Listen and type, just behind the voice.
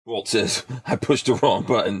Walt says, I pushed the wrong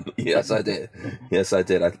button. Yes, I did. Yes, I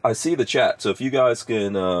did. I see the chat. So if you guys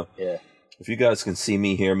can, if you guys can see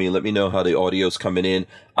me, hear me, let me know how the audio's coming in.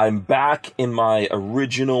 I'm back in my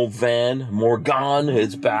original van. Morgan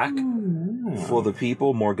is back for the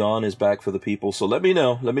people. Morgan is back for the people. So let me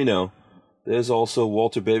know. Let me know. There's also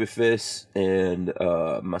Walter Babyface and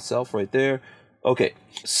myself right there. Okay,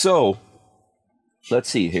 so let's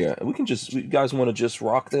see here. You guys want to just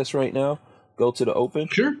rock this right now? Go to the open?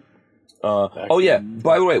 Sure. Oh, yeah.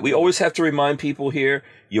 By the way, we always have to remind people here,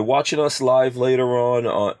 you're watching us live later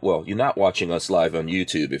on. Well, you're not watching us live on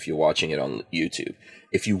YouTube if you're watching it on YouTube.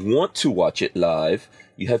 If you want to watch it live,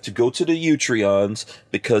 you have to go to the Utreons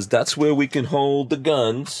because that's where we can hold the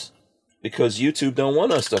guns because YouTube don't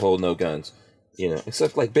want us to hold no guns. You know,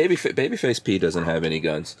 except like Babyface P doesn't have any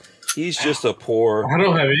guns. He's just a poor... I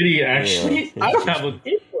don't have any, actually. I don't have a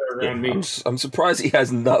paper around me. I'm surprised he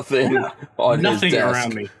has nothing on his desk.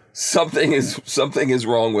 Around me. Something is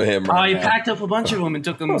wrong with him right I now. packed up a bunch of them and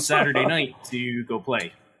took them Saturday night to go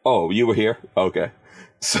play. Oh, you were here? Okay.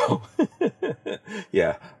 So,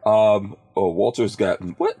 yeah. Walter's got...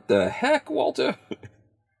 What the heck, Walter?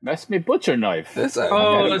 That's me butcher knife. That's a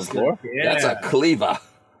cleaver. That's a cleaver.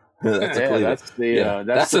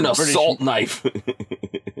 That's an British, assault knife.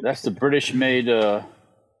 That's the British made with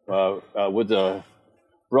the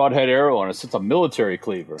broadhead arrow on it. It's a military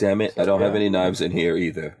cleaver. Damn it! I don't have any knives in here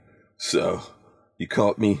either. So you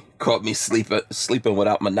caught me sleeping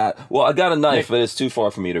without my knife. Well, I got a knife, but it's too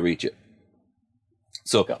far for me to reach it.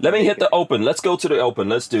 So let me hit the open. Let's go to the open.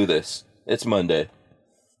 Let's do this. It's Monday.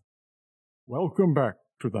 Welcome back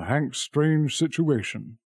to the Hank Strange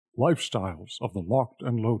Situation. Lifestyles of the Locked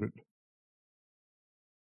and Loaded.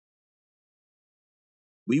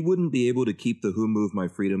 We wouldn't be able to keep the Who Moved My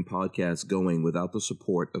Freedom podcast going without the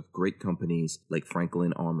support of great companies like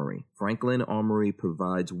Franklin Armory. Franklin Armory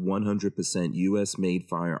provides 100% US-made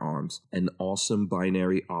firearms and awesome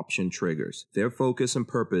binary option triggers. Their focus and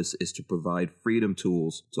purpose is to provide freedom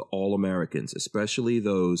tools to all Americans, especially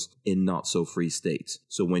those in not-so-free states.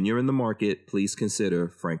 So when you're in the market, please consider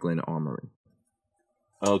Franklin Armory.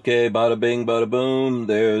 Okay, bada bing, bada boom.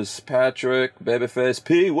 There's Patrick, Babyface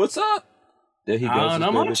P. What's up? There he goes,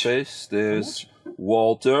 Babyface. There's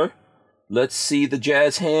Walter. Let's see the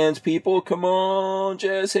jazz hands, people. Come on,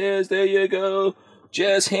 jazz hands. There you go.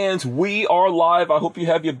 Jazz hands, we are live. I hope you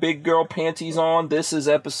have your big girl panties on. This is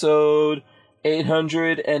episode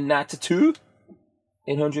 892.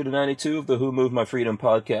 892 of the Who Moved My Freedom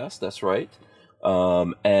podcast. That's right.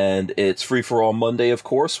 And it's Free for All Monday, of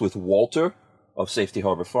course, with Walter of Safety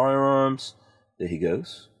Harbor Firearms. There he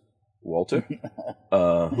goes. Walter,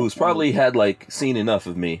 who's probably had seen enough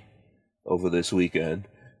of me over this weekend.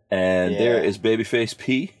 And there is Babyface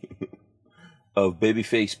P of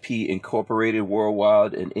Babyface P Incorporated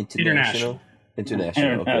Worldwide and International. Okay.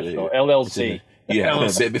 LLC.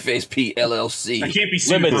 Babyface P LLC. I can't be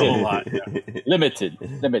sued for a whole lot. Limited.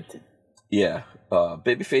 Yeah.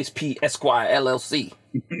 Babyface P Esquire LLC.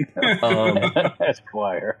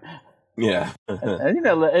 Esquire. Yeah. Isn't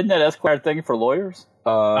that Esquire thing for lawyers?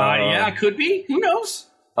 Yeah, it could be. Who knows?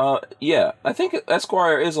 Yeah. I think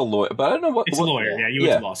Esquire is a lawyer, but I don't know what... It's a lawyer, yeah. You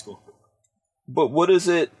went to law school. But what is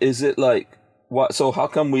it? Is it what? So how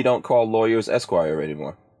come we don't call lawyers Esquire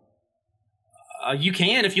anymore? You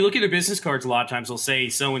can. If you look at their business cards, a lot of times they'll say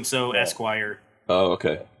so-and-so Esquire. Oh,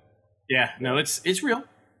 okay. Yeah, no, it's real.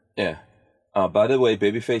 Yeah. By the way,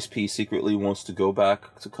 Babyface P secretly wants to go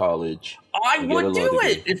back to college. I would do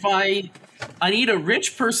it if I need a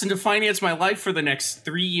rich person to finance my life for the next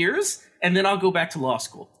 3 years, and then I'll go back to law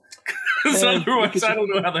school. Because otherwise, I don't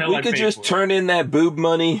know how the hell I could just turn in that boob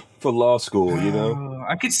money for law school, you know?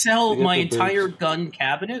 I could sell my entire gun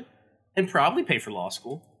cabinet and probably pay for law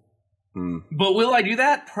school. But will I do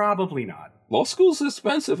that? Probably not. Law school's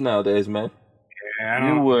expensive nowadays, man. I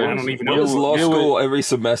don't even know. What is law school every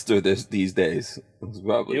semester these days?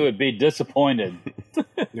 You would be disappointed.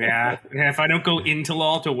 Yeah, if I don't go into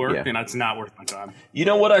law to work, then it's not worth my time. You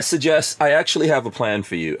know what I suggest? I actually have a plan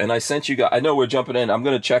for you, and I sent you guys. I know we're jumping in. I'm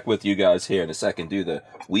going to check with you guys here in a second, do the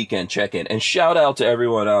weekend check-in. And shout out to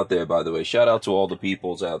everyone out there, by the way. Shout out to all the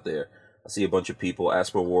peoples out there. I see a bunch of people.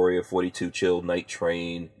 Asper Warrior, 42 Chill, Night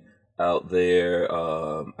Train out there.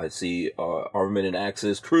 I see Armament and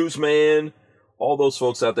Axis, Cruise Man. All those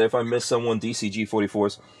folks out there. If I miss someone, DCG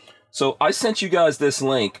 44s. So I sent you guys this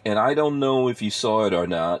link, and I don't know if you saw it or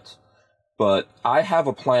not, but I have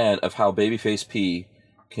a plan of how Babyface P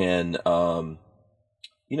can,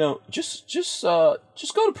 just go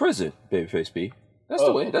to prison, Babyface P. That's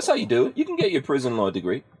the way. That's how you do it. You can get your prison law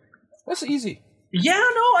degree. That's easy. Yeah,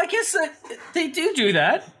 no, I guess they do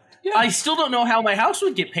that. Yeah. I still don't know how my house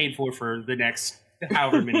would get paid for the next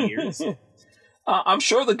however many years. I'm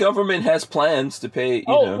sure the government has plans to pay. You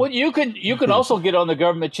know. Well, you can also get on the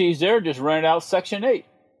government cheese there. Just rent out Section 8.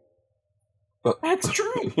 That's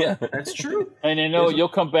true. Yeah, that's true. And you'll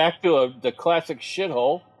come back to the classic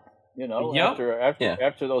shithole.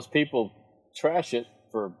 After those people trash it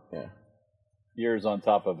for years on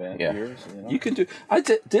top of it. Yeah. Years. You can do.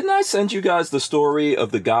 Didn't I send you guys the story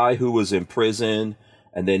of the guy who was in prison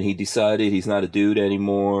and then he decided he's not a dude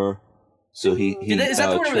anymore. So is that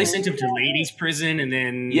the one where they sent him to ladies' prison and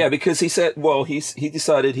then? Yeah, because he said, he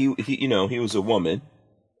decided he was a woman,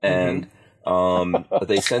 and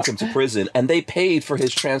they sent him to prison, and they paid for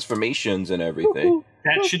his transformations and everything.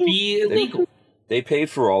 That should be illegal. They paid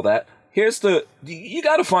for all that. You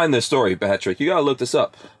got to find this story, Patrick. You got to look this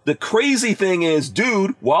up. The crazy thing is,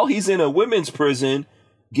 dude, while he's in a women's prison,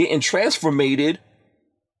 getting transformated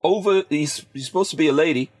over, he's supposed to be a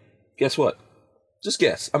lady. Guess what? Just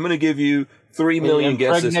guess. I'm going to give you 3 million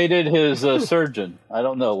guesses. He impregnated his surgeon. I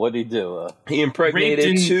don't know. What did he do? He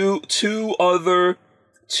impregnated two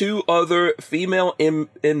other female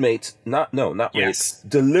inmates. Not rape.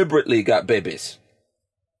 Deliberately got babies.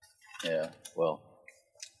 Yeah. Well.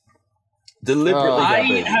 Deliberately got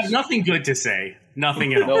babies. I have nothing good to say.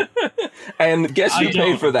 Nothing at all. And guess who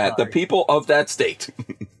paid for that? The people of that state.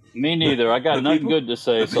 Me neither. I got nothing good to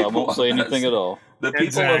say, so I won't say anything at all. The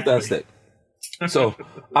people of that state. So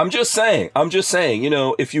I'm just saying,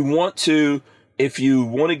 if you want to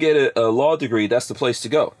get a law degree, that's the place to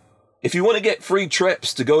go. If you want to get free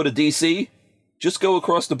trips to go to DC, just go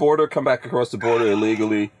across the border, come back across the border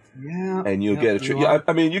illegally, and you'll get a trip. Yeah,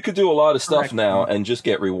 I mean, you could do a lot of stuff now and just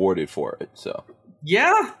get rewarded for it. So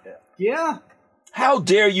yeah. How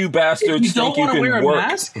dare you bastards think you can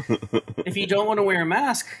work? If you don't want to wear a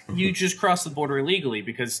mask, you just cross the border illegally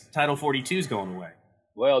because Title 42 is going away.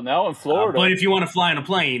 Well, now in Florida. But if you want to fly on a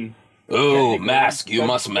plane... Oh, mask. You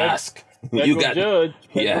must mask. You got judge.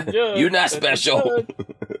 You're not special.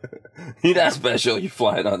 You're not special. You're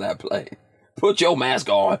flying on that plane. Put your mask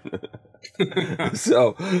on.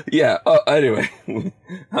 So, yeah. Anyway,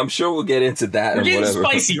 I'm sure we'll get into that. We're getting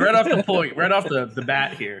spicy right off the point. Right off the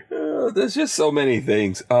bat here. There's just so many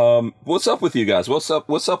things. What's up with you guys? What's up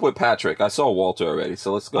with Patrick? I saw Walter already,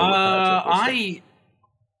 so let's go with Patrick.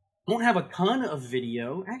 I don't have a ton of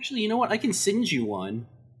video. Actually, you know what? I can send you one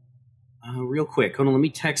real quick. Hold on, let me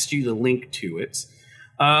text you the link to it.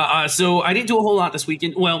 So I didn't do a whole lot this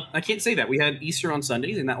weekend. Well, I can't say that. We had Easter on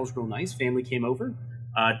Sundays, and that was real nice. Family came over.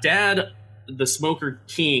 Dad, the smoker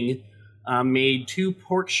king, made 2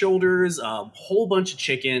 pork shoulders, a whole bunch of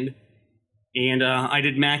chicken, and I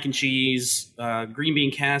did mac and cheese, green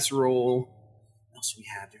bean casserole. Else we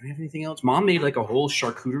have? Do we have anything else? Mom made like a whole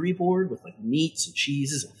charcuterie board with like meats and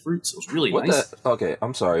cheeses and fruits. It was really nice. Okay,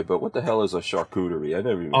 I'm sorry, but what the hell is a charcuterie? I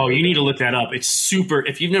never even. Oh, you need to look that up. It's super.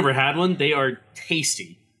 If you've never had one, they are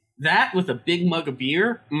tasty. That with a big mug of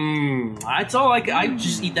beer, that's all I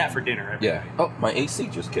just eat that for dinner. Yeah. Oh, my AC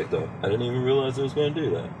just kicked up. I didn't even realize I was going to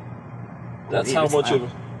do that. That's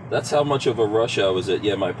how much of a rush I was at.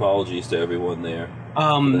 Yeah, my apologies to everyone there.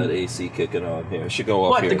 That AC kicking on here. It should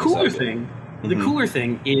go up here. But the cooler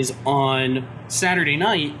thing is on Saturday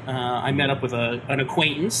night, I met up with an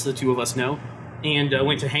acquaintance, the two of us know, and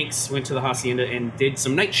went to the Hacienda and did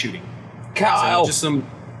some night shooting. Kyle! So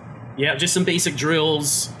just some basic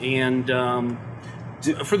drills, and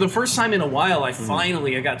for the first time in a while, I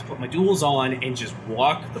got to put my duals on and just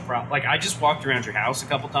walk I just walked around your house a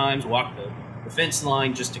couple times, walked the fence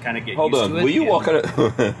line just to kind of get used to it.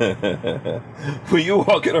 Were you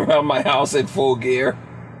walking around my house in full gear?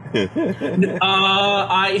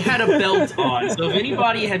 I had a belt on, so if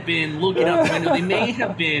anybody had been looking out the window, they may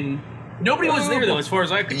have been. Nobody was there though, as far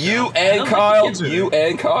as I could tell. You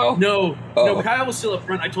and Kyle? No, Kyle was still up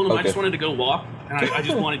front. I told him I just wanted to go walk, and I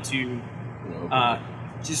just wanted to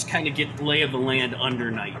just kind of get the lay of the land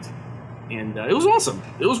under night, and it was awesome.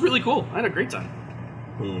 It was really cool. I had a great time.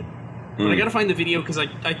 But I gotta find the video because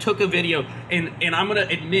I took a video, and I'm gonna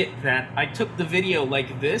admit that I took the video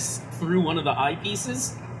like this through one of the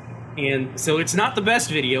eyepieces. And so it's not the best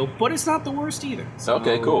video, but it's not the worst either. So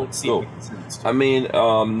okay, cool. I mean,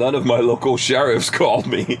 none of my local sheriffs called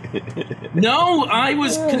me. No, I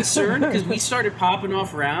was concerned because we started popping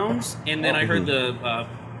off rounds, and then I heard the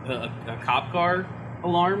cop car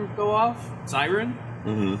alarm go off, siren.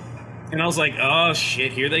 And I was like, "Oh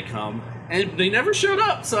shit, here they come!" And they never showed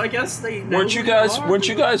up. So I guess they weren't you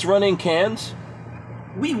guys running cans?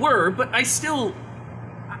 We were, but I still.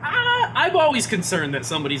 I'm always concerned that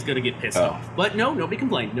somebody's going to get pissed off. But no, nobody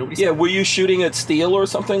complained. Were you shooting at steel or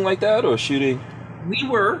something like that, or shooting? We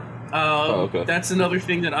were. Okay. That's another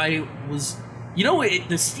thing that I was.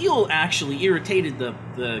 The steel actually irritated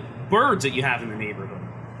the birds that you have in the neighborhood.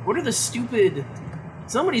 What are the stupid?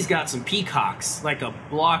 Somebody's got some peacocks like a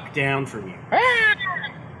block down from you.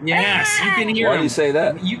 Yes, you can hear them. Why do you say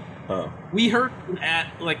that? We heard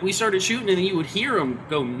we started shooting, and then you would hear them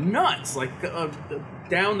go nuts,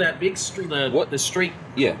 down that big street, the straight.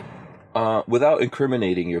 Yeah. Without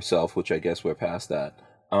incriminating yourself, which I guess we're past that.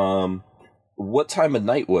 What time of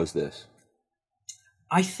night was this?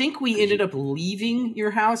 I think we ended up leaving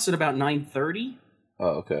your house at about 9:30.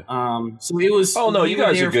 Oh, okay. So it was. Oh no, you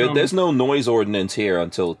guys are good. There's no noise ordinance here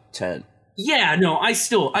until 10. Yeah, no, I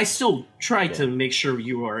still tried to make sure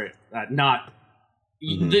you are not.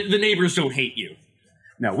 Mm-hmm. The neighbors don't hate you.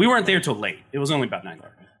 No, we weren't there till late. It was only about 9:30.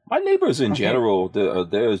 My neighbors in general,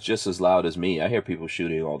 they're just as loud as me. I hear people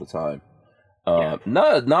shooting all the time.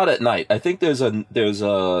 Not at night. I think there's an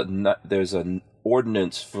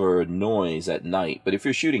ordinance for noise at night. But if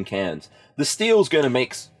you're shooting cans, the steel's gonna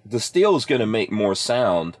make more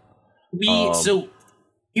sound. So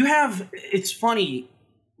you have. It's funny.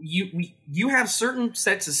 You have certain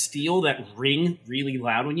sets of steel that ring really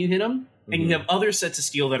loud when you hit them, and you have other sets of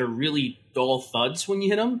steel that are really dull thuds when you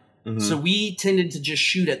hit them. Mm-hmm. So we tended to just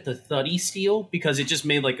shoot at the thuddy steel because it just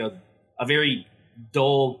made like a very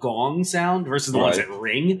dull gong sound versus the ones that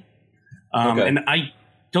ring. And I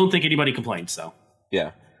don't think anybody complains, so.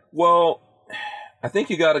 Yeah. Well, I think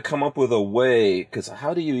you got to come up with a way, because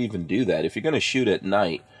how do you even do that? If you're going to shoot at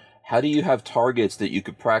night, how do you have targets that you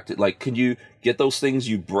could practice? Like, can you get those things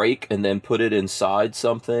you break and then put it inside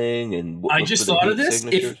something? And I just thought of this.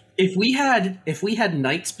 If we had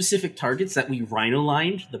night specific targets that we rhino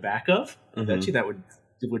lined the back of, I bet you that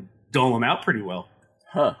would dull them out pretty well.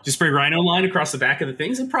 Huh? Just spray rhino line across the back of the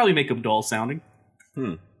things and probably make them dull sounding.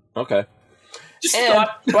 Okay.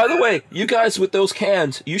 By the way, you guys with those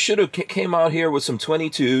cans, you should have came out here with some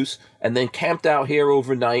 22s and then camped out here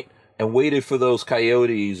overnight and waited for those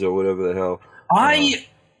coyotes or whatever the hell. I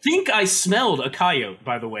think I smelled a coyote,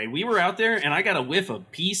 by the way. We were out there, and I got a whiff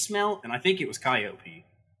of pea smell, and I think it was coyote pea.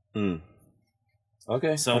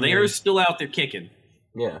 Okay. So they are still out there kicking.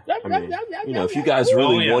 Yeah. I mean, if you guys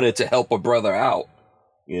really wanted to help a brother out,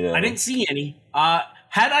 I didn't see any.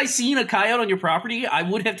 Had I seen a coyote on your property, I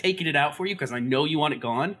would have taken it out for you because I know you want it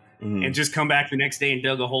gone and just come back the next day and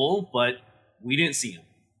dug a hole, but we didn't see him.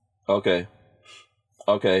 Okay.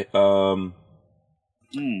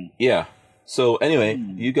 Yeah. So anyway,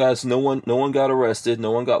 you guys, no one got arrested.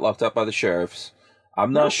 No one got locked up by the sheriffs.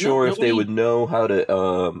 I'm not sure if they would know how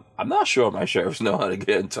to. I'm not sure my sheriffs know how to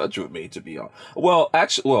get in touch with me. To be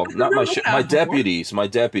honest, not my deputies.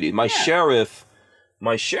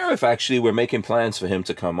 My sheriff actually were making plans for him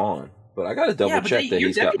to come on, but I got to double check that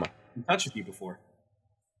he's got in touch with you before.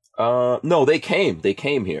 No, they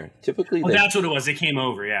came here. Typically, that's what it was. They came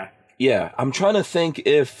over. Yeah. Yeah, I'm trying to think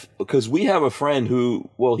because we have a friend who,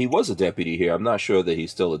 he was a deputy here. I'm not sure that he's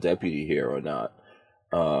still a deputy here or not.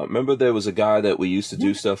 Remember there was a guy that we used to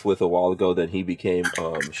do stuff with a while ago, then he became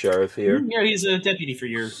sheriff here? Yeah, he's a deputy for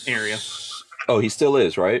your area. Oh, he still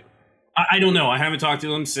is, right? I don't know. I haven't talked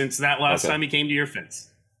to him since that last time he came to your fence.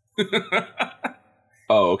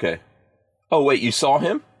 Oh, okay. Oh, wait, you saw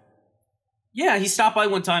him? Yeah, he stopped by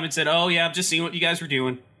one time and said, "Oh, yeah, I'm just seeing what you guys were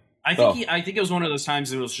doing." I think it was one of those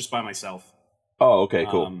times that it was just by myself. Oh, okay,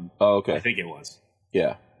 cool. Okay. I think it was.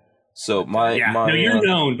 Yeah. So you're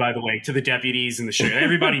known, by the way, to the deputies and the sheriff.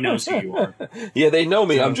 Everybody knows who you are. Yeah, they know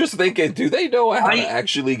me. I'm just thinking, do they know how to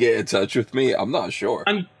actually get in touch with me? I'm not sure.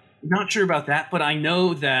 I'm not sure about that, but I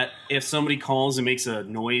know that if somebody calls and makes a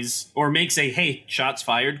noise or makes a "hey, shots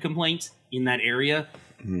fired" complaint in that area,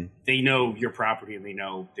 they know your property and they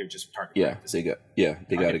know they're just targeting. They got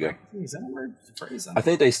to go. Is that a word? Phrase? I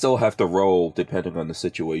think they still have to roll depending on the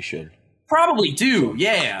situation. Probably do,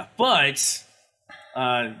 yeah, but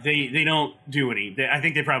they don't do any. I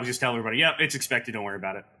think they probably just tell everybody, "Yep, it's expected. Don't worry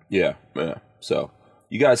about it." Yeah. So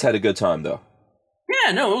you guys had a good time, though.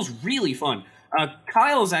 Yeah, no, it was really fun.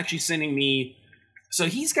 Kyle is actually sending me. So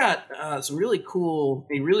he's got a really cool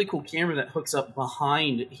camera that hooks up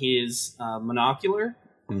behind his monocular,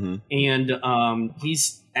 and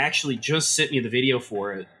he's actually just sent me the video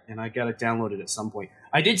for it, and I got it downloaded at some point.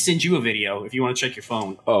 I did send you a video if you want to check your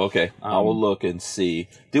phone. Oh, okay. I will look and see.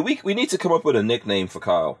 We need to come up with a nickname for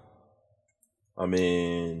Kyle? I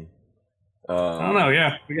mean, I don't know.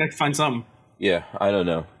 Yeah, we got to find something. Yeah, I don't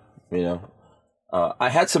know. I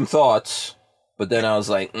had some thoughts, but then I was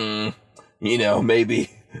like, maybe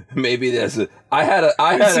there's a. I had a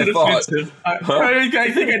thought.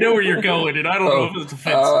 I think I know where you're going, and I don't know if it's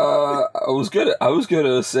offensive. I was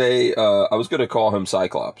gonna say I was gonna call him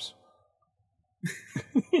Cyclops.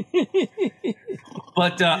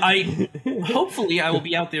 But hopefully I will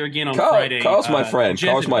be out there again on Friday. Carl's my friend.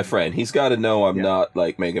 Carl's my friend. He's got to know I'm not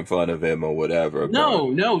like making fun of him or whatever.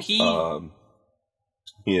 No, he.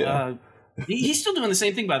 Yeah. He's still doing the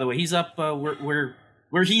same thing, by the way. He's up where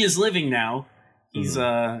he is living now. He's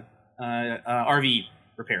RV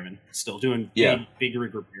repairman, still doing big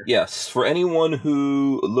rig repair. Yes, for anyone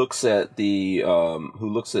who looks at the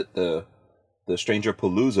Stranger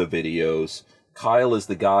Palooza videos, Kyle is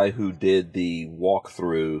the guy who did the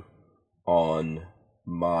walkthrough on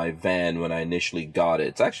my van when I initially got it.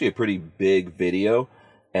 It's actually a pretty big video,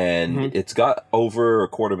 and it's got over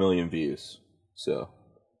 250,000 views. So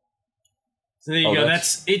there you go.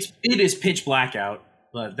 It is pitch black out,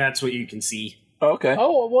 but that's what you can see. Okay.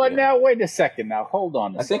 Oh, well, now, wait a second. Now, hold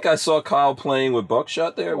on I think I saw Kyle playing with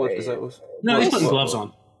Buckshot there. No, he's putting gloves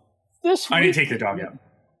on. I didn't take the dog out.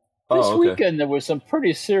 This weekend, there was some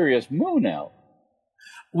pretty serious moon out.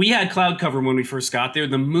 We had cloud cover when we first got there.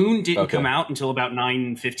 The moon didn't come out until about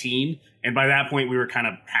 9:15, and by that point, we were kind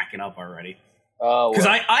of packing up already. Because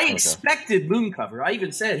I expected moon cover. I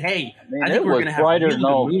even said, hey, I think we're going to have brighter really than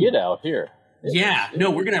all good moon. get out here. We're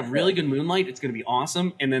going to have really good moonlight. It's going to be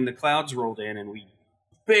awesome. And then the clouds rolled in, and we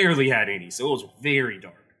barely had any, so it was very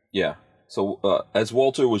dark. Yeah. So as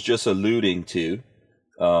Walter was just alluding to,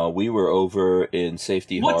 we were over in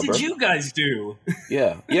Safety Harbor. What did you guys do?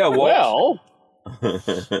 Yeah. Well,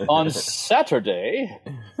 on Saturday,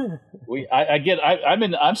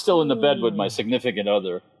 I'm still in the bed with my significant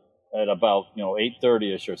other at about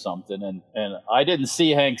 8:30ish or something, and I didn't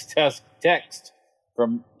see Hank's text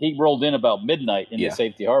from he rolled in about midnight into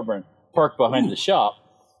Safety Harbor and parked behind the shop.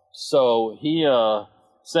 So he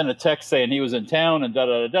sent a text saying he was in town and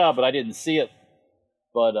but I didn't see it.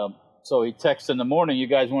 But so he texted in the morning, "You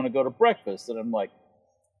guys want to go to breakfast?" And I'm like,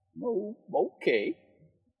 "Oh, okay.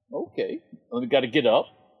 We got to get up,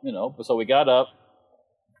 So we got up,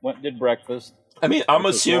 went and did breakfast. I mean, I'm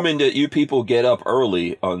assuming that you people get up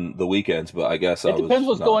early on the weekends, but I guess it depends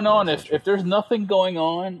what's going on. If there's nothing going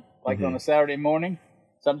on, like on a Saturday morning,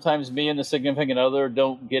 sometimes me and the significant other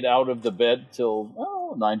don't get out of the bed till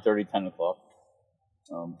 9:30, 10 o'clock.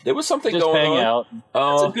 There was something just going hang on.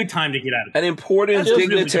 Out. It's a good time to get out of bed.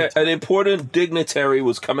 An important dignitary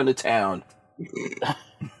was coming to town.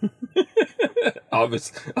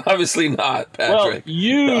 Obviously not, Patrick.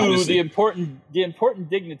 Well, the important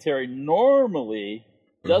dignitary normally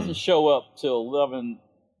doesn't show up till 11,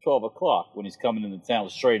 12 o'clock when he's coming into town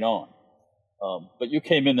straight on. But you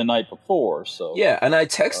came in the night before, so... Yeah, and I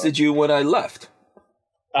texted you when I left.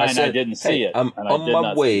 I didn't see it. I'm on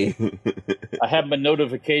my way. I have my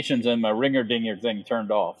notifications and my ringer-dinger thing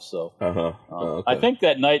turned off, so... Okay. I think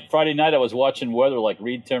that night, Friday night, I was watching weather like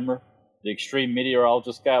Reed Timmer, the extreme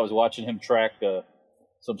meteorologist guy. I was watching him track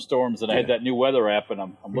some storms, and I had that new weather app, and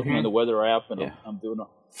I'm looking at the weather app, and I'm doing a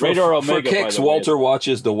Radar Omega. For kicks, Walter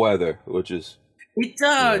watches the weather, which is...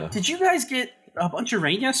 Did you guys get a bunch of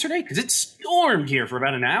rain yesterday? Because it stormed here for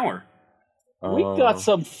about an hour. We got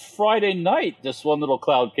some Friday night. Just one little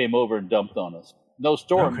cloud came over and dumped on us. No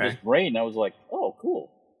storm, just rain. I was like, oh,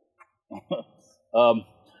 cool.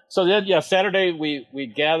 So then, Saturday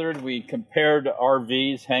we gathered. We compared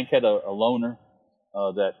RVs. Hank had a loaner,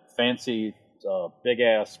 that fancy big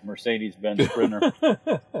ass Mercedes-Benz Sprinter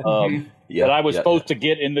that I was supposed to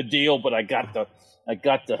get in the deal, but I got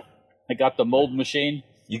the mold machine.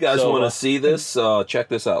 You guys want to see this? Check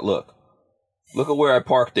this out. Look at where I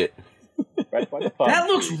parked it. Right by the that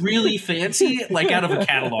looks really fancy, like out of a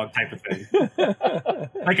catalog type of thing,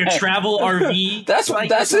 like a travel RV.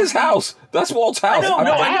 That's his house. That's Walt's house. I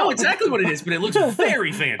know exactly what it is, but it looks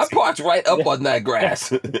very fancy. I parked right up on that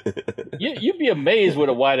grass. You'd be amazed what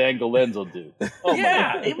a wide-angle lens will do.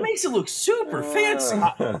 It makes it look super fancy.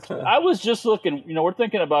 I was just looking. We're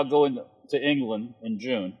thinking about going to England in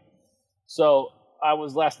June, so.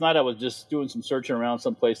 Last night I was just doing some searching around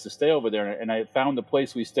some place to stay over there, and I found the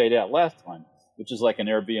place we stayed at last time, which is like an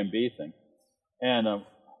Airbnb thing, and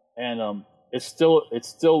it's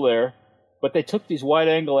still there, but they took these wide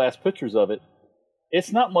angle ass pictures of it.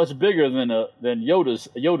 It's not much bigger than Yoda's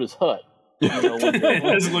hut.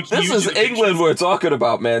 This is England we're talking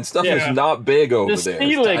about, man. Stuff is not big over there.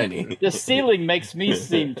 It's tiny. The ceiling makes me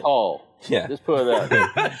seem tall. Yeah, just put it out.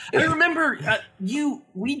 I remember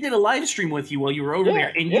we did a live stream with you while you were over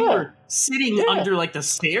there, and you were sitting under like the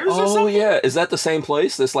stairs or something. Oh yeah, is that the same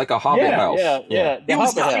place? It's like a Hobbit house. Yeah. The it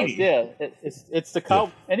was Hobbit tiny. House. Yeah, it's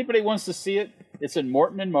the Anybody wants to see it? It's in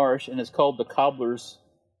Morton and Marsh, and it's called the Cobbler's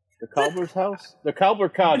house, the Cobbler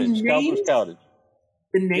Cottage, Cobbler's Cottage.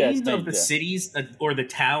 The names of the cities or the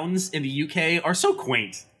towns in the UK are so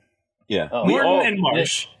quaint. Yeah, Morton and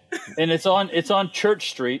Marsh. and it's on Church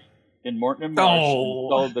Street in Morton and Marsh. Oh.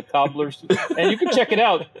 It's called the Cobbler's, and you can check it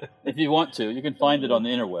out if you want to. You can find it on the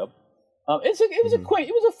interweb.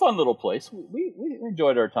 It was a fun little place. We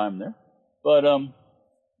enjoyed our time there, but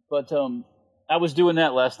I was doing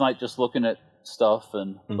that last night, just looking at stuff.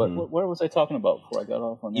 And but where was I talking about before I got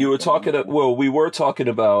off on that? You were talking. We were talking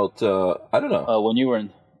about. I don't know. When you were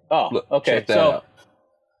in. Oh, Look, okay. check that out.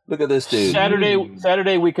 Look at this dude.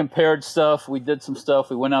 Saturday we compared stuff. We did some stuff.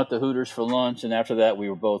 We went out to Hooters for lunch, and after that we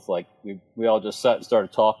were both like we all just sat and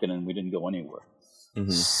started talking, and we didn't go anywhere.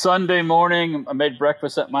 Mm-hmm. Sunday morning, I made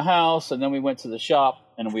breakfast at my house, and then we went to the shop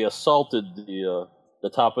and we assaulted the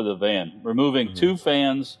top of the van, removing 2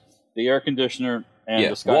 fans, the air conditioner,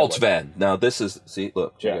 and the skylight. Walt's van. Now this is check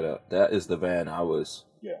it out. That is the van I was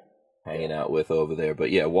hanging out with over there. But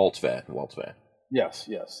Walt's van. Yes,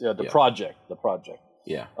 the project.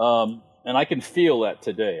 Yeah. And I can feel that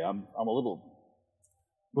today. I'm a little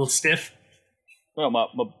stiff. Well,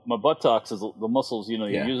 my buttocks is the muscles. You're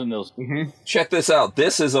using those. Mm-hmm. Check this out.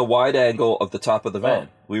 This is a wide angle of the top of the van.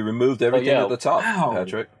 We removed everything at the top,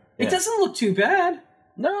 Patrick. It doesn't look too bad.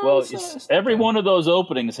 No. Well, every one of those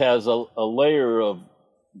openings has a layer of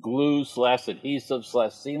glue / adhesive /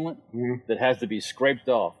 sealant that has to be scraped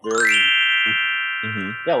off.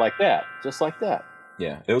 Like that, just like that.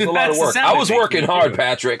 Yeah, it was a lot of work. I was working hard,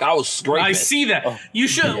 Patrick. I was scraping. I see that. You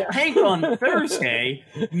should. Hank on Thursday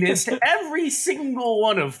missed every single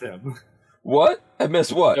one of them. What? I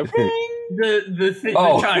missed what?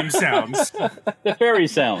 The chime sounds. The fairy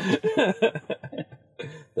sounds.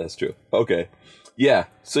 That's true. Okay. Yeah.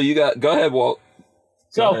 So you got. Go ahead, Walt.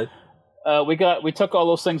 So we took all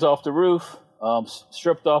those things off the roof,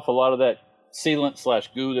 stripped off a lot of that sealant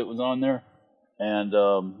 / goo that was on there, and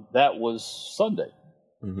that was Sunday.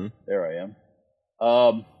 Mm-hmm. There I am.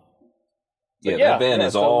 That van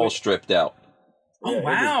is all stripped out. Oh,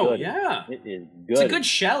 wow. Yeah. It is good. It's a good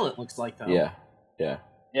shell, it looks like, though.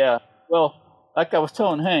 Yeah. Well, like I was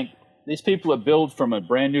telling Hank, these people that build from a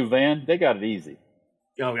brand new van, they got it easy.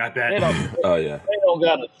 Oh, I bet. They don't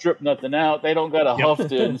got to strip nothing out. They don't got to huff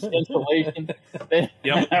the insulation.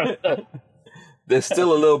 There's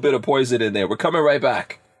still a little bit of poison in there. We're coming right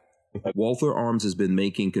back. Walther Arms has been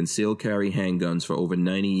making concealed carry handguns for over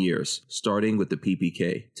 90 years, starting with the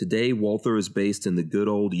PPK. Today, Walther is based in the good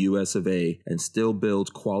old US of A and still builds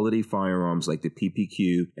quality firearms like the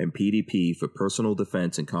PPQ and PDP for personal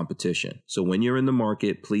defense and competition. So when you're in the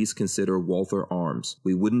market, please consider Walther Arms.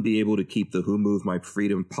 We wouldn't be able to keep the Who Moved My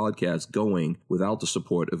Freedom podcast going without the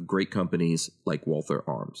support of great companies like Walther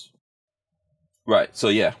Arms. Right.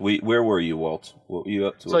 So where were you, Walt? What were you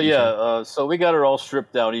up to? So we got her all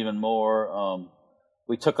stripped out even more.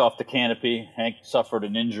 We took off the canopy. Hank suffered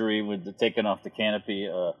an injury with the taking off the canopy,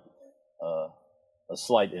 a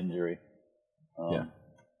slight injury.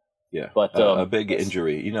 But a big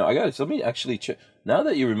injury. Let me actually check. Now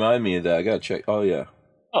that you remind me of that, I gotta check. Oh yeah.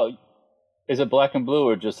 Oh, is it black and blue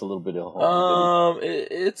or just a little bit of?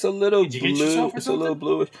 It's a little blue. It's a little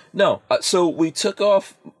bluish. No. So we took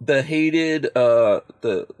off the hated.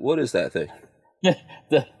 What is that thing?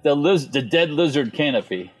 the dead lizard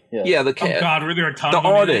canopy. Yes. Yeah. Oh God, were there a ton the of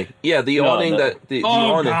them awning? Yeah, the awning that. The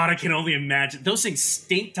awning. God, I can only imagine. Those things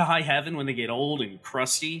stink to high heaven when they get old and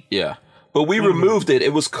crusty. Yeah. But we removed it.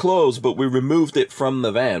 It was closed, but we removed it from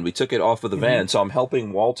the van. We took it off of the van. So I'm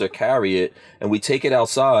helping Walter carry it, and we take it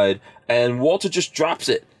outside, and Walter just drops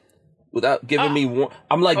it without giving me one.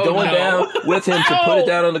 I'm like down with him to put it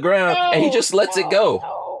down on the ground, and he just lets it go.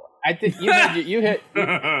 I think you hit.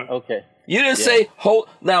 Okay. You didn't say hold.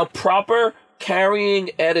 Now, proper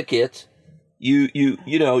carrying etiquette. You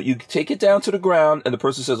take it down to the ground, and the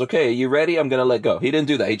person says, "Okay, you ready? I'm gonna let go." He didn't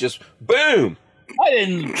do that. He just boom. I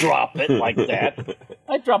didn't drop it like that.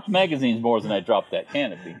 I dropped magazines more than I dropped that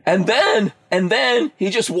canopy. And then he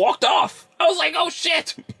just walked off. I was like, oh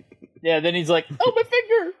shit. Yeah, then he's like, oh, my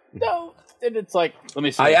finger. No. And it's like, let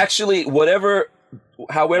me see. I actually,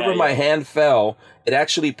 however my hand fell, it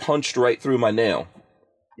actually punched right through my nail.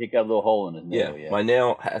 It got a little hole in it. Yeah, my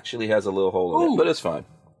nail actually has a little hole in it, but it's fine.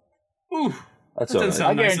 Ooh. That's all right.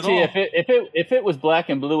 I guarantee if it was black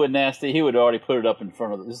and blue and nasty, he would already put it up in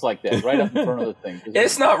front of just like that, right up in front of the thing.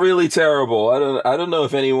 It's not really terrible. I don't know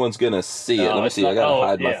if anyone's gonna see it. Let me see. I gotta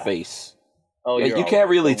hide my face. Oh, you can't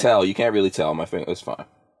really tell. You can't really tell. My finger. It's fine.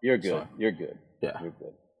 You're good. You're good. Yeah. You're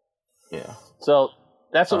good. Yeah. So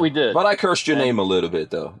that's what we did. But I cursed your name a little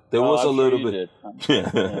bit, though. There was a little bit.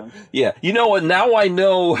 Yeah. Yeah. You know what? Now I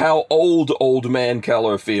know how old man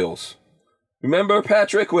Keller feels. Remember,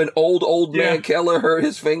 Patrick, when old man Keller hurt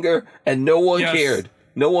his finger and no one cared?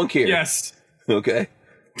 No one cared. Yes. Okay.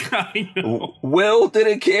 I know. Will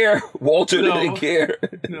didn't care. Walter didn't care.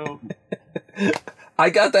 No. I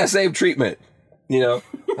got that same treatment.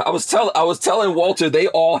 I was telling Walter they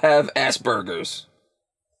all have Asperger's.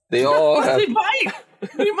 They all have. They might.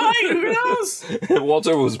 Who knows? And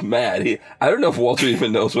Walter was mad. I don't know if Walter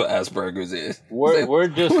even knows what Asperger's is. We're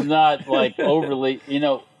just not like overly, we're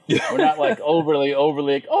not like overly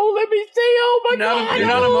like, oh, let me see, oh my God. You're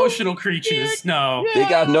not emotional creatures. No. They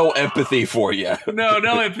got no empathy for you. No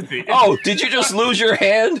empathy. Oh, did you just lose your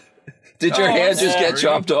hand? Did your hand just get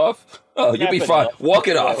chopped off? Oh, you'll be fine. Walk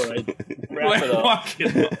it off. Right. Wrap it up. Walk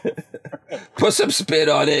it off. Put some spit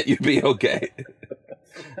on it. You'll be okay.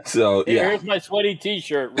 So, yeah. Here's my sweaty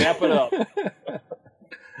T-shirt. Wrap it up.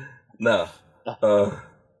 No.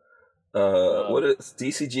 What is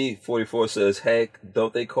DCG 44 says, Hank,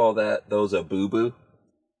 don't they call those a boo-boo?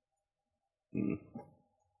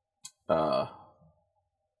 I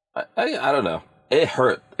don't know. It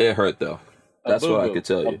hurt though. That's what I could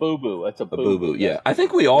tell you. A boo-boo. That's a boo-boo. Yeah. I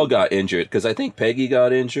think we all got injured because I think Peggy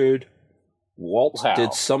got injured. Walt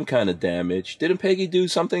did some kind of damage. Didn't Peggy do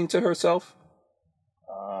something to herself?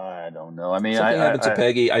 I don't know. I mean, something happened to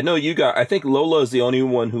Peggy. I know you got. I think Lola is the only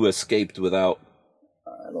one who escaped without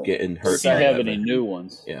getting hurt. I have any new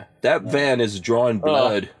ones. Yeah, that van is drawing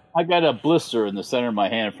blood. I got a blister in the center of my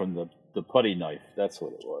hand from the putty knife. That's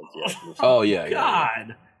what it was. Yeah. Oh yeah.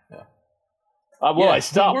 God. Yeah. I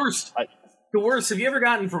stopped. The worst. Have you ever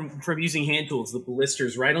gotten from using hand tools the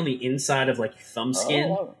blisters right on the inside of like your thumb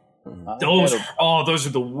skin? Those are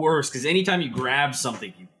the worst because anytime you grab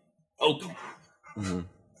something, you poke them. Mm-hmm.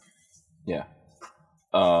 Yeah.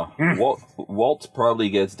 Walt probably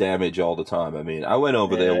gets damage all the time. I mean, I went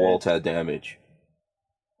over there. Walt had damage.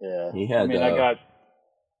 Yeah. He had. I got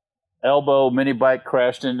elbow mini bike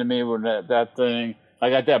crashed into me with that thing.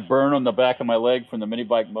 I got that burn on the back of my leg from the mini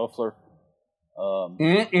bike muffler.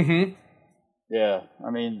 Yeah.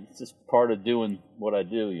 I mean, it's just part of doing what I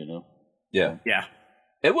do, Yeah. Yeah.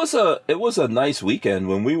 It was a nice weekend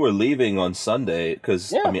when we were leaving on Sunday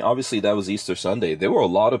because I mean obviously that was Easter Sunday. There were a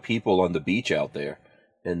lot of people on the beach out there,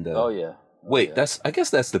 and I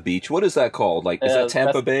guess that's the beach. What is that called? Like is that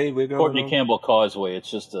Tampa Bay? We're going Courtney Campbell Causeway.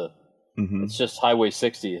 It's just it's just Highway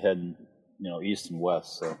 60 heading east and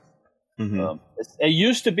west. So it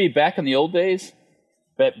used to be back in the old days,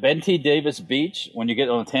 Ben T. Davis Beach. When you get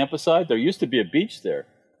on the Tampa side, there used to be a beach there,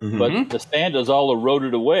 but the sand is all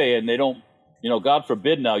eroded away, and they don't. God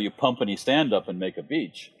forbid now you pump any stand up and make a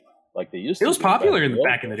beach like they used to. It was popular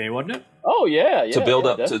back in the day, wasn't it? Oh yeah, to build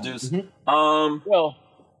up definitely. to do. Well,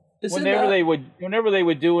 whenever they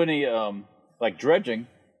would do any like dredging,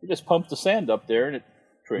 you just pump the sand up there and it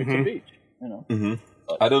creates a beach.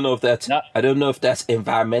 I don't know if that's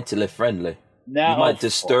environmentally friendly. Now, you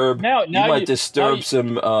might disturb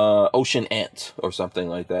some ocean ants or something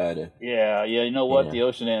like that. Yeah. You know what? The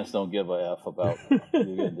ocean ants don't give a f about you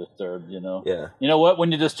getting disturbed. Yeah. You know what?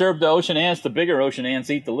 When you disturb the ocean ants, the bigger ocean ants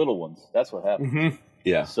eat the little ones. That's what happens.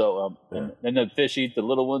 Yeah. So and the fish eat the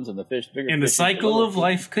little ones, and the bigger. And the cycle of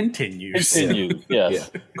life continues. Yes.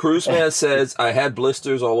 Yeah. Cruiseman says I had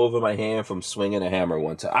blisters all over my hand from swinging a hammer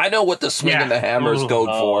one time. I know what the swinging the hammer is code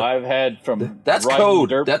for. I've had from that's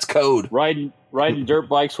code. That's code. Riding dirt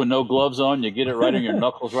bikes with no gloves on, you get it right on your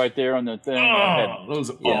knuckles right there on the thing.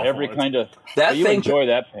 Every kind of you enjoy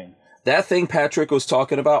that pain. That thing Patrick was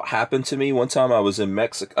talking about happened to me one time. I was in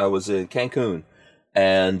Mexico. I was in Cancun,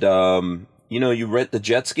 and you rent the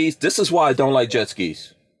jet skis. This is why I don't like jet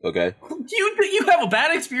skis. Okay, you have a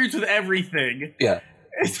bad experience with everything. Yeah.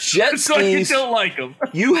 Jet skis, you don't like them.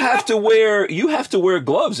 you have to wear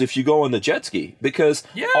gloves if you go on the jet ski because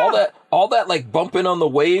all that like bumping on the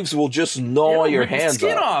waves will just gnaw your hands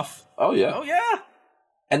skin off. Oh yeah. Oh yeah.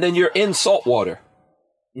 And then you're in salt water.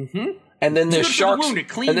 And then there's sharks.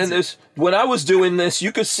 And then there's when I was doing this,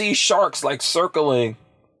 you could see sharks like circling.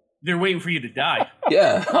 They're waiting for you to die.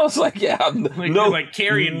 Yeah, I was like, like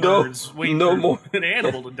carrion birds waiting for an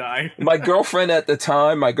animal to die. My girlfriend at the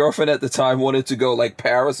time wanted to go like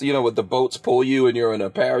Paris, with the boats pull you and you're in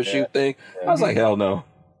a parachute thing. I was like, hell no,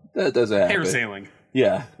 that doesn't happen. Parasailing.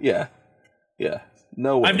 Yeah.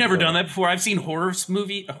 No way. I've never done that before. I've seen horror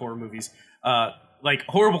movies, like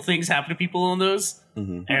horrible things happen to people on those,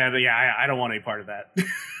 and I don't want any part of that.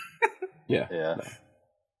 Yeah.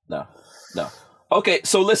 No. Okay,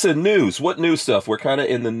 so listen, news. What news stuff? We're kind of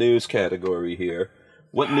in the news category here.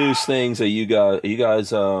 What news things are you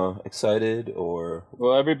guys excited or?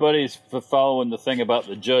 Well, everybody's following the thing about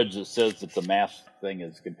the judge that says that the mask thing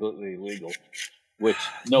is completely illegal, which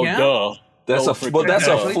duh. That's a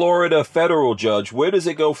Florida federal judge. Where does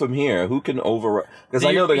it go from here? Who can override? Because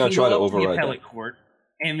I know they're going to try to override the appellate court,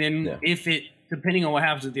 and then if it depending on what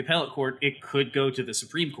happens at the appellate court, it could go to the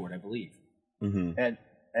Supreme Court, I believe. And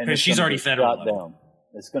because she's already federal down.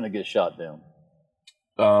 It's going to get shot down.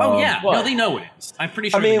 Oh yeah, no, they know it is. I'm pretty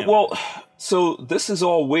sure. I mean, well, so this is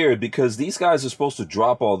all weird because these guys are supposed to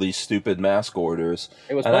drop all these stupid mask orders.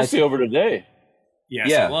 It was supposed to be over today.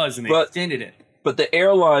 Yes, it was, and they extended it. But the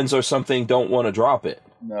airlines or something don't want to drop it.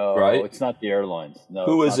 No, right? It's not the airlines. No,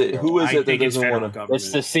 who is it? Who is it that doesn't want to?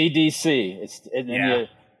 It's the CDC. It's the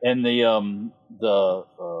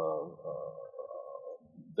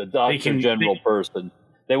Doctor General person.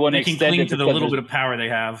 They want to extend cling it to the little bit of power they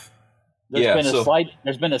have.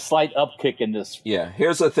 There's been a slight upkick in this. Yeah,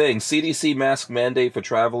 here's the thing. CDC mask mandate for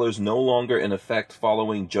travelers no longer in effect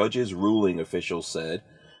following judge's ruling, officials said.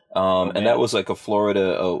 And that was like a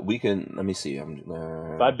Florida, let me see. If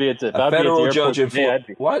I'd be at the federal judge in Florida.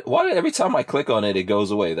 Why every time I click on it, it goes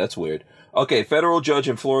away? That's weird. Okay, federal judge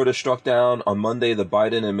in Florida struck down on Monday the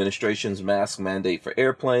Biden administration's mask mandate for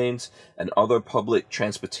airplanes and other public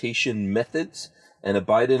transportation methods. And a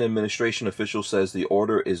Biden administration official says the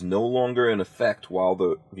order is no longer in effect while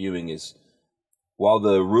the ruling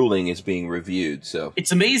is being reviewed. So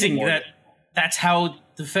it's amazing that that's how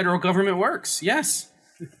the federal government works. Yes.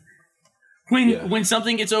 When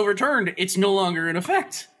something gets overturned, it's no longer in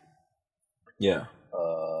effect. Yeah.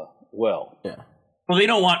 Well, they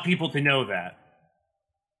don't want people to know that.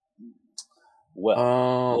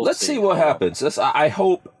 Well, let's see what happens. I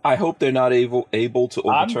hope they're not able to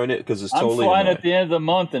overturn it because it's totally. I'm flying at the end of the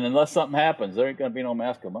month, and unless something happens, there ain't going to be no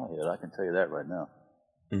mask on my head. I can tell you that right now.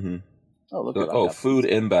 Mm-hmm. Oh, look at food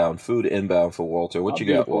inbound for Walter. What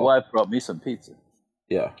you got? My wife brought me some pizza.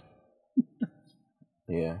 Yeah.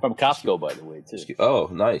 Yeah. From Costco, by the way, too. Oh,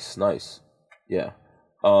 nice. Yeah.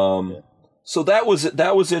 So that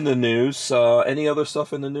was in the news. Any other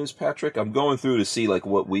stuff in the news, Patrick? I'm going through to see like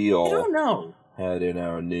what we all I don't know. Had in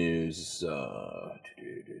our news.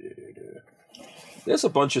 There's a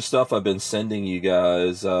bunch of stuff I've been sending you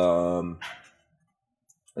guys. Let's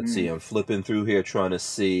see. I'm flipping through here trying to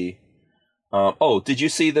see. Did you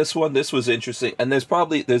see this one? This was interesting. And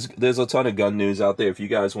there's a ton of gun news out there if you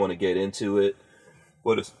guys want to get into it.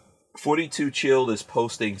 What is 42 Chilled is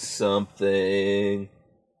posting something.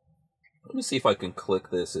 Let me see if I can click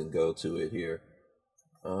this and go to it here.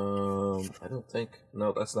 I don't think.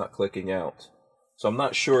 No, that's not clicking out. So I'm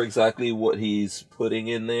not sure exactly what he's putting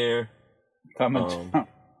in there. The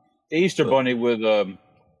Easter Bunny with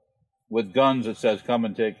guns that says "Come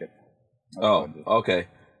and take it." Okay.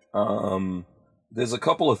 There's a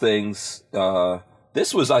couple of things.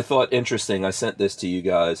 This was, I thought, interesting. I sent this to you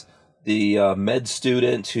guys. The med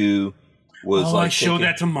student who was I showed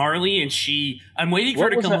that to Marley, and I'm waiting for her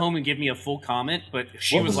to come home and give me a full comment, but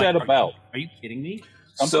she was like, about? Are you kidding me?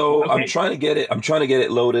 So okay. I'm trying to get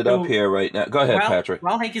it loaded up here right now. Go ahead, Patrick.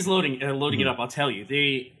 While Hank is loading it up, I'll tell you.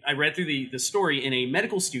 I read through the story, and a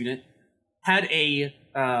medical student had a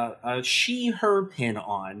she/her pin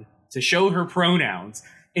on to show her pronouns,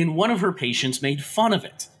 and one of her patients made fun of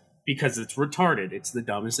it because it's retarded. It's the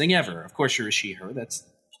dumbest thing ever. Of course, you're a she/her.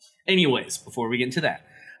 Anyways, before we get into that,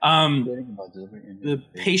 the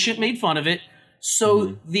patient made fun of it.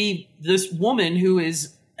 So this woman who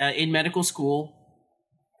is in medical school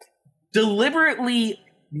deliberately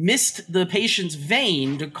missed the patient's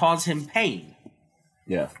vein to cause him pain.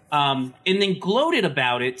 Yeah. And then gloated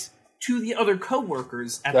about it to the other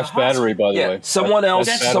coworkers at the hospital. That's battery, by the way. Someone had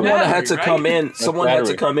to come in. Someone had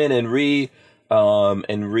to come in and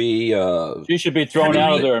she should be thrown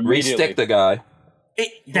out of there immediately. Re-stick the guy.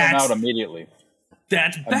 Thrown out immediately.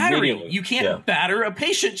 That's battery. You can't batter a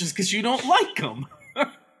patient just because you don't like them.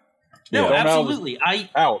 No, absolutely.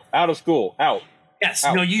 Out of school. Out. Yes.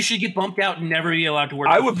 Out. No, you should get bumped out and never be allowed to work.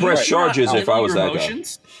 I would press charges if I was that guy.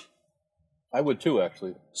 I would too,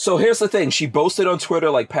 actually. So here's the thing. She boasted on Twitter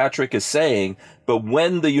like Patrick is saying, but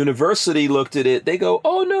when the university looked at it, they go,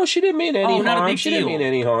 oh, no, she didn't mean any harm. She didn't mean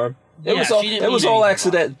any harm. It was all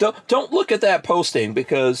accident. Don't look at that posting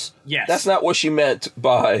because that's not what she meant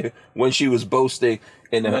by when she was boasting.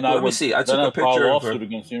 Let me see. I took a picture of her.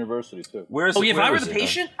 Against the university too. If I were the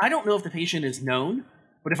patient, I don't know if the patient is known,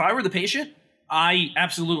 but if I were the patient, I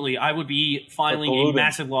would be filing a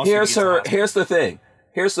massive lawsuit. Here's the thing.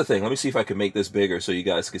 Let me see if I can make this bigger so you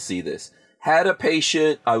guys can see this. Had a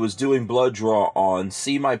patient I was doing blood draw on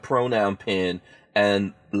see my pronoun pin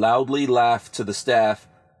and loudly laugh to the staff.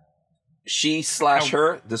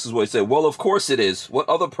 She/her, this is what it said. Well, of course it is. What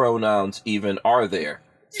other pronouns even are there?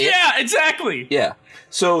 Yeah, exactly. Yeah.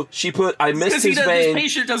 So she put, I missed his vein. This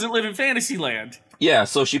patient doesn't live in Fantasyland. Yeah,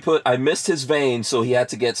 so she put, I missed his vein, so he had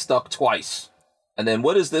to get stuck twice. And then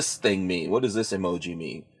what does this thing mean? What does this emoji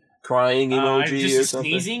mean? crying emoji just or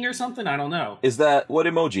something? Sneezing or something? I don't know. Is that what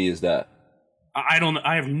emoji is that? I don't.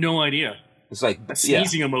 I have no idea. It's like A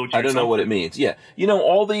sneezing emoji. I don't know what it means. Yeah,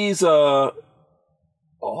 all these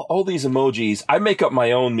emojis. I make up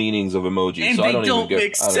my own meanings of emojis, and so they I don't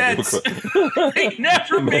make sense. They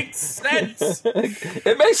never make sense.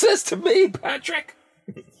 It makes sense to me, Patrick.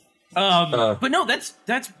 But no, that's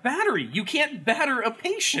battery. You can't batter a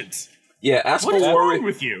patient. Yeah, What is wrong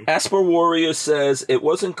with you? Asper Warrior says it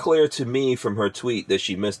wasn't clear to me from her tweet that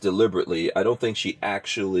she missed deliberately. I don't think she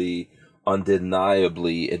actually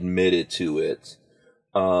undeniably admitted to it.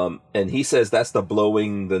 And he says that's the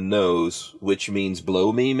blowing the nose, which means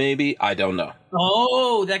blow me, maybe? I don't know.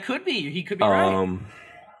 Oh, that could be. He could be right.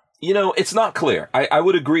 It's not clear. I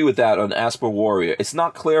would agree with that on Asper Warrior. It's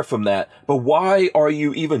not clear from that, but why are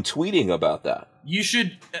you even tweeting about that? You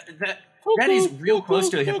should... that is real close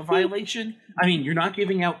to a HIPAA violation. I mean, you're not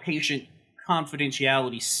giving out patient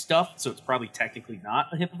confidentiality stuff, so it's probably technically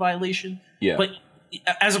not a HIPAA violation. Yeah. But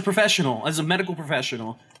as a professional, as a medical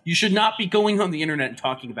professional, you should not be going on the internet and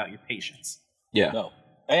talking about your patients. Yeah. No.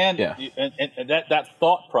 And that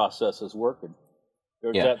thought process is working.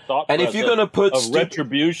 There's that thought and if you're going to put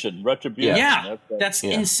retribution. Yeah, that's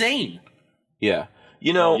insane. Yeah.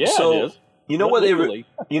 It is. You know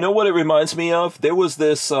what it reminds me of? There was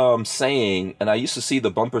this saying, and I used to see the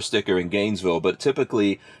bumper sticker in Gainesville, but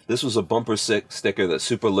typically this was a bumper sticker that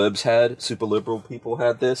super liberal people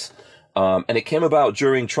had this. And it came about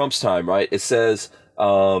during Trump's time, right? It says,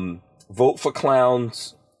 vote for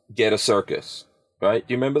clowns, get a circus, right?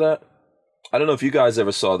 Do you remember that? I don't know if you guys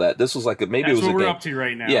ever saw that. This was maybe That's it was what we're up to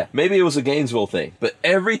right now. Yeah, maybe it was a Gainesville thing. But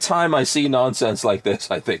every time I see nonsense like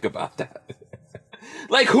this, I think about that.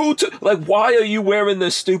 Why are you wearing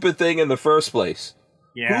this stupid thing in the first place?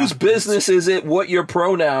 Yeah. Whose business is it what your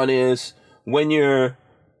pronoun is when you're,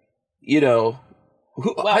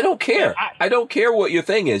 I don't care. I don't care what your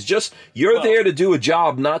thing is. Just, you're there to do a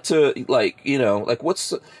job, not to,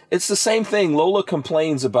 it's the same thing. Lola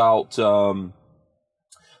complains about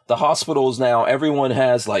the hospitals now. Everyone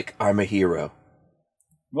has, I'm a hero.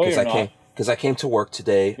 No, you're not. Because I came to work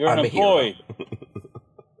today. You're I'm an employee.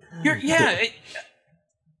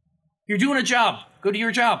 You're doing a job. Go do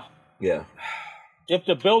your job. Yeah. If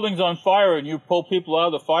the building's on fire and you pull people out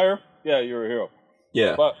of the fire, yeah, you're a hero.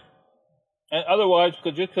 Yeah. But and otherwise,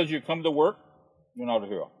 just because you come to work, you're not a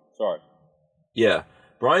hero. Sorry. Yeah.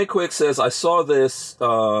 Brian Quick says, I saw this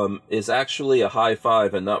is actually a high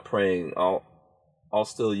five and not praying. I'll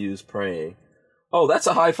still use praying. Oh, that's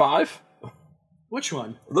a high five? Which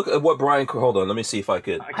one? Look at what Brian... Hold on, let me see if I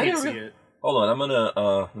could... I can't see it. Hold on, I'm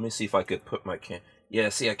gonna... let me see if I could put my... Yeah,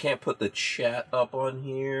 see, I can't put the chat up on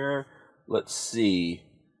here. Let's see.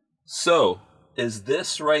 So, is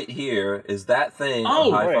this right here, is that thing a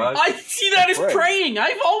high five? I see that as praying.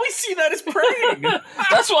 I've always seen that as praying.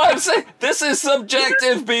 That's why I'm saying, this is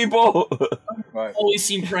subjective, people. I've always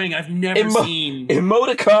seen praying. I've never seen...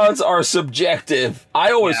 Emoticons are subjective.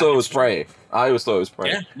 I always thought it was praying.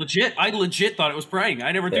 Yeah, legit. I legit thought it was praying.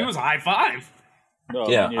 I never knew it was a high five. No,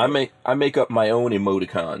 I make up my own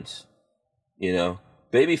emoticons.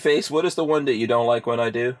 Babyface, what is the one that you don't like when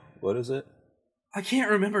I do? What is it? I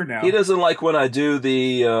can't remember now. He doesn't like when I do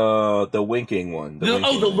the winking one. The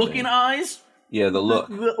looking eyes? Yeah, the look.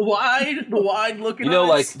 The wide looking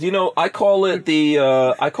eyes. I call it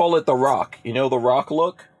the Rock. The Rock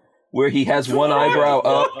look? Where he has one eyebrow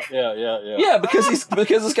up. Yeah. Yeah, because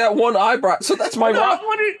it's got one eyebrow. So that's my Rock.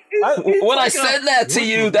 When I send that to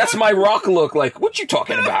you, that's my Rock look. Like, what you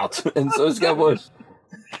talking about? And so it's got one.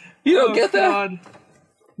 You don't get that? God.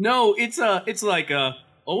 No, it's like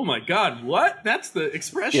oh my God, what? That's the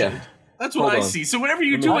expression. Yeah. That's what I see. So whenever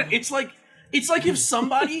you do it, it's like if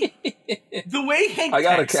somebody, the way Hank I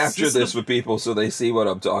gotta capture this for people so they see what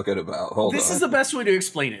I'm talking about. Hold on. This is the best way to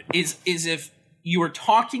explain it. Is if you are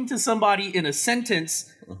talking to somebody in a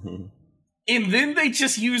sentence, and then they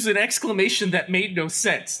just use an exclamation that made no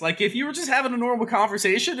sense. Like if you were just having a normal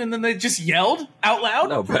conversation and then they just yelled out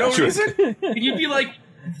loud for no reason, and you'd be like,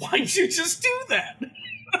 why'd you just do that?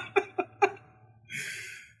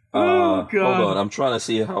 Oh, God. Hold on, I'm trying to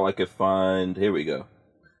see how I could find... Here we go.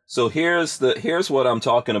 So here's what I'm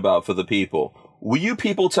talking about for the people. Will you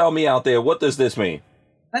people tell me out there, what does this mean?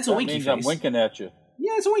 That's a winky face. I'm winking at you.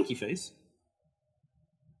 Yeah, it's a winky face.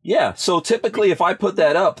 Yeah, so typically if I put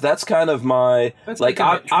that up, that's kind of my...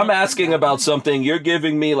 I'm asking about something, you're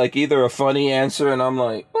giving me either a funny answer, and I'm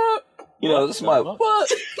like, what? This is my...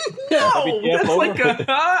 What? No, that's like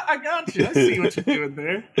I got you. I see what you're doing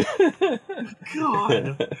there.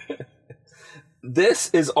 God. This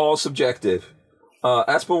is all subjective.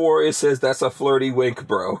 Asper Warrior says that's a flirty wink,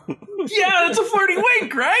 bro. Yeah, that's a flirty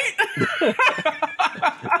wink, right?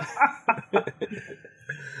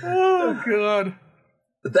 Oh, God.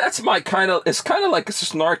 That's my it's kind of like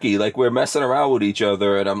snarky, like we're messing around with each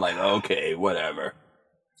other, and I'm like, okay, whatever.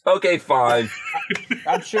 Okay, fine.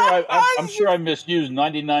 I'm sure I misused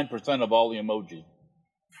 99% of all the emojis.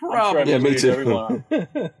 Probably. Sure me too.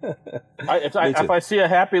 If I see a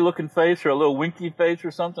happy looking face or a little winky face or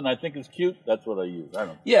something I think is cute, that's what I use. I don't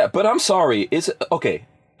know. Yeah, but I'm sorry. Okay.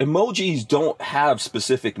 Emojis don't have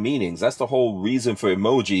specific meanings. That's the whole reason for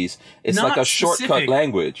emojis. It's Not like a shortcut specific.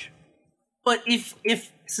 language. But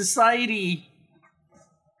if society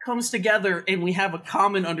comes together and we have a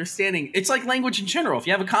common understanding, it's like language in general. If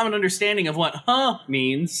you have a common understanding of what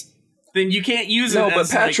means, then you can't use it No, but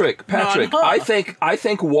as Patrick, non-huh. I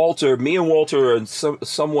think Walter, me and Walter are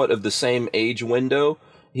somewhat of the same age window.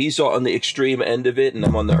 He's on the extreme end of it, and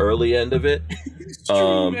I'm on the early end of it.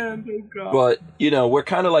 But, we're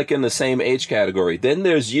kind of like in the same age category. Then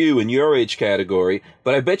there's you in your age category,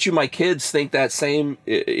 but I bet you my kids think that same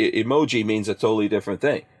emoji means a totally different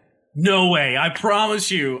thing. No way. I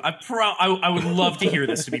promise you. I would love to hear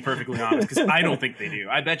this, to be perfectly honest, because I don't think they do.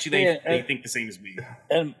 I bet you they think the same as me.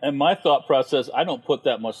 And my thought process, I don't put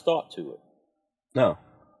that much thought to it. No.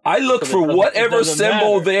 I look for whatever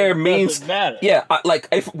symbol matter. there It means. doesn't matter. Yeah,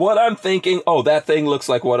 if what I'm thinking, that thing looks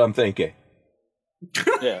like what I'm thinking.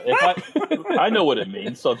 Yeah, I know what it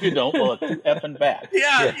means, so if you don't, well, it's effing bad.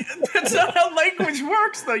 Yeah, that's not how language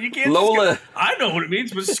works, though. You can't Lola, I know what it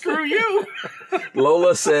means, but screw you.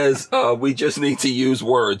 Lola says, we just need to use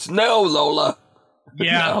words. No, Lola.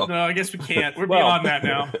 Yeah, no, I guess we can't. We're beyond that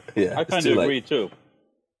now. Yeah, I kind of agree, too.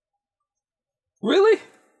 Really?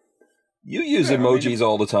 You use emojis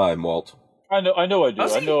all the time, Walt. I know I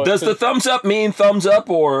do. Does the thumbs up mean thumbs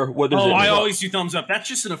up, or what does it mean? I always do thumbs up. That's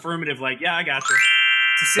just an affirmative, like, yeah, I got you.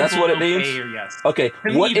 That's what it means? Or yes. Okay,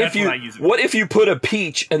 what if you put a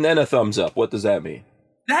peach and then a thumbs up? What does that mean?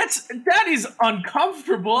 That is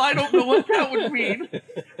uncomfortable. I don't know what that would mean.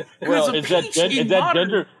 Well, is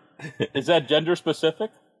that gender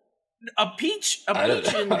specific? A peach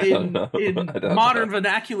in modern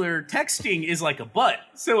vernacular texting is like a butt.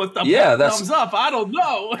 So a thumbs up, I don't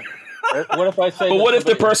know. What if I say? But what if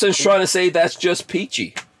the person's trying to say that's just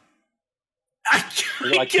peachy?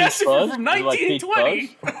 I guess if you're from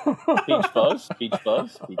 1920. Peach fuzz, peach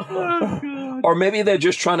fuzz, peach fuzz. Or maybe they're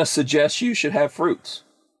just trying to suggest you should have fruits.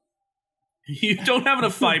 You don't have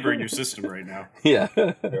enough fiber in your system right now. Yeah.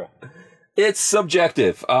 It's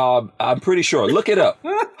subjective. I'm pretty sure. Look it up.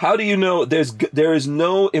 How do you know there is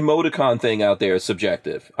no emoticon thing out there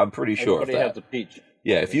subjective? I'm pretty sure of that. Everybody has a peach.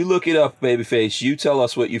 Yeah, if you look it up, Babyface, you tell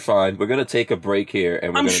us what you find. We're going to take a break here,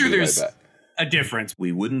 and we're going to be right back. A difference.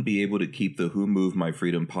 We wouldn't be able to keep the Who Moved My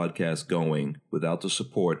Freedom podcast going without the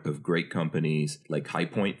support of great companies like High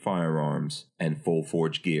Point Firearms and Full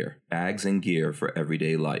Forge Gear, bags and gear for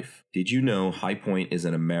everyday life. Did you know High Point is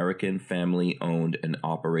an American family-owned and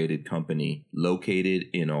operated company located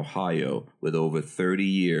in Ohio with over 30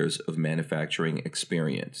 years of manufacturing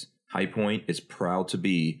experience? High Point is proud to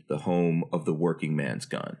be the home of the working man's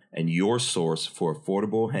gun and your source for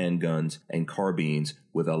affordable handguns and carbines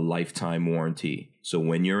with a lifetime warranty. So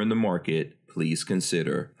when you're in the market, please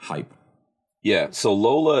consider High Point. Yeah, so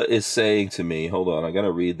Lola is saying to me, hold on, I got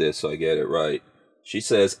to read this so I get it right. She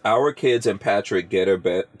says, our kids and Patrick get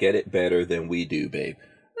it better than we do, babe.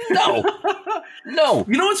 No. No.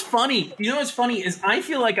 You know what's funny? Is I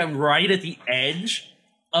feel like I'm right at the edge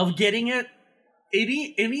of getting it.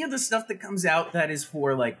 Any of the stuff that comes out that is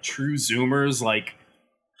for like true Zoomers, like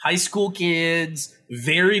high school kids,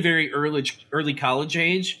 very, very early college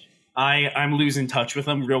age, I'm losing touch with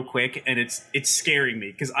them real quick, and it's scaring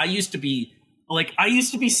me because I used to be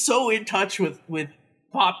so in touch with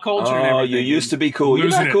pop culture and everything. You used to be cool. You're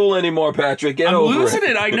not cool anymore, Patrick. I'm losing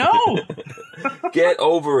it. I know. Get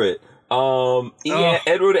over it.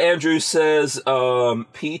 Edward Andrews says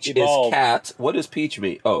peach is cat. What does peach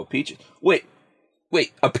mean? Oh, peach.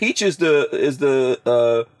 Wait, a peach is the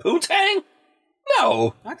poontang?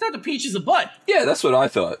 No. I thought the peach is a butt. Yeah, that's what I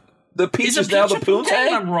thought. The peach is now the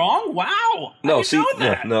poontang? I'm wrong? Wow. No, I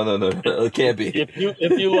didn't know that. No. It can't be. If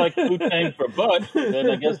you like poontang for butt, then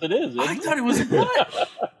I guess it is. I thought it was a butt.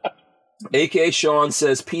 AK Sean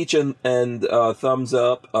says peach and thumbs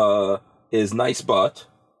up is nice butt.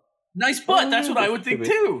 Nice butt. That's what I would think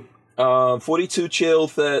too. 42 Chill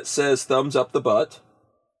says thumbs up the butt.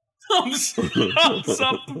 Thumbs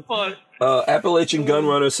up the butt. Appalachian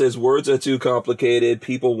Gunrunner says words are too complicated.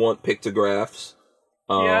 People want pictographs.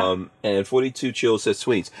 And 42 Chill says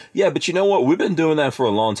tweets. Yeah, but you know what? We've been doing that for a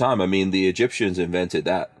long time. I mean, the Egyptians invented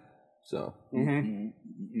that. So Mm-hmm.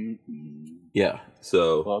 yeah,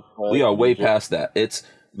 so we are way past that. It's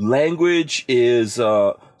language is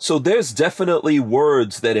so there's definitely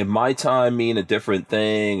words that in my time mean a different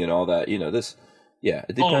thing and all that. This,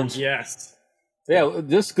 it depends. Oh, yes. Yeah,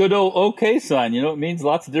 this good old OK sign, it means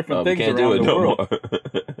lots of different things around the world.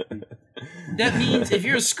 That means if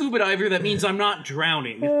you're a scuba diver, that means I'm not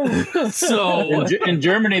drowning. So in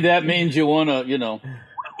Germany, that means you want to,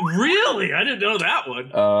 Really? I didn't know that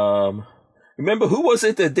one. Remember who was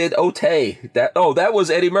it that did Ote? That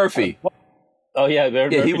was Eddie Murphy. Oh yeah,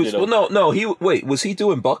 Murphy he was. Well, no. Was he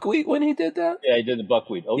doing buckwheat when he did that? Yeah, he did the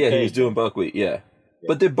buckwheat. Okay. Yeah, he was doing buckwheat. Yeah.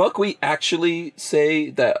 But did buckwheat actually say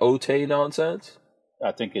that Ote nonsense?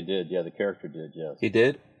 I think it did. Yeah, the character did. Yes. He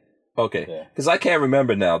did. Okay, because I can't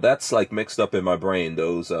remember now. That's like mixed up in my brain.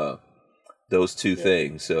 Those two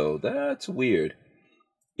things. So that's weird.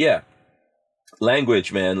 Yeah.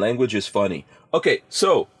 Language, man. Language is funny. Okay,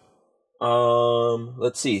 so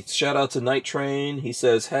let's see. Shout out to Night Train. He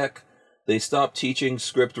says, "Heck, they stopped teaching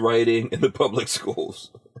script writing in the public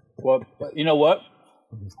schools." Well, you know what?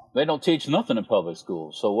 They don't teach nothing in public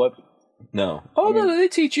schools. So what? No. Oh, no, they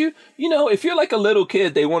teach you. If you're like a little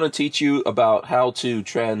kid, they want to teach you about how to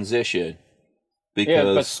transition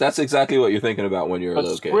because that's exactly what you're thinking about when you're a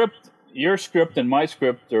little kid. Your script and my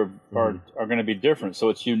script are going to be different, so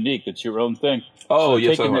it's unique. It's your own thing. Oh,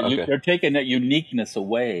 so they're taking that uniqueness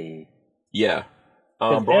away. Yeah.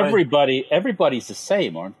 Everybody's the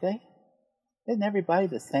same, aren't they? Isn't everybody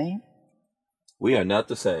the same? We are not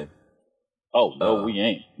the same. Oh, no, we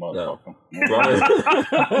ain't, motherfucker. No.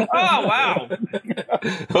 Oh, wow.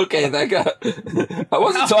 Okay, that guy. I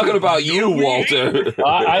wasn't talking about you, Walter.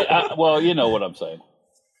 Well, you know what I'm saying.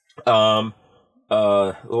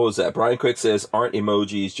 What was that? Brian Quick says, aren't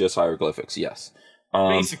emojis just hieroglyphics? Yes.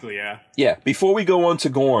 Basically, yeah. Yeah. Before we go on to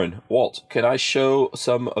Gorn, Walt, can I show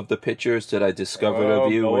some of the pictures that I discovered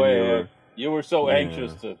of you when you were so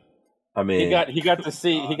anxious to? I mean, he got to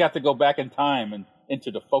see. He got to go back in time and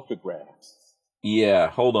into the photographs. Yeah.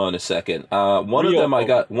 Hold on a second. One of them I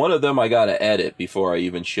got to edit before I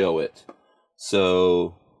even show it.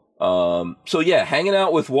 So yeah, hanging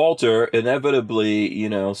out with Walter, inevitably,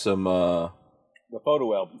 some. The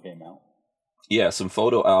photo album came out. Yeah, some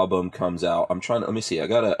photo album comes out. Let me see. I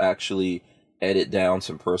gotta actually edit down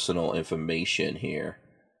some personal information here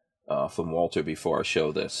from Walter before I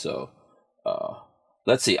show this. So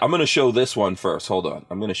let's see. I'm gonna show this one first. Hold on.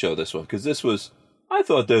 I'm gonna show this one because I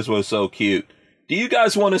thought this was so cute. Do you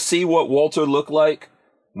guys want to see what Walter looked like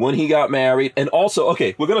when he got married? And also,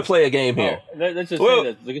 okay, we're gonna play a game here. Let's just say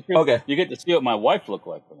this. Okay, you get to see what my wife looked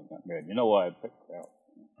like when I got married. You know why I picked her out.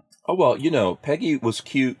 Oh, well, Peggy was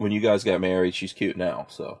cute when you guys got married. She's cute now,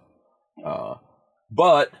 so.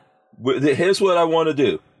 But here's what I want to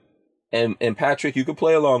do. And Patrick, you can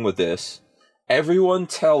play along with this. Everyone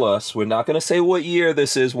tell us, we're not going to say what year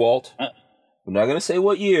this is, Walt. We're not going to say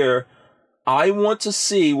what year. I want to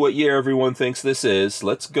see what year everyone thinks this is.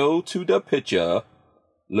 Let's go to the picture.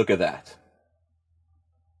 Look at that.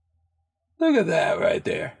 Look at that right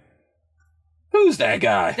there. Who's that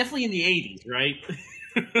guy? Definitely in the 80s, right?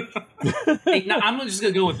 Hey, I'm just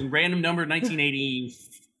going to go with a random number,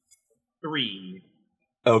 1983.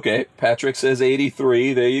 Okay, Patrick says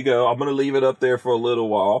 83. There you go. I'm going to leave it up there for a little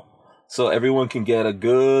while so everyone can get a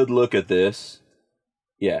good look at this.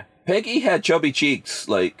 Yeah, Peggy had chubby cheeks,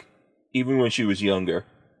 like, even when she was younger.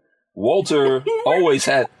 Walter always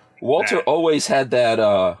had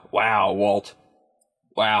that, wow, Walt.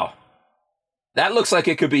 Wow. That looks like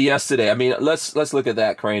it could be yesterday. I mean, let's look at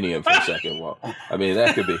that cranium for a second. Well, I mean,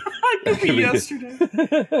 that could be. It could be yesterday.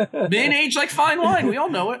 Men age like fine wine. We all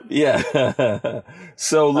know it. Yeah.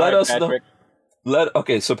 So let us Patrick. know.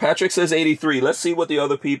 So Patrick says 83. Let's see what the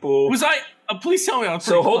other people. Was I? Please tell me. I was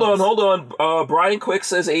So hold on. Brian Quick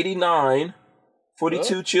says 89.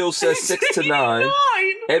 42 Chill says 6 to 9.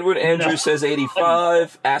 Edward Andrews says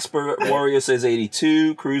 85. Asper Warrior says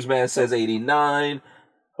 82. Cruiseman says 89.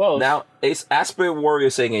 Close. Now, Asper Warrior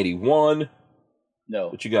saying 81. No.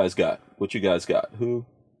 What you guys got? Who?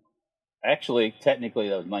 Actually, technically,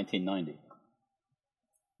 that was 1990.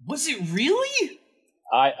 Was it really?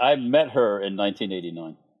 I met her in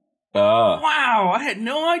 1989. Wow, I had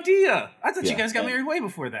no idea. I thought you guys got married way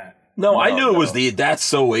before that. No, I knew it was that's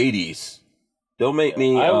so 80s. Don't make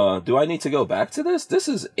me, do I need to go back to this? This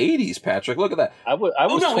is 80s, Patrick. Look at that. It was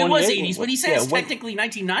 80s, but he says technically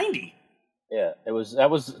 1990. Yeah, that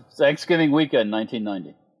was Thanksgiving weekend,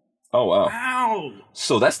 1990. Oh, wow. Wow.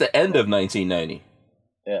 So that's the end of 1990.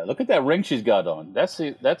 Yeah, look at that ring she's got on. That's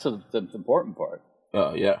the important part.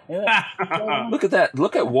 Oh, yeah. Look at that.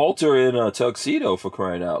 Look at Walter in a tuxedo, for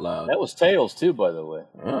crying out loud. That was Tails, too, by the way.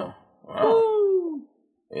 Oh. Wow.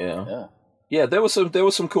 Yeah, there was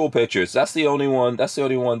some cool pictures. That's the only one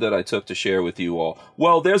that I took to share with you all.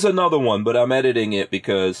 Well, there's another one, but I'm editing it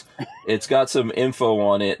because it's got some info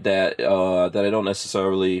on it that I don't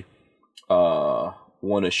necessarily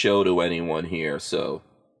want to show to anyone here. So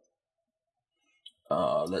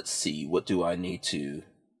let's see, what do I need to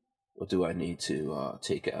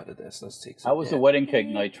take out of this? Let's take some. How was the wedding cake?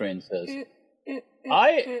 Night Train says.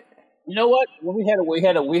 You know what? Well, we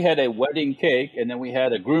had a wedding cake, and then we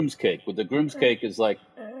had a groom's cake. But the groom's cake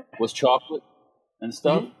was chocolate and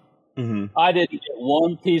stuff. Mm-hmm. I didn't get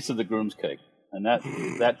one piece of the groom's cake, and that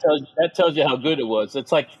tells you how good it was.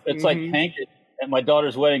 It's like Hank at my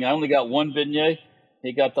daughter's wedding. I only got one beignet.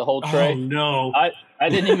 He got the whole tray. Oh no! I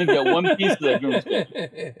didn't even get one piece of the groom's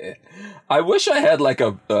cake. I wish I had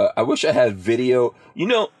I wish I had video. You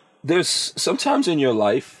know, there's sometimes in your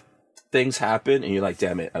life things happen and you're like,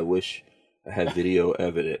 damn it, I wish I had video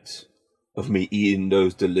evidence of me eating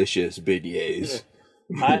those delicious beignets.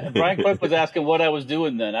 Brian Cook was asking what I was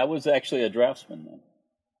doing then. I was actually a draftsman then.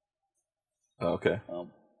 Okay.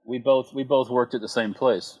 We both worked at the same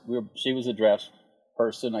place. She was a drafts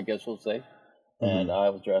person, I guess we'll say, and I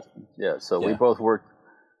was draftsman. Yeah, so we both worked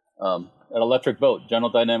at Electric Boat,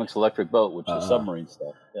 General Dynamics Electric Boat, which is submarine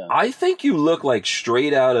stuff. Yeah. I think you look like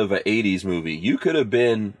straight out of an 80s movie. You could have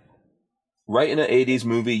been right in an 80s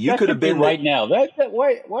movie. You could have been right now. Why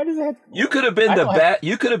does that? You could have been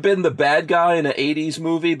You could have been the bad guy in an 80s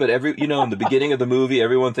movie, but in the beginning of the movie,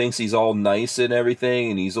 everyone thinks he's all nice and everything,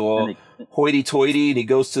 and he's all hoity-toity, and he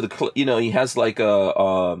goes to the he has like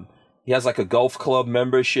a golf club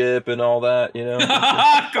membership and all that,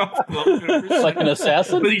 Golf club membership. Like an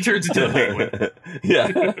assassin, but he turns into a penguin.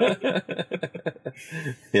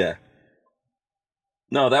 Yeah.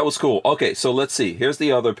 No, that was cool. Okay, so let's see. Here's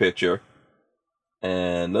the other picture.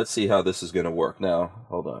 And let's see how this is going to work. Now,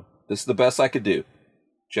 hold on. This is the best I could do.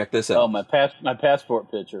 Check this out. Oh, my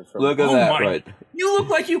passport picture. Look at that, right? You look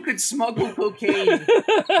like you could smuggle cocaine in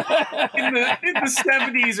the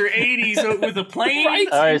 70s or 80s with a plane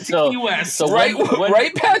to Key West. So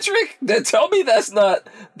right, Patrick? Tell me that is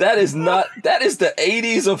the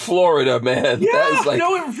 80s of Florida, man. Yeah, that is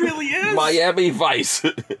it really is. Miami Vice.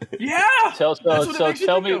 Yeah. Tell us when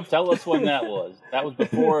that was.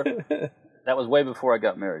 That was way before I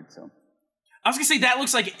got married. So I was gonna say that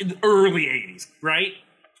looks like in the early 80s, right?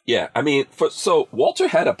 Yeah, I mean, so Walter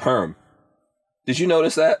had a perm. Did you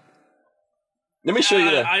notice that? Let me show you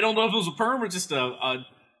that. I don't know if it was a perm or just the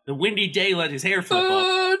windy day let his hair flip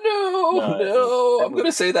up. No. I'm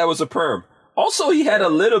gonna say that was a perm. Also, he had a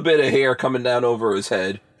little bit of hair coming down over his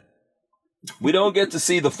head. We don't get to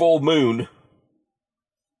see the full moon.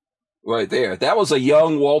 Right there. That was a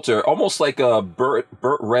young Walter, almost like a Burt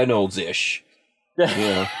Reynolds-ish.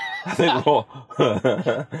 Yeah. I think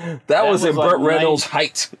that was in Burt Reynolds'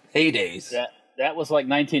 heydays. That was like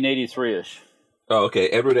 1983-ish. Oh, okay.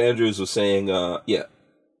 Edward Andrews was saying,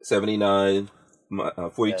 79,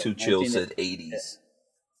 42 Chill said 80s.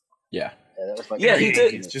 Yeah. Yeah, he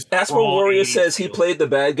did. That's what Warrior says. He played the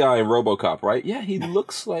bad guy in RoboCop, right? Yeah, he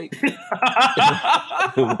looks like...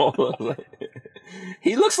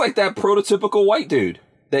 He looks like that prototypical white dude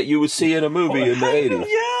that you would see in a movie in the 80s.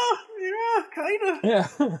 Yeah, kind of. Yeah.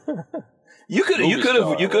 You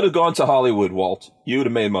could have gone to Hollywood, Walt. You would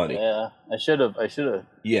have made money. Yeah, I should have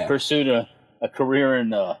pursued a career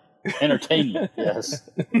in entertainment. Yes.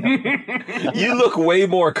 You look way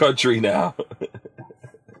more country now.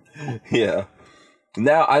 Yeah.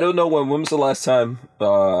 Now, I don't know when was the last time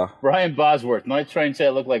Brian Bosworth. Night Train said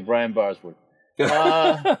it looked like Brian Bosworth.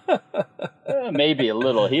 Maybe a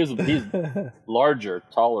little. He's larger,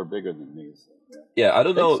 taller, bigger than me. So, yeah, I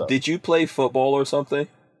don't know. So. Did you play football or something?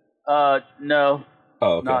 No.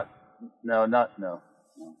 Oh, okay. No.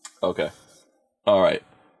 Okay. All right.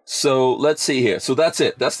 So let's see here. So that's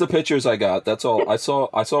it. That's the pictures I got. That's all. I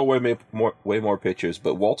saw way more pictures.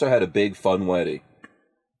 But Walter had a big fun wedding.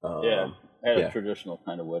 Had a traditional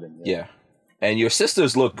kind of wedding. Yeah. And your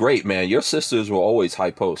sisters look great, man. Your sisters were always high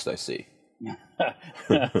post, I see.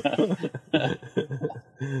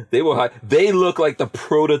 They were high. They look like the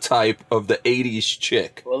prototype of the 80s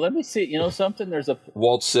chick. Well, let me see. You know something? There's a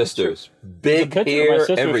Walt's sisters. Big hair,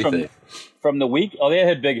 everything. From the week. Oh, they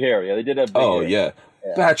had big hair. Yeah, they did have big hair. Oh, yeah.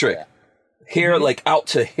 Patrick. Yeah. Hair like out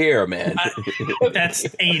to hair, man. That's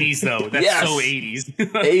 80s though. That's so 80s.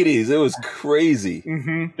 80s. It was crazy.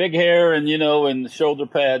 Mm-hmm. Big hair and and the shoulder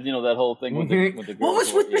pad. That whole thing with the girls. What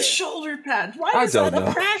was with the shoulder pads? Why was that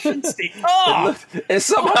a fashion statement? It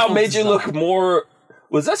somehow made you look more.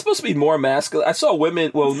 Was that supposed to be more masculine? I saw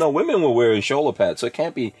women. Well, no, women were wearing shoulder pads, so it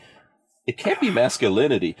can't be. It can't be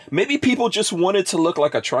masculinity. Maybe people just wanted to look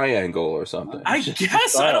like a triangle or something. I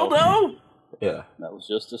guess. I don't know. Yeah. That was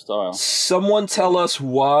just a style. Someone tell us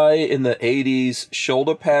why in the 80s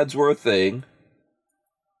shoulder pads were a thing.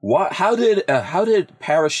 How did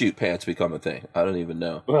parachute pants become a thing? I don't even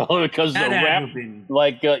know. Well, because That the had to rap, have been-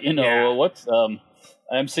 like Yeah. what's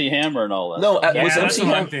MC Hammer and all that. No, stuff. Yeah, was that's MC what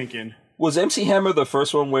I'm Hammer thinking. was MC Hammer the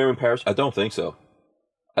first one wearing parachute? I don't think so.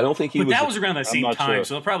 I don't think he But was. that was around that same not time, sure.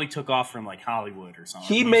 so it probably took off from like Hollywood or something.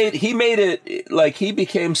 He made it like he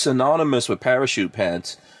became synonymous with parachute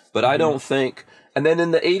pants, but I don't think. And then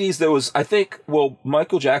in the 80s there was, I think, well,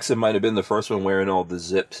 Michael Jackson might have been the first one wearing all the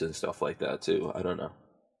zips and stuff like that too. I don't know.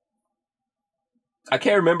 I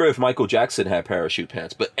can't remember if Michael Jackson had parachute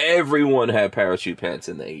pants, but everyone had parachute pants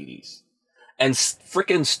in the 80s. And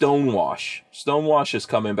frickin' Stonewash. Stonewash is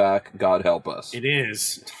coming back, God help us. It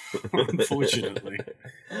is, unfortunately.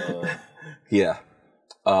 Yeah.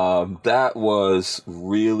 That was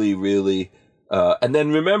really, really... and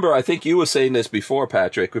then remember, I think you were saying this before,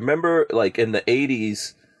 Patrick. Remember, like, in the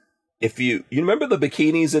 80s, if you remember the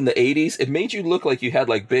bikinis in the 80s? It made you look like you had,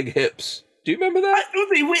 like, big hips. Do you remember that?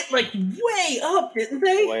 They went like way up, didn't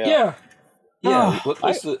they? Way up. Yeah. Yeah.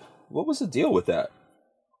 Oh, What was the deal with that?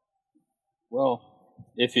 Well,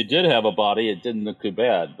 if you did have a body, it didn't look too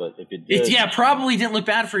bad. But if you did, Probably didn't look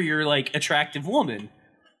bad for your like attractive woman,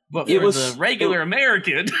 but for It was- the regular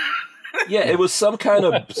American. Yeah, it was some kind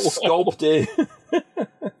of sculpted...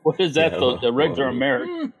 what is that? Yeah, the regular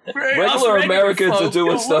American. Regular Americans are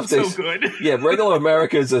doing stuff so they... good. Yeah, regular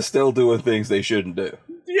Americans are still doing things they shouldn't do.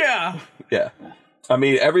 Yeah. Yeah. I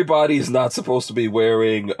mean, everybody's not supposed to be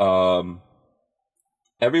wearing,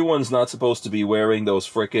 everyone's not supposed to be wearing those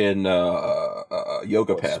frickin'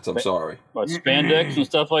 yoga pants. I'm sorry. What, spandex and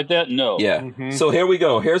stuff like that? No. Yeah. Mhm. So here we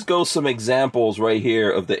go. Here's some examples right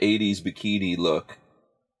here of the 80s bikini look.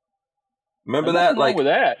 Remember Nothing that? wrong Like, with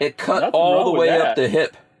that. it cut Nothing all wrong the with way that. up the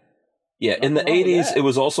hip. Yeah, in the Nothing wrong with 80s, that. it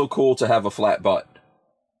was also cool to have a flat butt.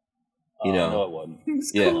 You know. No, it wasn't.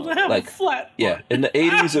 It's Yeah, cool to have like- a flat Yeah, butt. in the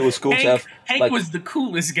 80s, it was cool to have... Hank like- was the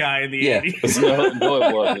coolest guy in the Yeah. 80s. No,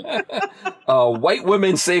 it wasn't. White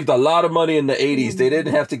women saved a lot of money in the 80s. They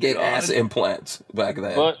didn't have to get God. ass implants back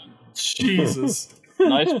then. But Jesus.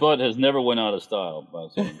 nice butt has never went out of style.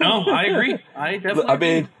 But No, I agree. I definitely I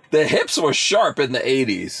mean, the hips were sharp in the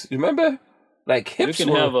 80s. Remember? Like, you hips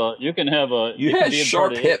can were... have a. You can have a. you can had be a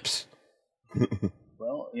sharp part of it. hips.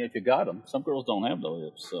 Well, if you got them, some girls don't have those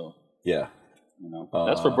hips, so Yeah.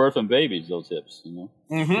 that's for birth and babies. Those hips, Mhm.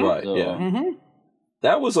 Right, So- yeah. Mhm.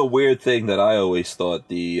 That was a weird thing that I always thought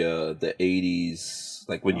the 80s,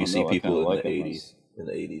 like when I you don't see know, I people kinda in like the it 80s. In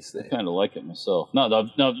the 80s I thing. kind of like it myself. No,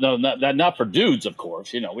 not for dudes, of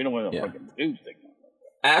course. We don't want a Yeah. fucking dude thing.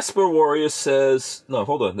 Asper Warrior says, no,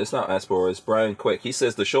 hold on, it's not Asper Warrior, it's Brian Quick. He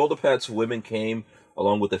says the shoulder pads women came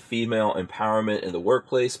along with the female empowerment in the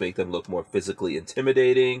workplace, make them look more physically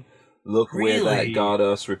intimidating. Look where that Really? got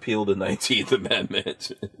us, repeal the 19th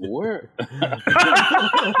Amendment. Where? that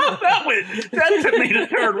made it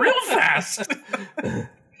turn real fast.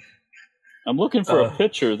 I'm looking for a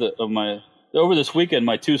picture of my. Over this weekend,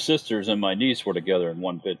 my two sisters and my niece were together in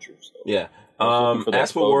one picture. So. Yeah. I was looking for that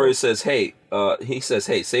Asper photo. Warrior says, hey,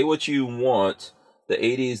 say what you want. The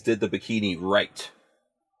 80s did the bikini right.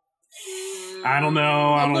 I don't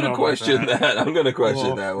know. I'm going to question that. I'm going to question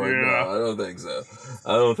Oh, that one. yeah. No, I don't think so.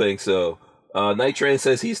 I don't think so. Night Train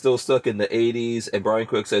says he's still stuck in the 80s. And Brian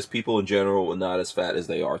Quick says people in general were not as fat as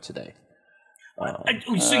they are today.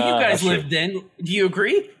 So you guys sure. lived then. Do you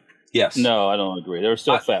agree? Yes. No, I don't agree. There are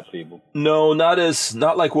still fat people. No, not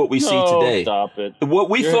like what we see today. Stop it. What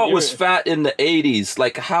we You're- thought was you're- fat in the 80s,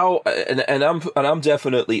 like how, and I'm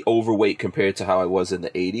definitely overweight compared to how I was in the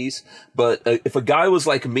 80s. But if a guy was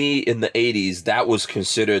like me in the 80s, that was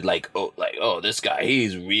considered like, oh, this guy,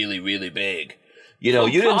 he's really, really big. You know, Oh,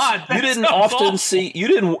 you God, that didn't sounds often awful. see, you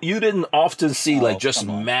didn't often see Oh, like just come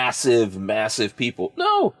on. massive people.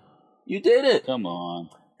 No, you didn't. Come on.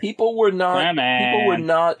 People were not. Come on. People were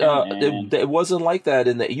not. Come on. It wasn't like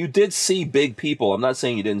that. You did see big people. I'm not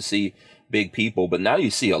saying you didn't see big people, but now you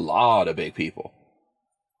see a lot of big people.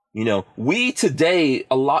 You know, we today in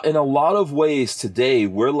a lot of ways today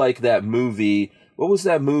we're like that movie. What was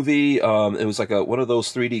that movie? It was like one of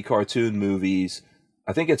those 3D cartoon movies.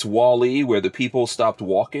 I think it's WALL-E, where the people stopped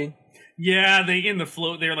walking. Yeah, they in the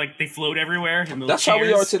float. They're like they float everywhere. In those That's how we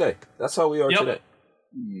chairs. are today. That's how we are Yep. today.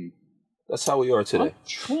 Hmm. That's how we are today. I'm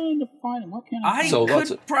trying to find it. What can I So lots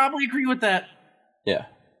could of- probably agree with that. Yeah.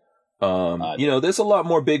 You know, there's a lot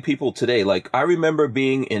more big people today. Like, I remember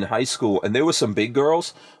being in high school and there were some big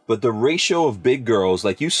girls, but the ratio of big girls,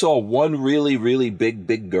 like you saw one really, really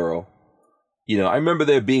big girl You know, I remember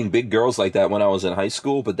there being big girls like that when I was in high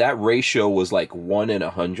school, but that ratio was like 1 in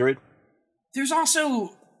 100. There's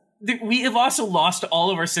also we have also lost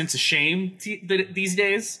all of our sense of shame these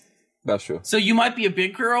days. That's true. So you might be a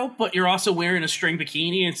big girl, but you're also wearing a string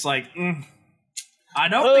bikini. It's like, I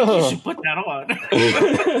don't think you should put that on.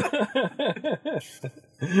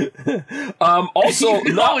 Also,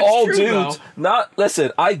 not all true, dudes. though.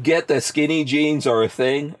 Listen. I get that skinny jeans are a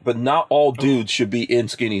thing, but not all dudes should be in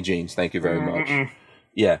skinny jeans. Thank you very much.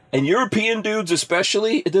 Yeah, and European dudes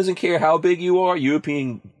especially. It doesn't care how big you are.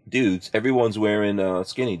 European dudes, everyone's wearing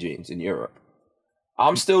skinny jeans in Europe.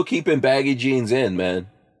 I'm still keeping baggy jeans in, man.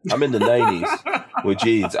 I'm in the 90s with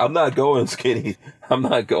jeans. I'm not going skinny. I'm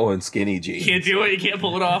not going skinny jeans. You can't do it. You can't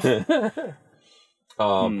pull it off.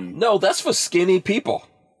 No, that's for skinny people.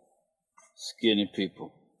 Skinny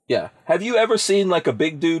people. Yeah. Have you ever seen like a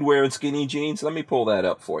big dude wearing skinny jeans? Let me pull that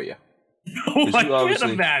up for you. No, I can't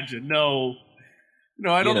imagine. No,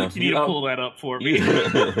 I don't think you need to pull that up for me.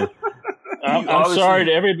 I'm sorry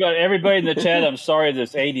to everybody in the chat. I'm sorry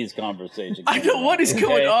this 80s conversation. I know what is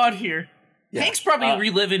going on here. Yeah. Hank's probably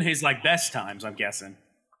reliving his best times, I'm guessing.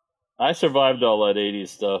 I survived all that 80s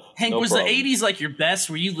stuff. Hank, was problem. the 80s like your best?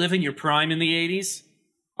 Were you living your prime in the 80s?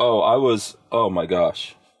 Oh, I was. Oh my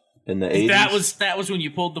gosh, in the 80s. That was when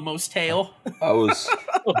you pulled the most tail. I was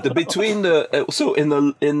between the so in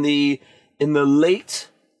the late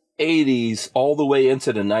 80s all the way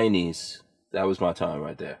into the 90s. That was my time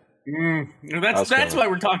right there. That's why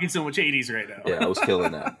we're talking so much 80s right now. Yeah, I was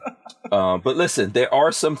killing that. But listen, there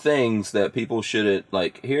are some things that people shouldn't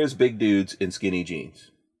like. Here's big dudes in skinny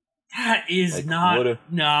jeans. That is Like, not.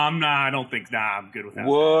 No, I'm not. I don't think. Nah, I'm good with that.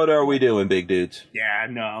 What are we doing, big dudes? Yeah,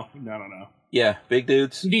 no. Yeah, big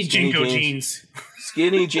dudes. You need skinny Jinko jeans.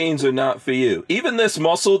 Skinny jeans are not for you. Even this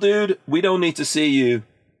muscle dude, we don't need to see you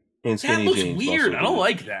in skinny That jeans. looks weird. muscle I don't dude.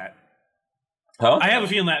 like that. Huh? I have a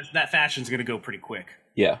feeling that fashion's going to go pretty quick.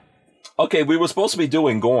 Yeah. Okay, we were supposed to be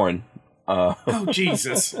doing Gorn. Oh,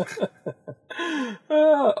 Jesus.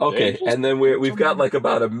 Okay, and then we've got like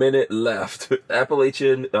about a minute left.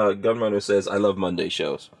 Appalachian Gunrunner says, "I love Monday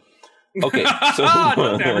shows." Okay, so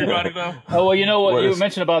Not everybody though. Oh well, you know what, What you is-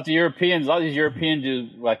 mentioned about the Europeans. A lot of these Europeans do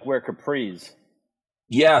like wear capris.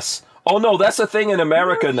 Yes. Oh no, that's a thing in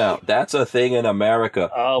America now. That's a thing in America.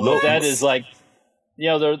 Oh, but that is like,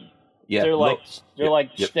 they're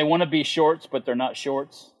they want to be shorts, but they're not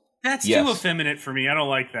shorts. That's Yes. too effeminate for me. I don't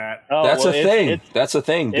like that. Oh, That's well, a thing. That's a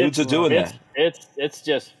thing. Dudes are doing that. It's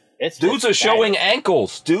just Dudes are showing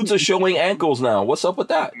ankles. Dudes are showing ankles now. What's up with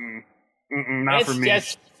that? Not for me. It's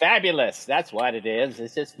just fabulous. That's what it is.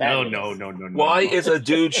 It's just fabulous. No. Why is a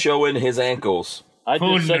dude showing his ankles? I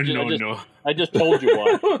just no. I just told you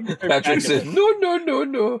why. Patrick says, no. No.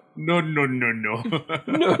 No.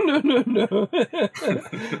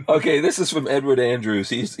 Okay, this is from Edward Andrews.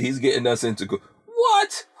 He's getting us into...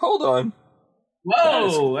 What? Hold on.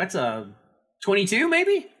 Whoa, that's a 22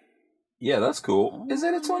 maybe? Yeah, that's cool. Is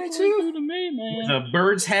it a 22? to me, man. The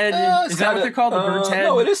bird's head. It's Is that what they're called? The bird's head?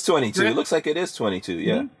 No, it is 22. Grip? It looks like it is 22,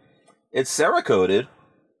 yeah. It's Cerakoted.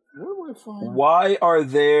 Where would I find Why are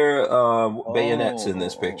there bayonets in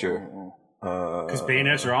this picture? Because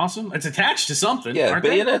bayonets are awesome. It's attached to something. Yeah, aren't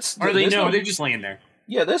bayonets. They? Or they there's no, no- they're just laying there.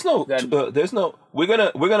 Yeah, there's no. We're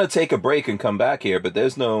gonna take a break and come back here, but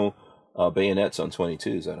there's no bayonets on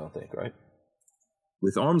 22s. I don't think, right?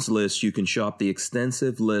 With Arms List, you can shop the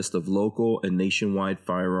extensive list of local and nationwide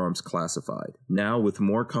firearms classified, now with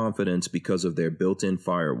more confidence because of their built-in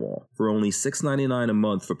firewall. For only $6.99 a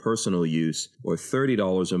month for personal use, or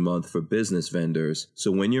 $30 a month for business vendors, so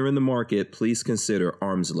when you're in the market, please consider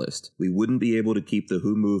Arms List. We wouldn't be able to keep the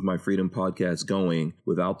Who Moved My Freedom podcast going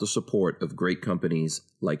without the support of great companies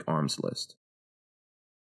like Arms List.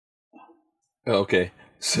 Okay,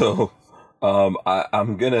 so...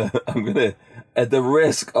 I'm gonna, at the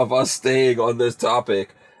risk of us staying on this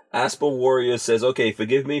topic, Aspen Warrior says, okay,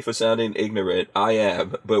 forgive me for sounding ignorant. I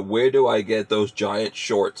am, but where do I get those giant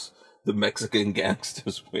shorts the Mexican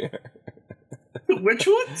gangsters wear? Which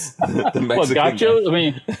ones? The Mexican gotcha? I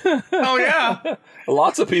mean, Oh yeah.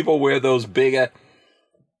 Lots of people wear those big.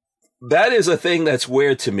 That is a thing that's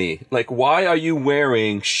weird to me. Like, why are you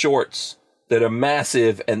wearing shorts that are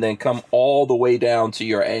massive and then come all the way down to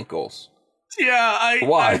your ankles? Yeah,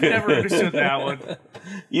 I've never understood that one.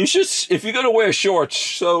 You should, if you're gonna wear shorts,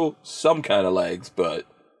 show some kind of legs, but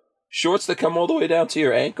shorts that come all the way down to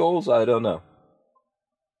your ankles, I don't know.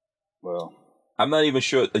 well, I'm not even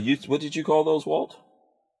sure. What did you call those, Walt?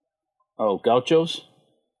 oh, gauchos?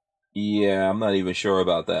 Yeah, I'm not even sure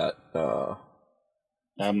about that.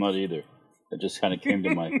 I'm not either. It just kind of came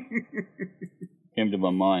to my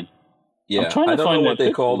mind. Yeah, I don't know what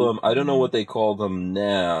they call them. I don't know what they call them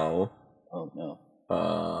now. Oh no.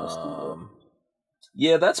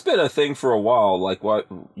 Yeah, that's been a thing for a while. Like what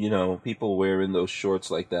people wearing those shorts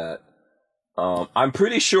like that. I'm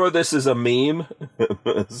pretty sure this is a meme,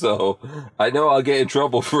 so I know I'll get in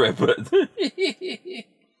trouble for it. But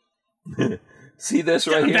see this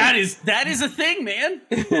right here? That is a thing, man.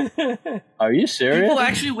 Are you serious? People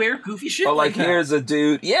actually wear goofy shit. Oh, like here's a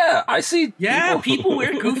dude. Yeah, I see. Yeah, people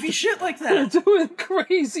wear goofy shit like They're that. doing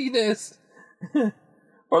craziness.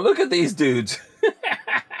 Or look at these dudes.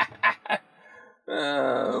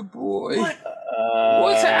 Oh boy,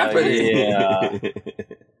 what's happening?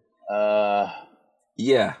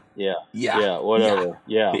 Yeah. Yeah. Whatever.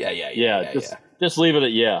 Yeah. Just leave it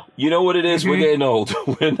at yeah. You know what it is? We're getting old.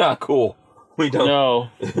 We're not cool. We don't. No.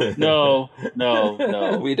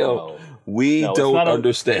 We don't. We don't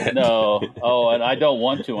understand. No. Oh, and I don't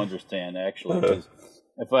want to understand actually. 'Cause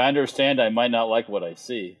if I understand, I might not like what I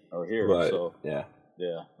see or hear. Right. So yeah.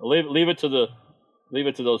 Leave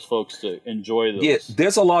it to those folks to enjoy those. Yeah,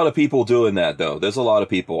 there's a lot of people doing that though. There's a lot of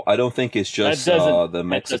people. I don't think it's just the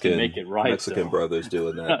Mexican brothers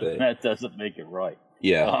doing that thing. That doesn't make it right.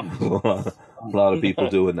 Yeah, a lot of people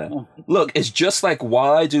doing that. Look, it's just like,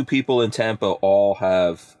 why do people in Tampa all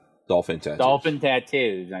have dolphin tattoos? Dolphin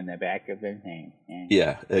tattoos on the back of their name.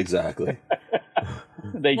 Yeah, exactly.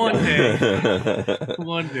 One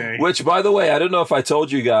day. Which, by the way, I don't know if I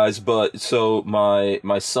told you guys, but so my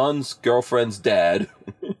son's girlfriend's dad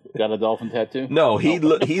got a dolphin tattoo. No, he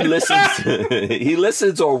listens. He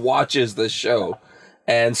listens or watches the show.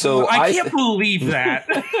 And so I can't believe that.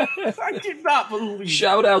 I did not believe.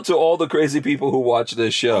 Shout out to all the crazy people who watch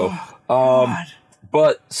this show. God.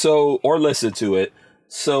 But or listen to it.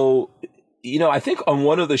 So, I think on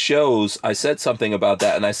one of the shows I said something about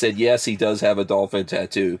that, and I said yes, he does have a dolphin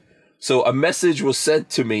tattoo. So a message was sent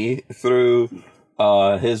to me through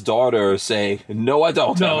his daughter saying, "No, I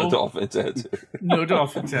don't have a dolphin tattoo. No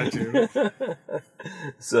dolphin tattoo."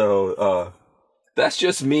 So that's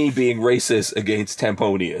just me being racist against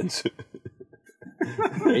Tamponians.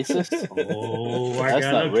 Racist? Oh, that's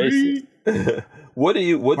not racist. What did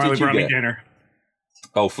you brought get? Me dinner.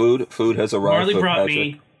 Oh, food has arrived. Marley brought Patrick.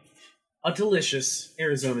 me a delicious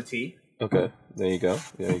Arizona tea. Okay, there you go.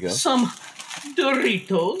 Some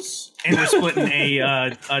Doritos, and we're splitting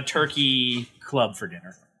a turkey club for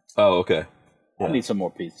dinner. Oh, okay. I need some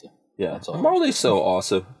more pizza. Yeah, that's all. Marley's so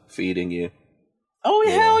awesome feeding you. Oh,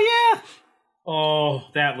 hell yeah! Oh,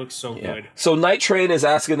 that looks so good. So Night Train is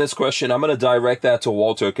asking this question. I'm going to direct that to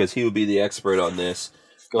Walter because he would be the expert on this.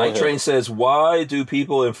 Night Train says, why do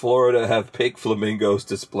people in Florida have pink flamingos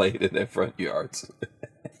displayed in their front yards?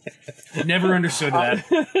 Never understood that.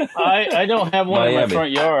 I don't have one in my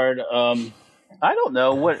front yard. I don't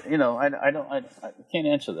know what, I can't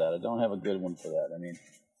answer that. I don't have a good one for that. I mean,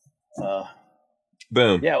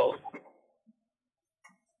 boom. Yeah. Well,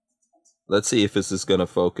 let's see if this is going to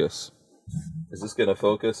focus. Is this going to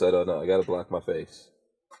focus? I don't know. I got to block my face.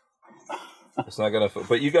 It's not going to,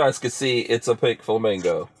 but you guys can see it's a pink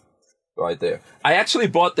flamingo right there. I actually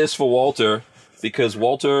bought this for Walter because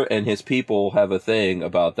Walter and his people have a thing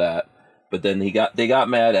about that. But then they got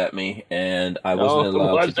mad at me, and I wasn't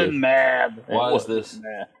allowed to. Mad. Why is this?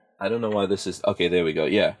 Mad. I don't know why this is. Okay, there we go.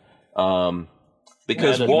 Yeah,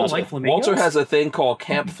 because Walter has a thing called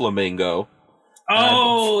Camp Flamingo.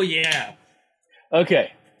 Oh yeah.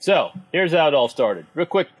 Okay, so here's how it all started. Real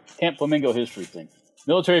quick, Camp Flamingo history thing.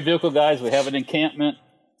 Military vehicle guys, we have an encampment.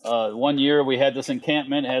 1 year we had this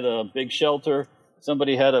encampment, had a big shelter.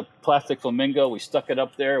 Somebody had a plastic flamingo. We stuck it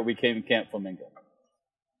up there. We came Camp Flamingo.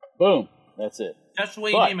 Boom. That's it. That's the way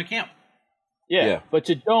you name a camp. Yeah, but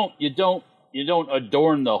you don't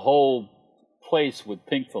adorn the whole place with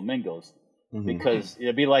pink flamingos because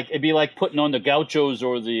it'd be like putting on the gauchos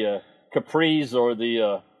or the capris or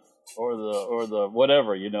the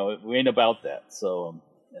whatever. We ain't about that. So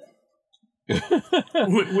we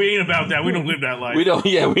ain't about that. We don't live that life. We don't.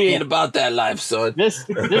 Yeah, we ain't about that life, son. We ain't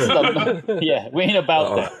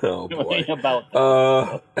about that. Oh boy. We ain't about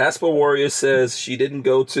that. Asper Warrior says she didn't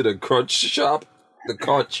go to the crunch shop. The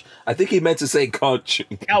conch. I think he meant to say conch.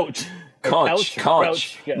 Couch. Conch.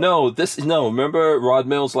 No, remember Rod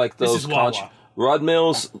Mills like those conch. Wawa. Rod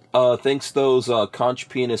Mills thinks those conch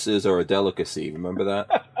penises are a delicacy. Remember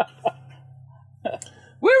that?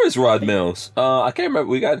 Where is Rod Mills? I can't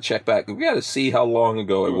remember. We got to check back. We got to see how long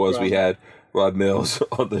ago it was we had Rod Mills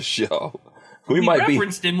on the show. We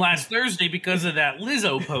referenced him last Thursday because of that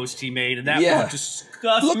Lizzo post he made, and that was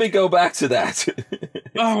disgusting. Let me go back to that.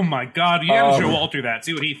 Oh my God! You have to show Walter that.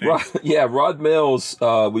 See what he thinks. Rod Mills.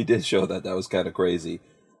 We did show that. That was kind of crazy.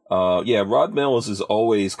 Yeah, Rod Mills is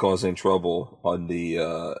always causing trouble on the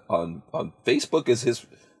on Facebook. Is his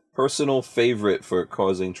personal favorite for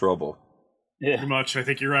causing trouble. Yeah, pretty much. I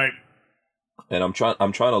think you're right. And I'm trying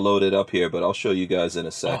to load it up here, but I'll show you guys in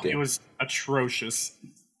a second. It was atrocious.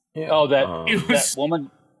 Yeah. Oh, that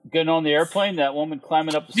woman getting on the airplane. That woman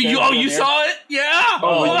climbing up the stairs. You saw it? Yeah.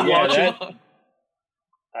 Oh, yeah.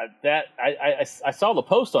 I saw the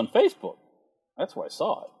post on Facebook. That's where I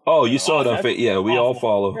saw it. Oh, you saw it on Facebook. Yeah, we all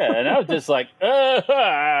follow. Yeah, and I was just like, no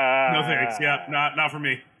thanks. Yeah, not for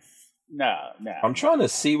me. No. I'm trying to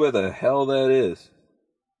see where the hell that is.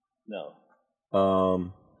 No.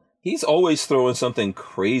 He's always throwing something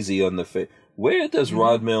crazy on the face. Where does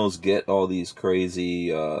Rod Mills get all these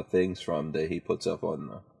crazy things from that he puts up on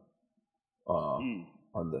the on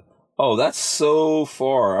the? Oh, that's so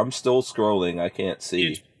far. I'm still scrolling. I can't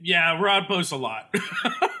see. Yeah, Rod posts a lot.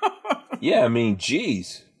 Yeah, I mean,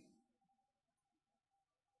 geez.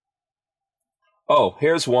 Oh,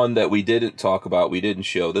 here's one that we didn't talk about. We didn't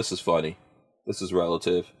show. This is funny. This is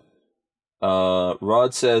relative.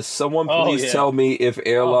 Rod says, "Someone please tell me if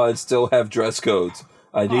airlines still have dress codes.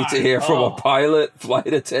 I need to hear from a pilot,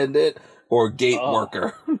 flight attendant, or gate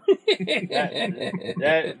worker."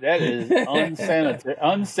 that is unsanitary.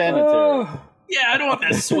 Yeah, I don't want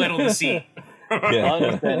that sweat on the seat.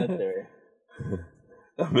 Unsanitary.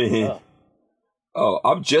 I mean,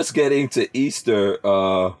 I'm just getting to Easter.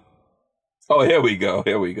 Here we go,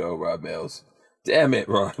 Rod Mills. Damn it,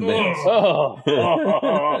 Rod Mills.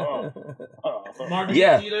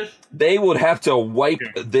 Yeah, they would have to wipe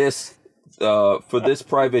this for this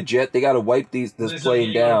private jet. They got to wipe this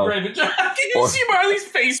plane down. Can you see Marley's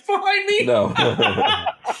face behind me? No.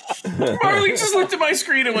 Marley just looked at my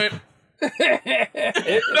screen and went. You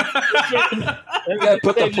got to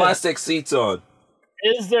put the plastic seats on.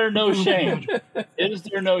 Is there no shame?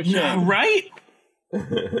 Right?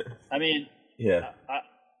 I mean, yeah.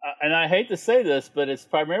 And I hate to say this, but it's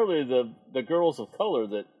primarily the girls of color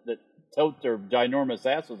that tote their ginormous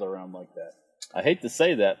asses around like that. I hate to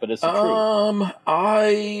say that, but it's the truth.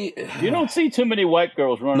 You don't see too many white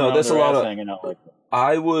girls running around with their ass hanging out like that.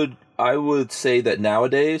 I would say that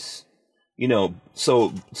nowadays,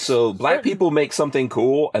 so black people make something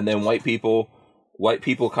cool, and then white people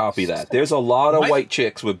copy that. There's a lot of white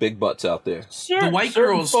chicks with big butts out there. The white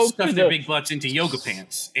girls stuff their big butts into yoga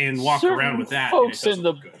pants and walk around with that. Folks in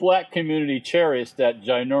the black community cherish that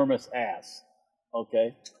ginormous ass.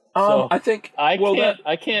 Okay, so I think I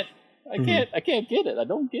can't get it. I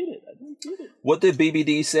don't get it. What did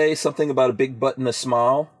BBD say? Something about a big butt and a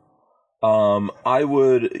smile. I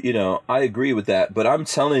would, I agree with that, but I'm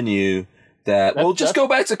telling you that. Just go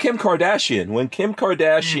back to Kim Kardashian. When Kim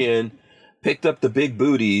Kardashian picked up the big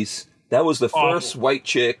booties, that was the first white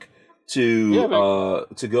chick to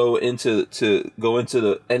go into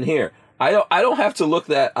the. And here, I don't have to look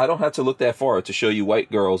that far to show you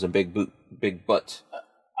white girls and big butts.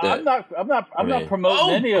 I'm not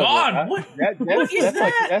promoting any of it. What is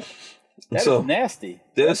that? That is nasty.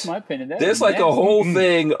 That's my opinion. There's like a whole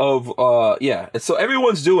thing of So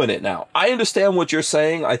everyone's doing it now. I understand what you're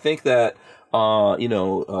saying. I think that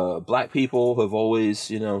black people have always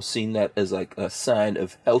seen that as like a sign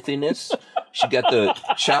of healthiness. She got the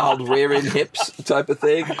child rearing hips type of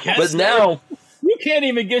thing. But now you can't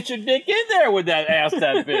even get your dick in there with that ass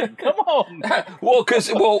that big. Come on.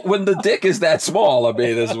 when the dick is that small, I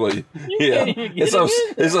mean, that's what.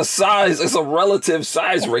 It's a relative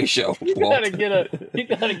size ratio. You gotta get an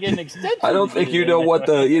extension. I don't think you know what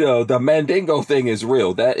the Mandingo thing is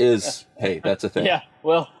real. That is, that's a thing. Yeah.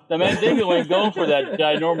 Well, the Mandingo ain't going for that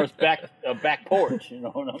ginormous back porch. You know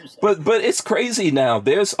what I'm saying? But it's crazy now.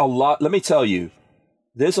 There's a lot. Let me tell you.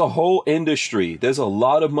 There's a whole industry. There's a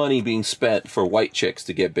lot of money being spent for white chicks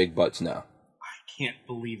to get big butts now. I can't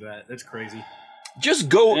believe that. That's crazy. Just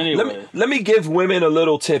go. Anyway. Let me give women a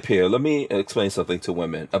little tip here. Let me explain something to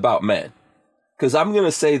women about men. Because I'm going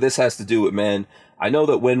to say this has to do with men. I know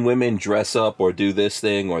that when women dress up or do this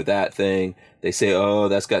thing or that thing, they say, oh,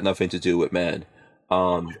 that's got nothing to do with men.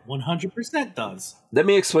 100% does. Let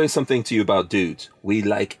me explain something to you about dudes. We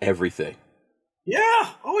like everything. Yeah.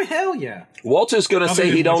 Oh, hell yeah. Walter's going to say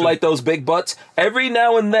he don't like those big butts. Every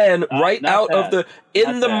now and then,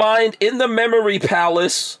 in the memory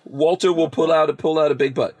palace, Walter will pull out a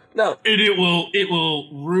big butt. No. And it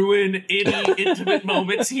will ruin any intimate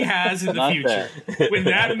moments he has in the future. When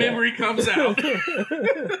that memory comes out.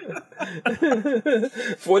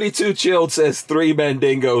 42 Chilled says 3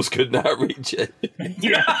 Mandingos could not reach it.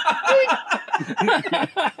 Yeah.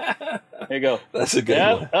 you go. That's a good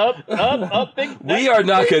one. Up. We are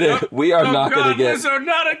not gonna get. Lizzo,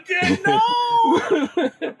 not again. No.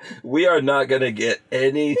 We are not gonna get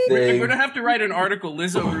anything. We're gonna have to write an article.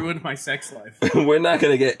 Lizzo ruined my sex life. We're not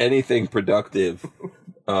gonna get anything productive.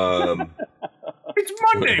 It's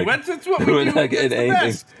Monday. That's what we do. We're not getting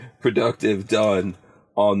anything productive done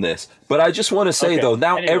on this. But I just want to say though,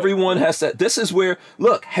 now everyone has to. This is where.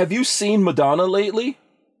 Look, have you seen Madonna lately?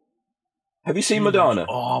 Have you seen Madonna?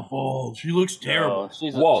 Awful. She looks terrible.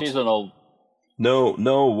 She's Walt. She's an old. No,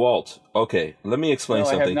 Walt. Okay, let me explain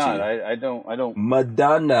something I have to not. you. I don't.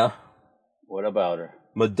 Madonna. What about her?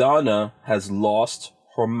 Madonna has lost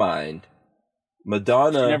her mind.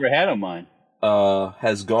 Madonna She never had a mind.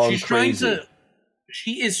 Has gone She's crazy.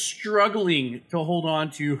 She is struggling to hold on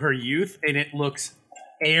to her youth, and it looks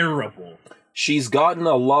terrible. She's gotten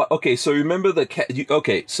a lot. Okay, so remember the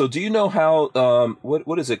okay, so do you know how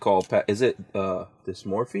what is it called, Pat? Is it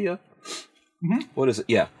dysmorphia? Mm-hmm. What is it?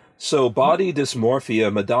 Yeah. So body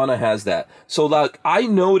dysmorphia, Madonna has that. So like I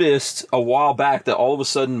noticed a while back that all of a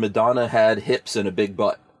sudden Madonna had hips and a big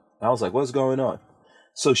butt. I was like, what's going on?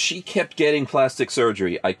 So she kept getting plastic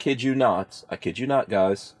surgery. I kid you not,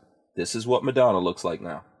 guys. This is what Madonna looks like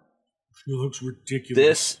now. She looks ridiculous.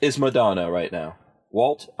 This is Madonna right now.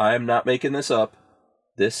 Walt, I am not making this up.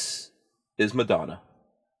 This is Madonna.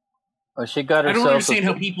 Well, she got herself. I don't understand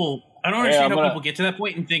how people get to that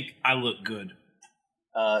point and think I look good.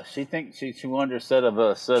 She thinks she wanted a set of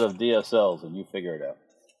DSLs, and you figure it out.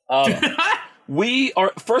 We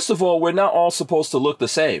are, first of all, we're not all supposed to look the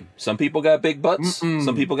same. Some people got big butts.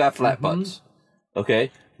 Some people got flat butts.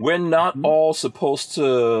 Okay, we're not all supposed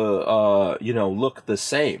to, look the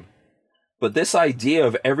same. But this idea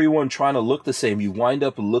of everyone trying to look the same, you wind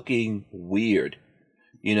up looking weird.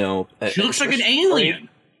 You know, she looks like an alien.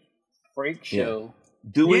 Freak show.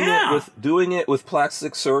 Doing it with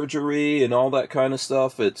plastic surgery and all that kind of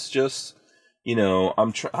stuff. It's just,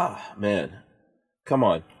 man, come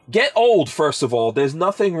on, get old. First of all, there's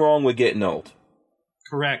nothing wrong with getting old.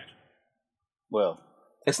 Correct. Well,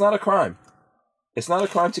 it's not a crime. It's not a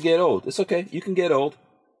crime to get old. It's okay. You can get old.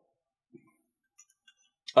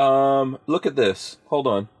 Look at this. Hold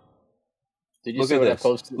on. Did you see what I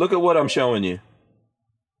posted? Look at what I'm showing you.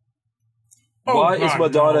 Why is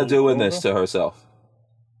Madonna doing this to herself?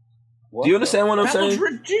 Do you understand what I'm saying? That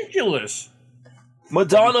was ridiculous.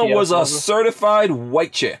 Madonna was a certified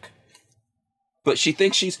white chick. But she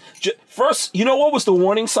thinks she's... First, you know what was the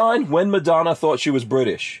warning sign? When Madonna thought she was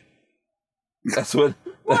British. That's when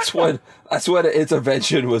an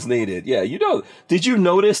intervention was needed. Yeah, did you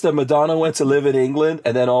notice that Madonna went to live in England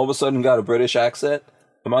and then all of a sudden got a British accent?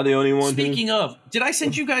 Am I the only one? Speaking of, did I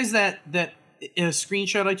send you guys that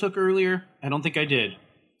screenshot I took earlier? I don't think I did.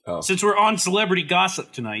 Oh. Since we're on celebrity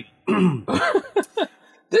gossip tonight.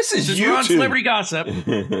 This is Since YouTube. we're on celebrity gossip.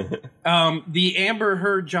 The Amber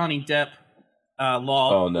Heard Johnny Depp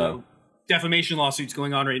defamation lawsuits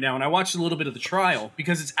going on right now, and I watched a little bit of the trial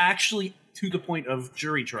because it's actually to the point of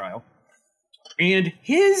jury trial. And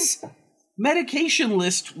his medication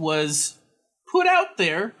list was put out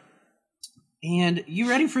there, and you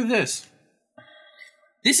ready for this?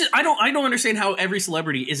 This is I don't understand how every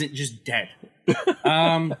celebrity isn't just dead.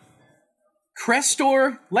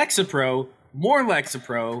 Crestor, Lexapro, more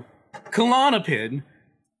Lexapro, Klonopin,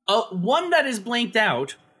 one that is blanked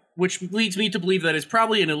out, which leads me to believe that it's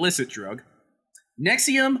probably an illicit drug,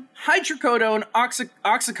 Nexium, hydrocodone,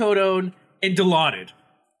 oxycodone, and Dilaudid.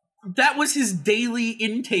 That was his daily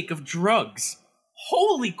intake of drugs.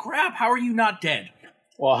 Holy crap, how are you not dead?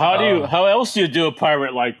 Well, how else do you do a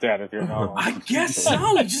pirate like that if you're not? I guess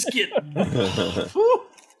so. You just get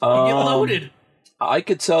loaded. I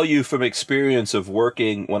could tell you from experience of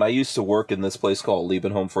working, when I used to work in this place called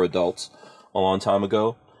Liebenhome for Adults a long time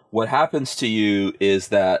ago, what happens to you is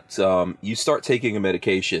that you start taking a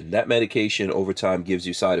medication. That medication over time gives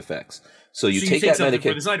you side effects. So you take that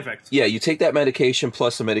medication for the side effects. Yeah, you take that medication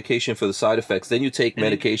plus the medication for the side effects. Then you take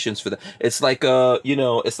medications for the. It's like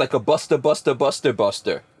it's like a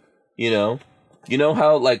buster. You know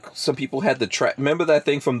how like some people had the track. Remember that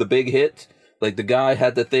thing from The Big Hit? Like the guy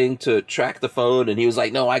had the thing to track the phone, and he was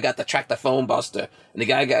like, "No, I got the track the phone buster." And the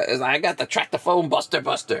guy I got the track the phone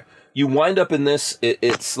buster. You wind up in this.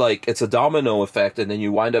 It's like it's a domino effect, and then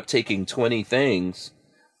you wind up taking 20 things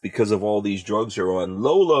because of all these drugs you're on.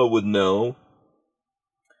 Lola would know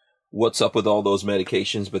what's up with all those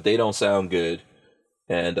medications, but they don't sound good.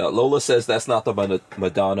 And Lola says that's not the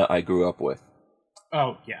Madonna I grew up with.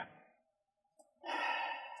 Oh yeah.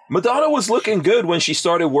 Madonna was looking good when she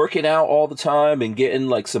started working out all the time and getting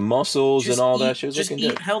like some muscles and all that. She was looking good.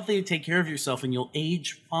 Just eat healthy, take care of yourself, and you'll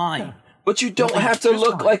age fine. But you don't have to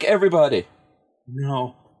look like everybody.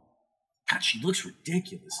 No. God, she looks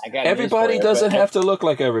ridiculous. Everybody doesn't have to look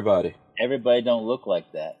like everybody. Everybody don't look like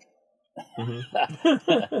that.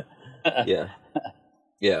 Yeah.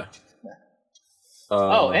 Yeah.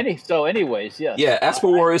 Anyways, yes. Yeah, Asper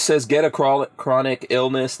Warrior says get a chronic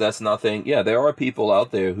illness. That's nothing. Yeah, there are people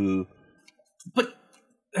out there who. But.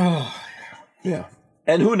 Yeah.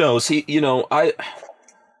 And who knows?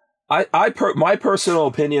 My personal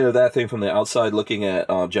opinion of that thing from the outside looking at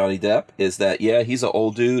Johnny Depp is that, yeah, he's an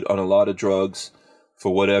old dude on a lot of drugs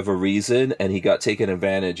for whatever reason, and he got taken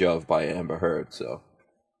advantage of by Amber Heard. So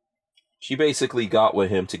she basically got with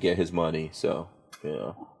him to get his money. So,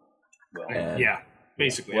 yeah,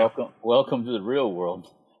 basically. Welcome to the real world.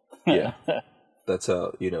 Yeah. That's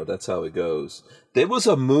how it goes. There was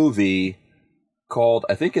a movie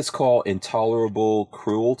I think it's called Intolerable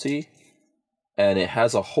Cruelty. And it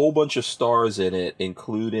has a whole bunch of stars in it,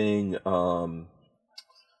 including, what's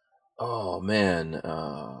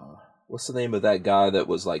the name of that guy that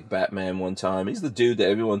was like Batman one time? He's the dude that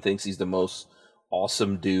everyone thinks he's the most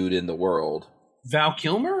awesome dude in the world. Val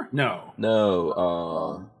Kilmer? No,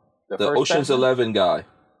 the Ocean's Batman? 11 guy,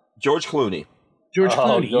 George Clooney. George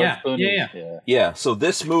Clooney. Yeah. So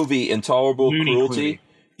this movie, Intolerable Cruelty,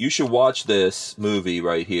 you should watch this movie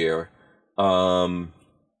right here.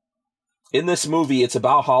 In this movie, it's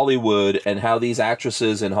about Hollywood and how these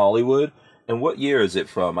actresses in Hollywood, and what year is it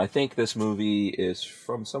from? I think this movie is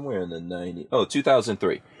from somewhere in the 90s. Oh,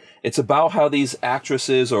 2003. It's about how these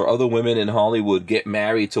actresses or other women in Hollywood get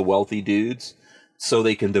married to wealthy dudes so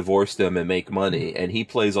they can divorce them and make money. And he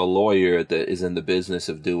plays a lawyer that is in the business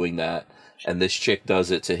of doing that. And this chick does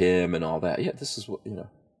it to him and all that. Yeah, this is what,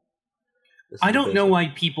 I don't know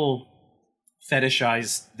why people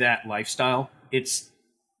fetishize that lifestyle. It's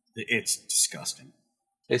disgusting.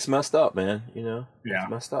 It's messed up, man. Yeah. It's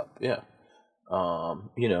messed up. Yeah.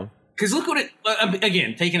 Because look what it,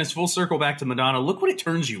 again, taking us full circle back to Madonna, look what it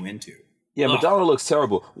turns you into. Yeah, Madonna looks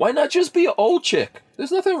terrible. Why not just be an old chick?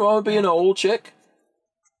 There's nothing wrong with being an old chick.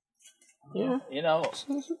 Yeah.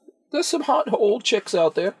 There's some hot old chicks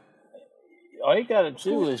out there. All you got to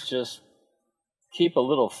do is just keep a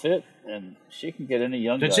little fit, and she can get any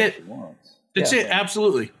young guy she wants. That's it,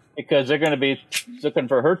 absolutely. Because they're going to be looking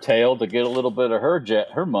for her tail to get a little bit of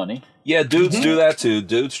her money. Yeah, dudes do that too.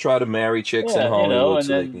 Dudes try to marry chicks in Hollywood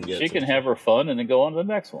and then she can have her fun and then go on to the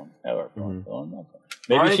next one. Have her fun. Go on to the next one.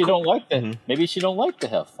 Maybe she don't like that. Maybe she don't like to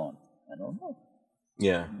have fun. I don't know.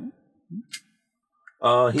 Yeah.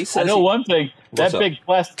 He says. I know one thing. That big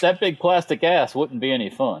plastic ass wouldn't be any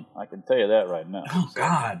fun. I can tell you that right now. Oh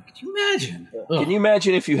God! Can you imagine? Can you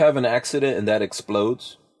imagine if you have an accident and that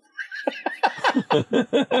explodes?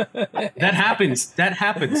 That happens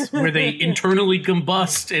where they internally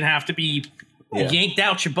combust and have to be yanked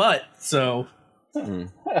out your butt. So there's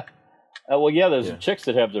chicks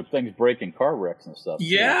that have their things break in car wrecks and stuff.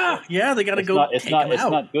 They got to go. It's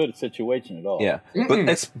not good situation at all. Yeah,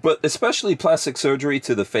 but especially plastic surgery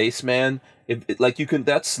to the face, man.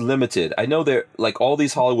 That's limited. I know that like all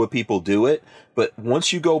these Hollywood people do it, but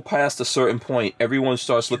once you go past a certain point, everyone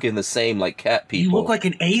starts looking the same, like cat people. You look like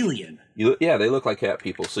an alien. They look like cat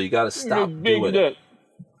people. So you got to stop doing it.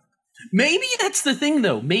 Maybe that's the thing,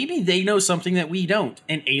 though. Maybe they know something that we don't,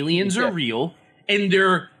 and aliens are real, and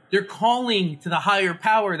they're calling to the higher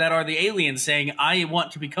power that are the aliens, saying, "I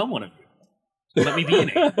want to become one of you. Let me be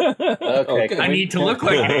an alien. Okay. I need to look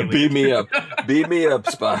like an alien. Beat me up,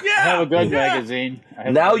 Spot. Yeah. Have a good magazine.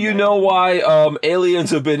 Now you know why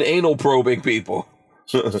aliens have been anal probing people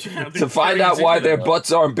to find out why their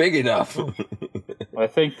butts aren't big enough. I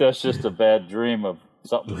think that's just a bad dream of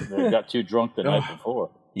something that got too drunk the night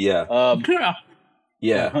before. Yeah. Brian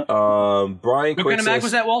Quick says... What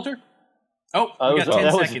was that, Walter? Oh, we got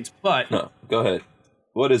 10 seconds, but... No, go ahead.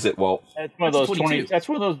 What is it, Walt? That's one of those 20. That's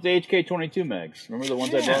one of those HK22 mags. Remember the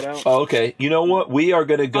ones I brought out? Oh, okay. You know what? We are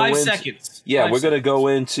going to go 5 seconds. Yeah, we're going to go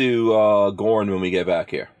into Gorn when we get back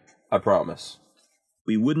here. I promise.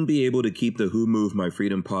 We wouldn't be able to keep the Who Moved My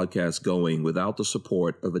Freedom podcast going without the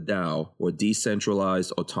support of a DAO, or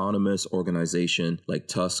decentralized autonomous organization like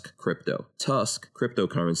Tusk Crypto. Tusk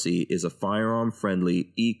cryptocurrency is a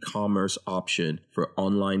firearm-friendly e-commerce option for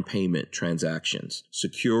online payment transactions,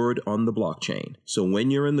 secured on the blockchain. So when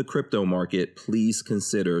you're in the crypto market, please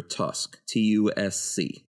consider Tusk,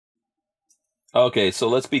 T-U-S-C. Okay, so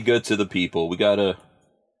let's be good to the people. We gotta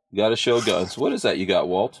show guns. What is that you got,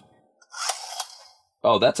 Walt?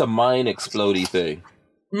 Oh, that's a mine explodey thing.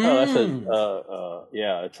 Oh, that's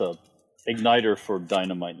it's a igniter for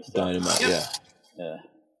dynamite and stuff. Dynamite, yeah.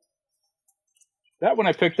 That one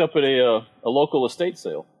I picked up at a local estate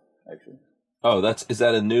sale, actually. Oh, is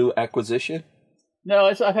that a new acquisition? No,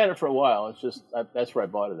 I've had it for a while. It's just that's where I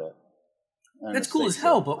bought it at. And That's cool as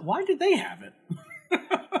hell, but why did they have it?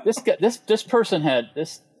 This person had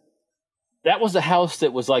this. That was a house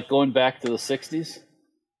that was like going back to the 60s.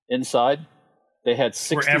 Inside, they had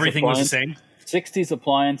 60s where everything was the same. 60s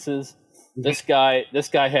appliances. This guy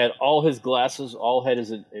had all his glasses, all had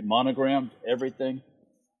his monogrammed everything.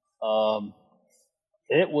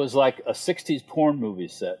 It was like a 60s porn movie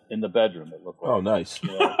set in the bedroom. It looked like. Oh, nice.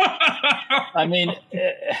 Yeah. I mean,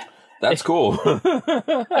 that's cool.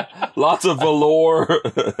 Lots of velour.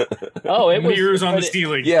 Oh, it was mirrors on the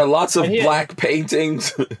ceiling. Yeah, lots of black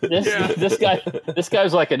paintings. This guy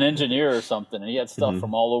was like an engineer or something, and he had stuff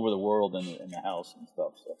from all over the world in the house and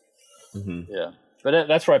stuff. So, yeah. But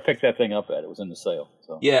that's where I picked that thing up at. It was in the sale.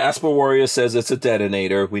 So. Yeah, Asper Warrior says it's a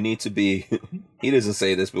detonator. We need to be, he doesn't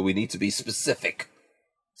say this, but we need to be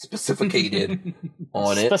specificated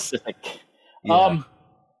on it. Specific. Yeah.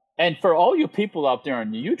 And for all you people out there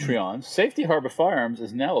on the Utreons, Safety Harbor Firearms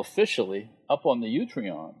is now officially up on the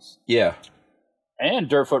Utreons. Yeah. And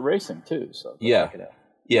Dirtfoot Racing too. So check it out.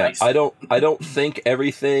 Yeah, Nice. I don't think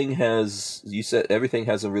everything has. You said everything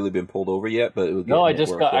hasn't really been pulled over yet, but it will get no, I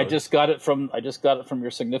just got it from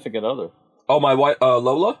your significant other. Oh, my wife,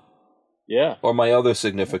 Lola, Yeah. or my other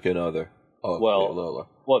significant other. Oh, Well, yeah, Lola.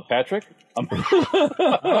 What, Patrick? I don't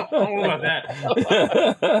know about that.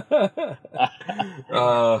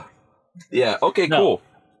 Yeah. Okay. No. Cool.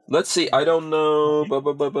 Let's see. I don't know.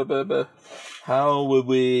 How would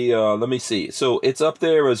we? Let me see. So it's up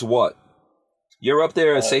there as what? You're up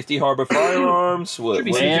there as Safety Harbor Firearms. What? Should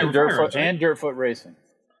be what- Safety And Harbor Dirtfoot Firearms, right? and Dirtfoot Racing.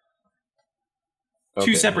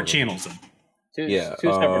 Two separate channels. Two Yeah.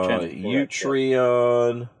 separate channels.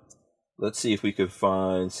 Utreon. Let's see if we could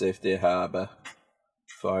find Safety Harbor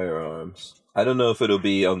Firearms. I don't know if it'll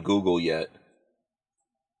be on Google yet.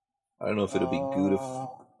 I don't know if it'll be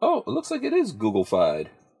Google. Oh, it looks like it is Google-fied.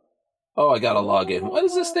 Oh, I gotta log in. What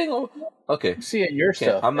is this thing? Okay. I'm seeing your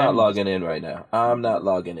stuff. I'm not logging in right now. I'm not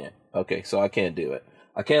logging in. Okay, so I can't do it.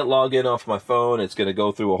 I can't log in off my phone. It's going to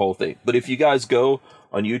go through a whole thing. But if you guys go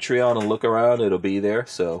on Utreon and look around, it'll be there.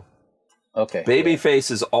 So, Okay. Babyface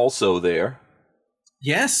is also there.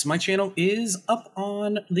 Yes, my channel is up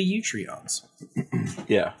on the Utreons.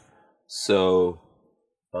 Yeah. So,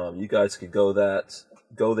 you guys can go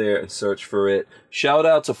there and search for it. Shout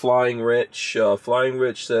out to Flying Rich. Flying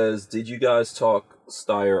Rich says, "Did you guys talk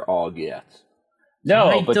Steyr AUG yet?" No,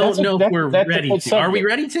 I but don't know if we're that's a ready good to. Are we subject.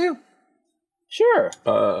 ready to? Sure.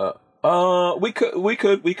 We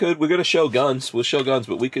could. We're gonna show guns. We'll show guns,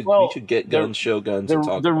 but we should get guns, show guns, and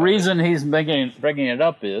talk The about reason he's bringing it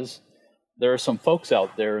up is there are some folks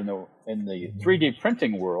out there in the 3D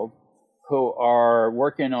printing world who are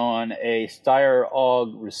working on a Steyr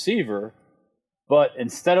AUG receiver, but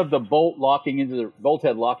instead of the bolt head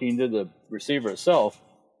locking into the receiver itself,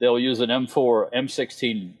 they'll use an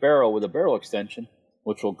M16 barrel with a barrel extension,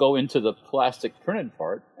 which will go into the plastic printed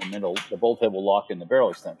part, and then the bolt head will lock in the barrel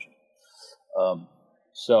extension.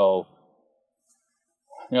 So,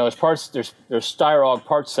 there's parts. There's Steyr AUG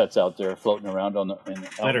parts sets out there floating around on the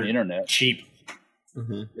internet. Cheap.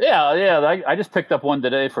 Mm-hmm. Yeah. I just picked up one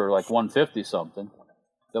today for like $150 something.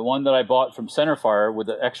 The one that I bought from Centerfire with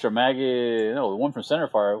the extra Maggie, the one from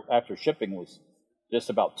Centerfire after shipping was just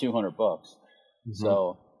about $200. Mm-hmm.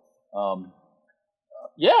 So, I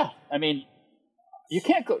mean, you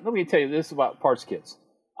can't go. Let me tell you this about parts kits.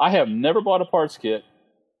 I have never bought a parts kit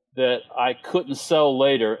that I couldn't sell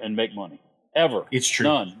later and make money. Ever. It's true.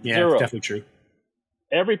 None. Yeah, Zero. it's definitely true.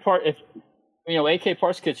 Every part, AK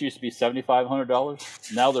parts kits used to be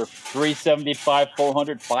 $7,500. Now they're $375,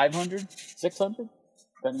 $400, $500, $600,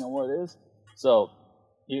 depending on what it is. So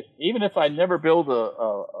even if I never build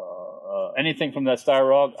anything from that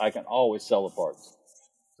Steyr AUG, I can always sell the parts.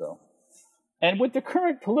 So, and with the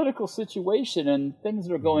current political situation and things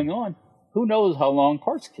that are going on, who knows how long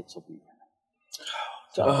parts kits will be?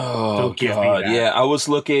 So, oh God! Yeah, I was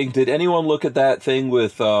looking. Did anyone look at that thing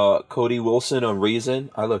with Cody Wilson on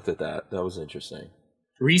Reason? I looked at that. That was interesting.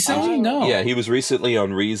 Recently? No. Yeah, he was recently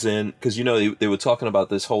on Reason because they were talking about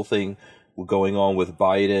this whole thing going on with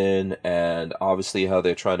Biden and obviously how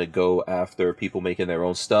they're trying to go after people making their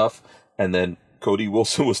own stuff. And then Cody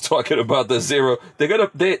Wilson was talking about the zero. There's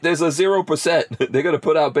a 0%. They're gonna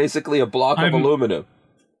put out basically a block of aluminum.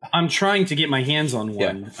 I'm trying to get my hands on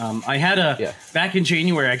one. Yeah. I had back in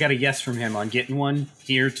January. I got a yes from him on getting one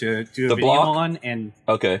here to do a The video block? on, and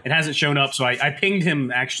Okay. it hasn't shown up. So I pinged him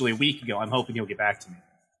actually a week ago. I'm hoping he'll get back to me.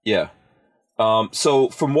 Yeah. So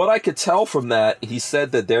from what I could tell from that, he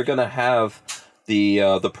said that they're gonna have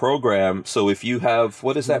the program. So if you have,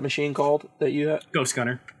 what is that machine called that you have? Ghost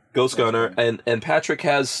Gunner. Ghost Gunner, and Patrick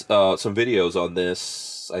has some videos on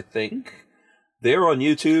this. I think they're on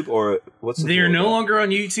YouTube, or what's? They're no longer on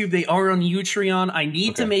YouTube. They are on Utreon. I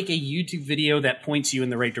need to make a YouTube video that points you in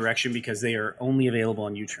the right direction because they are only available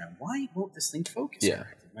on Utreon. Why won't this thing focus? Yeah.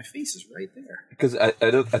 Correctly? My face is right there. Because I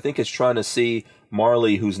think it's trying to see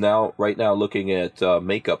Marley, who's right now looking at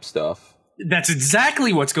makeup stuff. That's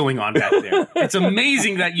exactly what's going on back there. It's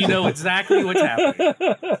amazing that you know exactly what's happening.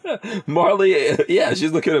 Marley, yeah,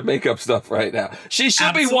 she's looking at makeup stuff right now. She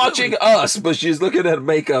should be watching us, but she's looking at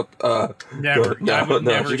makeup. Never. No.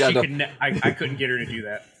 I couldn't get her to do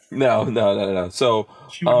that. No. So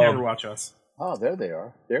she would never watch us. Oh, there they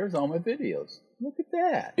are. There's all my videos. Look at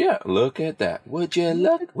that. Yeah, look at that. Would you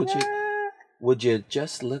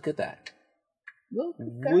just look at that?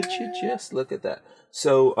 Would you just look at that?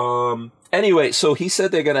 So, anyway, so he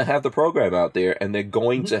said they're going to have the program out there, and they're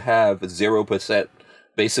going to have 0%,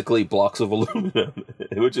 basically, blocks of aluminum,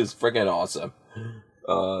 which is freaking awesome.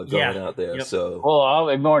 Going out there. Yep. So, well,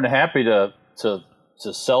 I'm more than happy to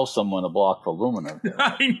sell someone a block of aluminum.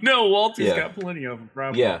 I know Walter's got plenty of them.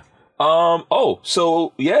 Probably. Yeah.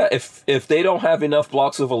 If they don't have enough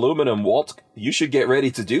blocks of aluminum, Walt, you should get ready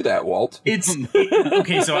to do that, Walt.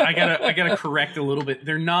 Okay, so I gotta correct a little bit.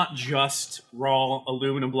 They're not just raw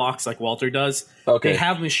aluminum blocks like Walter does. Okay. They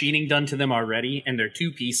have machining done to them already, and they're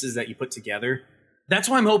two pieces that you put together. That's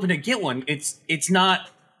why I'm hoping to get one. It's not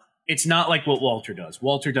like what Walter does.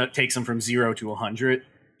 Walter takes them from 0 to 100.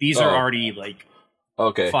 These are already like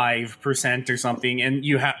 5% or something, and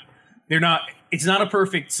they're not. It's not a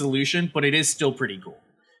perfect solution, but it is still pretty cool.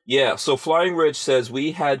 Yeah, so Flying Ridge says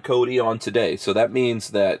we had Cody on today, so that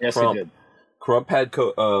means that Crump had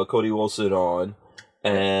Cody Wilson on,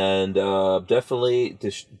 and definitely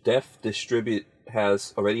Def Distribute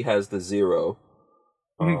already has the 0.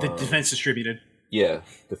 The Defense Distributed. Yeah,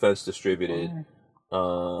 Defense Distributed.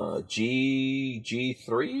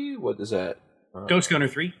 G3? What is that? Ghost Gunner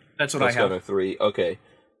 3. That's what I have. Ghost Gunner 3, okay.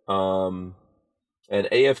 And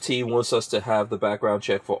AFT wants us to have the background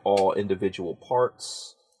check for all individual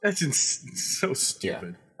parts. That's so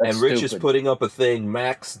stupid. Yeah. And Rich is putting up a thing,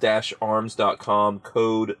 max-arms.com,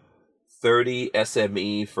 code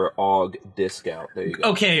 30SME for AUG discount. There you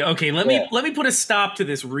go. Okay. Let me put a stop to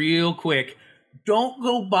this real quick. Don't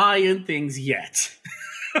go buying things yet.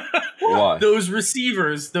 Why? Those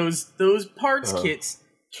receivers, those parts kits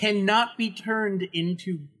cannot be turned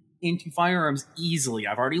into firearms easily.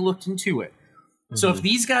 I've already looked into it. So if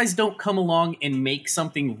these guys don't come along and make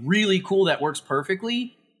something really cool that works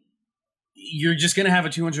perfectly, you're just going to have a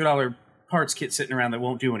 $200 parts kit sitting around that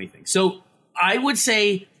won't do anything. So I would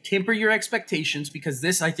say temper your expectations because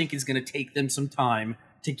this, I think, is going to take them some time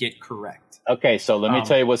to get correct. Okay, so let me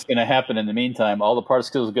tell you what's going to happen in the meantime. All the parts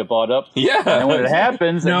kits will get bought up. Yeah. And then when it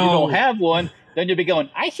happens and you don't have one, then you'll be going,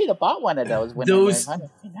 I should have bought one of those.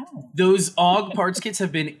 Those AUG parts kits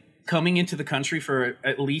have been coming into the country for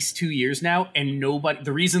at least 2 years now, and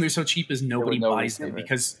the reason they're so cheap is nobody buys them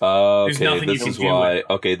because there's nothing you can do.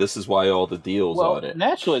 Okay, this is why all the deals on it.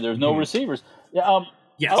 Naturally, there's no receivers. Yeah.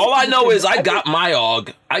 Yes. All I know is I got my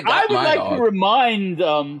AUG. I would like to remind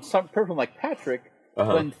some person like Patrick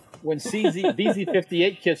when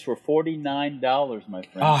DZ58 kits were $49, my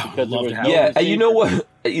friend. Because there was and you know what?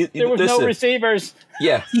 There was no receivers.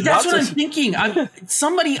 Yeah, that's what I'm thinking.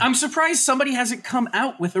 I'm surprised somebody hasn't come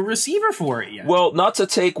out with a receiver for it yet. Well, not to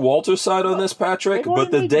take Walter's side on this, Patrick,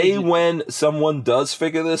 but the day when someone does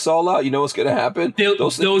figure this all out, you know what's going to happen?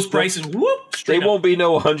 Those prices, they won't be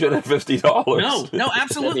no $150. No,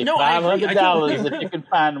 absolutely no. $500 if you can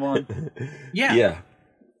find one. Yeah.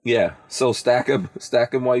 So stack them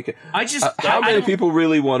while you can. How many people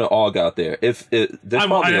really want an AUG out there? There's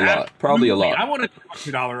probably a lot. Probably a lot. I want a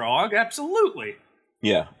 $200 AUG. Absolutely.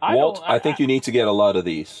 Yeah, Walt. I think you need to get a lot of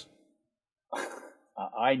these.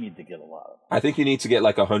 I need to get a lot of them. I think you need to get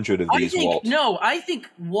like 100 of these, Walt. No, I think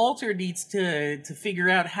Walter needs to figure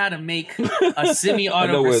out how to make a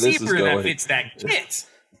semi-auto receiver that fits that kit.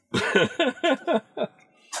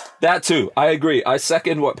 That too. I agree. I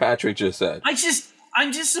second what Patrick just said.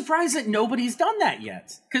 I'm just surprised that nobody's done that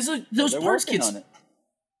yet. Because those parts kits,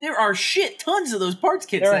 there are tons of those parts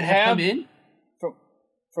kits that have come in.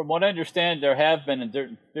 From what I understand, there have been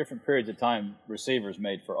in different periods of time receivers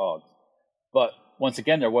made for AUGs. But once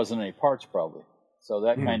again, there wasn't any parts probably. So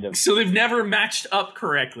that kind of... So they've never matched up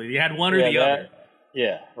correctly. You had one or the other.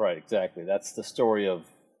 Yeah, right, exactly. That's the story of...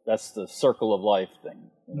 That's the circle of life thing.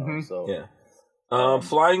 You know, so... Yeah.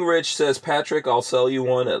 Flying Ridge says, Patrick, I'll sell you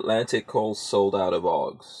one. Atlantic Coal sold out of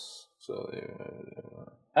AUGs. So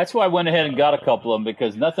that's why I went ahead and got a couple of them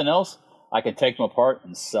because nothing else. I can take them apart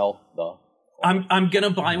and sell the. I'm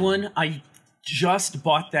gonna buy one. just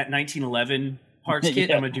bought that 1911 parts kit.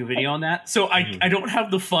 Yeah. I'm going to do a video on that. So I don't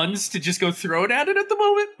have the funds to just go throw it at it at the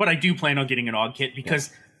moment, but I do plan on getting an AUG kit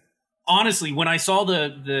because honestly, when I saw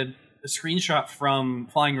the screenshot from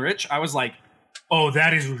Flying Rich, I was like, oh,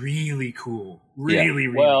 that is really cool. Really.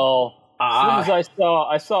 Well, as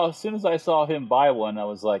soon as I saw him buy one, I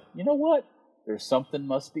was like, you know what? There's something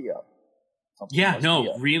must be up.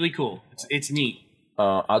 Really cool. It's neat.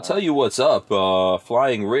 I'll tell you what's up.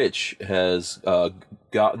 Flying Rich has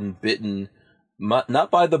gotten bitten,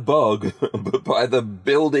 not by the bug, but by the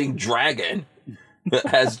building dragon that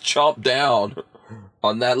has chomped down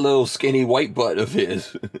on that little skinny white butt of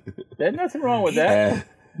his. There's nothing wrong with that.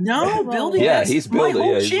 No, building. Yeah, he's building. My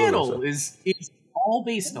whole he's channel is all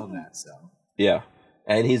based on that. So yeah,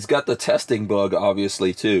 and he's got the testing bug,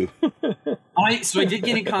 obviously too. I did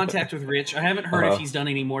get in contact with Rich. I haven't heard if he's done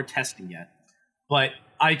any more testing yet, but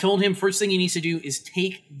I told him first thing he needs to do is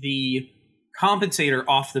take the compensator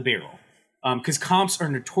off the barrel, because comps are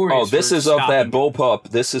notorious. Oh, this is of that bullpup.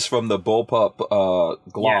 This is from the bullpup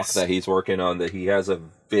Glock that he's working on. That he has a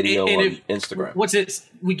video on Instagram. What's it?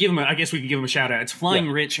 I guess we could give him a shout out. It's Flying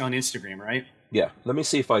Rich on Instagram, right? Yeah. Let me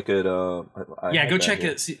see if I could. Go check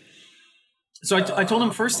it. So I told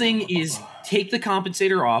him first thing is take the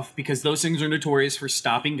compensator off because those things are notorious for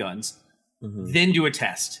stopping guns. Mm-hmm. Then do a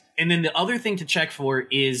test. And then the other thing to check for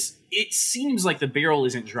is it seems like the barrel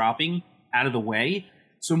isn't dropping out of the way.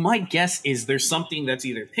 So my guess is there's something that's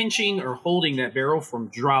either pinching or holding that barrel from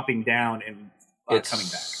dropping down and coming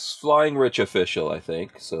back. Flying Rich Official, I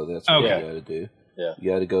think. So that's what you got to do. Yeah.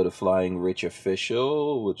 You got to go to Flying Rich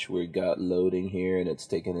Official, which we got loading here, and it's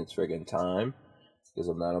taking its friggin' time because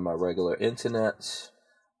I'm not on my regular internet.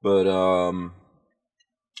 But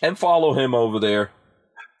and follow him over there.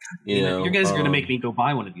 You know, you guys are gonna make me go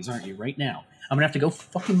buy one of these, aren't you? Right now, I'm gonna have to go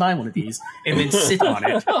fucking buy one of these and then sit on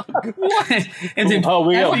it. And then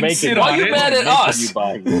we gonna make sit it. on Why you it. mad at us?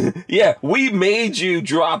 Yeah, we made you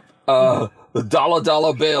drop the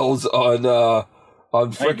dollar bills on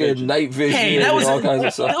freaking Night Vision and all kinds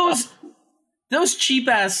of stuff. Those cheap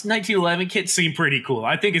ass 1911 kits seem pretty cool.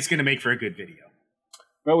 I think it's gonna make for a good video.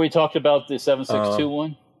 Remember we talked about the 7.62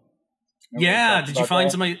 one? Yeah, did you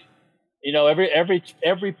find somebody? You know,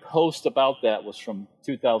 every post about that was from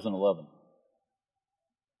 2011.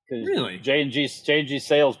 Really? J&G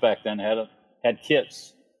Sales back then had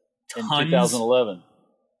kits in Tons? 2011.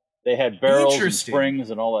 They had barrels and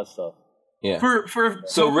springs and all that stuff. Yeah.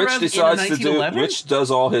 So Rich decides to do. Rich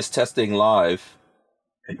does all his testing live.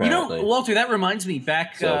 Apparently. You know, Walter, that reminds me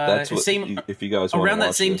back. So that's what, if you guys around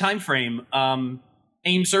that same this. time frame,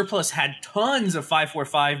 AIM Surplus had tons of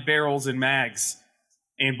 5.45 barrels and mags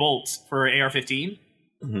and bolts for AR-15.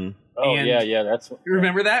 Mm-hmm. Oh, yeah, that's... You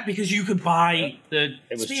remember that? Because you could buy the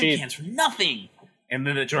Spam cans for nothing. And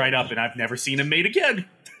then it dried up, and I've never seen them made again.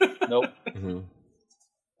 Nope. Mm-hmm.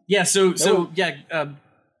 Yeah,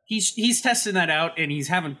 he's testing that out, and he's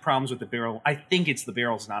having problems with the barrel. I think it's the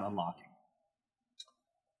barrel's not unlocking.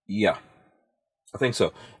 Yeah, I think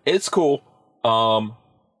so. It's cool.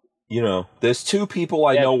 You know, there's two people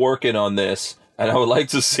I know working on this, and I would like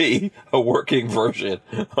to see a working version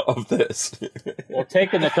of this. Well,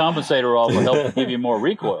 taking the compensator off will help give you more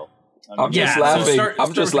recoil. I'm just laughing.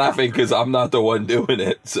 I'm just laughing because I'm not the one doing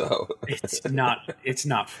it. So it's not fun. It's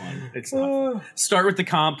not fun. Start with the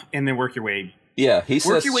comp and then work your way. Yeah, he says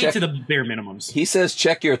work your way to the bare minimums. He says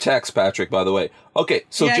check your text, Patrick. By the way, okay.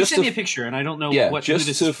 So just just send me a picture, and I don't know who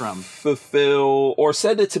this is from. Fulfill or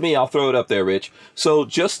send it to me. I'll throw it up there, Rich. So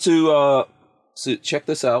just to check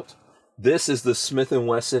this out. This is the Smith &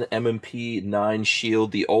 Wesson M&P 9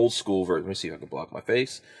 Shield, the old school version. Let me see if I can block my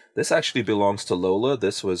face. This actually belongs to Lola.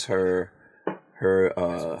 This was her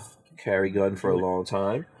carry gun for a long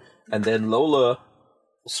time. And then Lola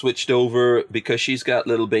switched over, because she's got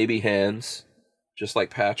little baby hands, just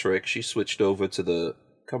like Patrick. She switched over to the...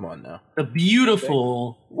 Come on now. The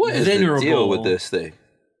beautiful, what is the deal with this thing?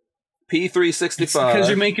 P365. Because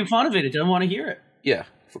you're making fun of it. It doesn't want to hear it. Yeah,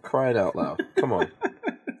 for crying out loud. Come on.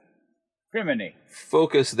 Criminy.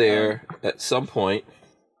 Focus there at some point.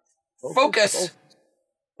 Focus!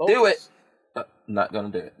 Do it! Not gonna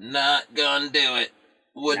do it. Not gonna do it.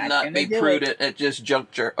 Would not be prudent at this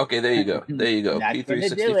juncture. Okay, there you go. There you go.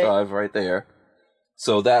 P365 right there.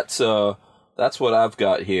 So that's what I've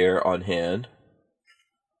got here on hand.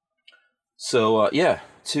 So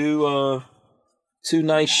two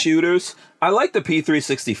nice shooters. I like the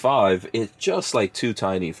P365. It's just like too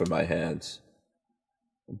tiny for my hands.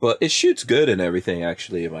 But it shoots good and everything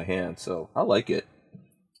actually in my hand, so I like it.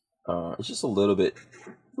 It's just a little bit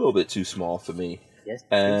too small for me. Yes,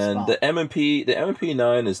 and the M&P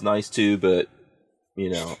 9 is nice too, but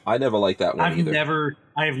I never liked that one either.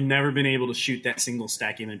 I have never been able to shoot that single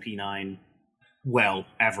stack M&P9 well,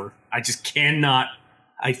 ever. I just cannot.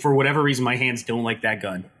 For whatever reason, my hands don't like that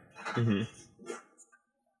gun. Mm-hmm.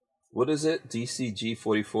 What is it?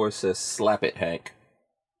 DCG44 says, slap it, Hank.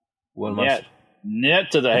 Net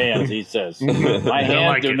to the hands, he says. My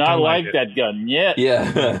hands do not like that gun yet.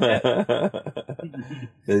 Yeah.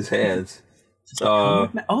 His hands.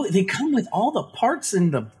 They come with all the parts in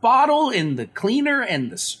the bottle, and the cleaner, and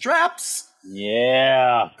the straps.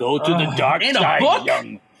 Yeah, go to the dark side,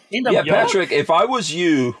 young. Patrick, if I was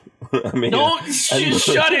you, don't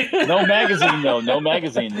shut it. No magazine, though. No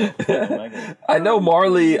magazine. I know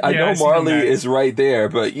Marley. Marley is right there,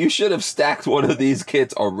 but you should have stacked one of these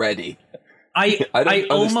kits already. I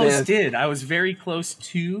almost did. I was very close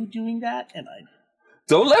to doing that, and I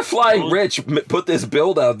don't let Flying Rich put this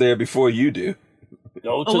build out there before you do.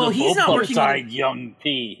 Go to the bullpup side, young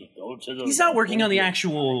P. Go to the. He's not working on the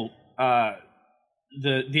actual,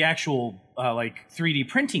 the actual like 3D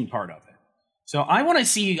printing part of it. So I want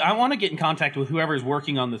to get in contact with whoever's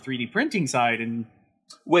working on the 3D printing side and.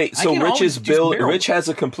 Wait, so Rich has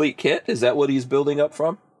a complete kit? Is that what he's building up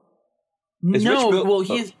from? He's.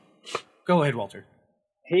 Go ahead, Walter.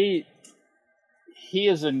 He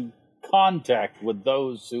is in contact with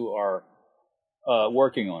those who are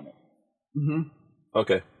working on it. Mm-hmm.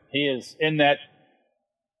 Okay. He is in that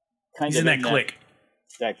He's in that clique.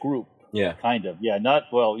 That group. Yeah. Kind of. Yeah.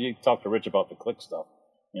 You talk to Rich about the clique stuff.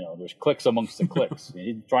 There's cliques amongst the cliques.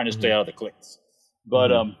 He's trying to stay out of the cliques.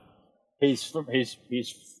 But he's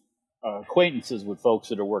acquaintances with folks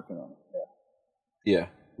that are working on it. Yeah.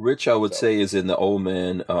 Rich, I would say, is in the old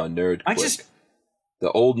man nerd clique.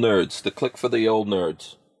 The old nerds. The clique for the old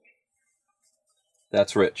nerds.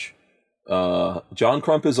 That's Rich. John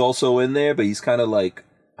Crump is also in there, but he's kind of like,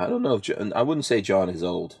 I don't know if I wouldn't say John is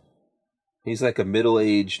old. He's like a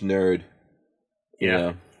middle-aged nerd.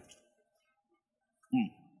 Yeah.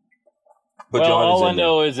 But John all I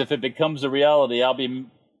know is if it becomes a reality, I'll be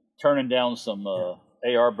turning down some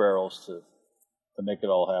AR barrels to make it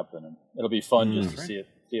all happen, and it'll be fun just to see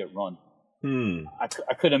it run. I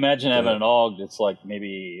could imagine having an AUG that's like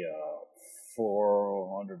maybe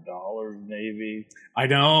 $400 maybe. I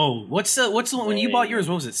know. What's the one when you bought yours?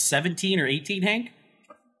 What was it, 17 or 18, Hank?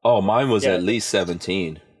 Oh, mine was at least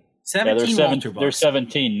 17. 17 they're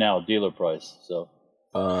 17 now, dealer price. So.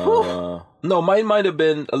 No, mine might have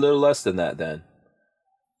been a little less than that then,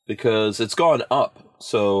 because it's gone up.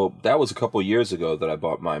 So that was a couple years ago that I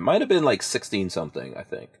bought mine. Might have been like 16 something, I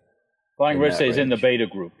think. Flying Rich says in the beta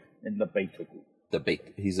group. In the beta group.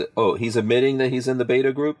 He's admitting that he's in the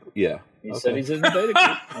beta group? Yeah. He said he's in the beta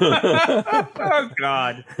group. Oh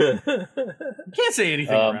God. You can't say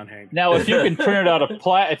anything around Hank. Now if you can print it out of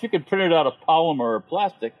polymer or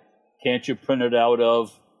plastic, can't you print it out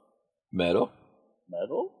of metal?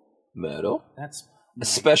 That's a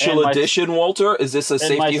special edition, Walter? Is this a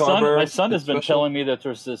Safety Harbor? My son has been telling me that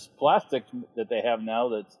there's this plastic that they have now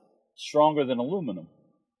that's stronger than aluminum.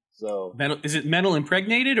 So is it metal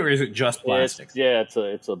impregnated or is it just plastic?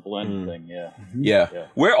 It's a blend thing. Yeah.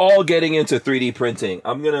 We're all getting into 3D printing.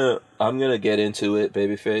 I'm gonna get into it,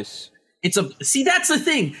 babyface. That's the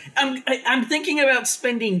thing. I'm thinking about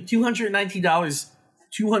spending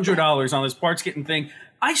 $200 on this parts kitting thing.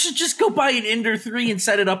 I should just go buy an Ender 3 and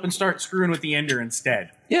set it up and start screwing with the Ender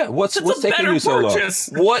instead. Yeah, what's taking you so long?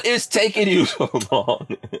 What is taking you so long?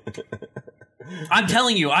 I'm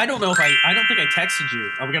telling you, I don't think I texted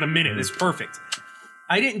you. I've got a minute. It's perfect.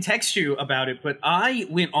 I didn't text you about it, but I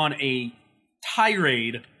went on a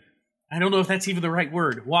tirade. I don't know if that's even the right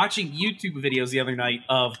word. Watching YouTube videos the other night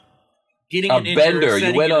of getting an Ender. Bender.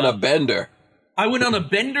 You went on a bender. I went on a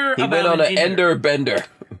bender. He went on an Ender bender.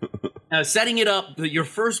 Setting it up, your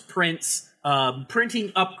first prints, printing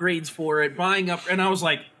upgrades for it, buying up, and I was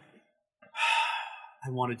like, I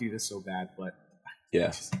want to do this so bad, but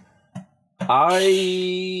yeah.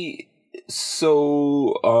 We're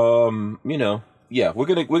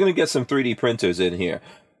gonna get some 3D printers in here.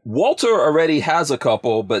 Walter already has a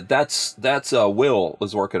couple, but that's Will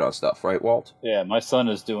is working on stuff, right, Walt? Yeah, my son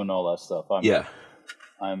is doing all that stuff.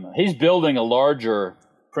 He's building a larger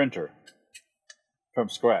printer from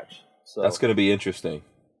scratch. So that's going to be interesting.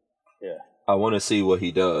 Yeah. I want to see what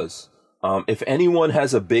he does. If anyone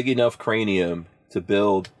has a big enough cranium to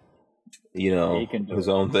build, his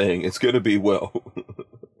own thing, it's going to be Will.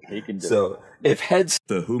 He can do it.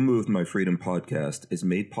 The Who Moved My Freedom podcast is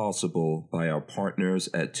made possible by our partners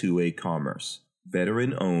at 2A Commerce.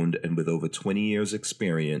 Veteran owned and with over 20 years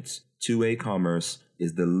experience, 2A Commerce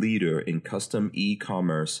is the leader in custom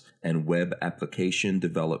e-commerce and web application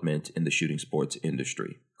development in the shooting sports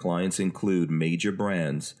industry. Clients include major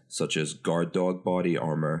brands such as Guard Dog Body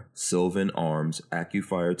Armor, Sylvan Arms,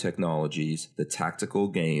 AccuFire Technologies, The Tactical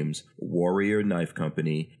Games, Warrior Knife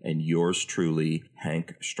Company, and yours truly,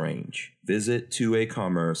 Hank Strange. Visit 2A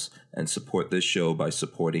Commerce and support this show by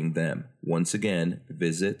supporting them. Once again,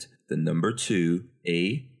 visit the number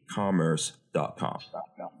 2acommerce.com.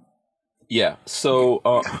 Yeah, so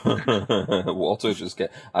Walter just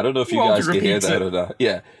get. I don't know if you guys can hear that or not.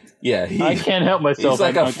 Yeah. Yeah, I can't help myself. He's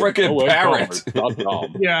like a freaking parrot.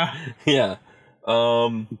 Yeah.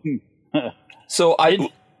 So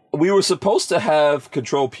we were supposed to have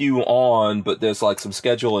Control Pew on, but there's like some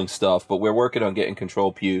scheduling stuff. But we're working on getting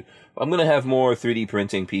Control Pew. I'm gonna have more 3D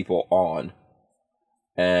printing people on,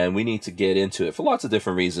 and we need to get into it for lots of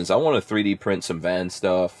different reasons. I want to 3D print some van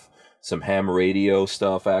stuff, some ham radio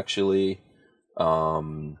stuff, actually.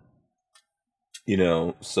 So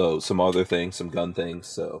some other things, some gun things.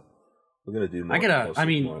 So. We're gonna do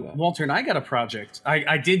more. Walter and I got a project.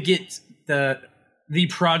 I did get the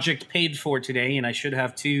project paid for today, and I should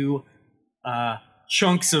have 2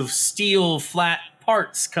 chunks of steel flat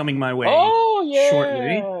parts coming my way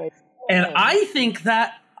shortly. And I think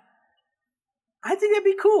that'd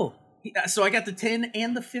be cool. So I got the 10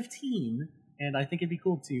 and the 15, and I think it'd be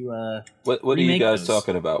cool to. What are you guys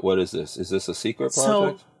talking about? What is this? Is this a secret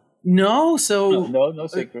project? No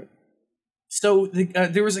secret. So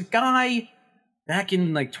there was a guy back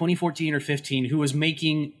in like 2014 or 15 who was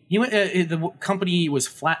making. The company was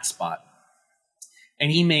Flat Spot,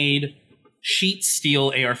 and he made sheet steel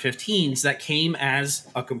AR-15s that came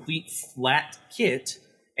as a complete flat kit,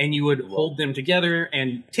 and you would hold them together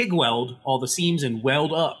and TIG weld all the seams and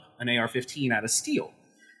weld up an AR-15 out of steel.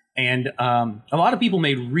 And a lot of people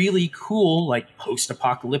made really cool, like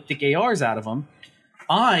post-apocalyptic ARs out of them.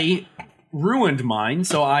 I ruined mine,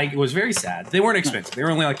 so I was very sad. They weren't expensive. They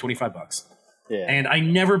were only like $25. Yeah. And I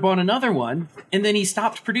never bought another one, and then he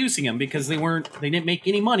stopped producing them because they didn't make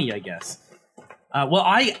any money, I guess. Well,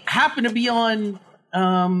 I happened to be on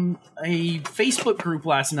a Facebook group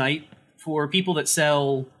last night for people that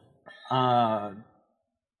sell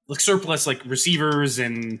like surplus like receivers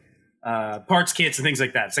and parts kits and things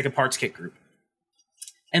like that. It's like a parts kit group.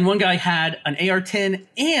 And one guy had an AR-10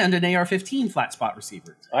 and an AR-15 flat spot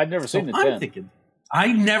receiver. I've never seen the 10. I'm thinking,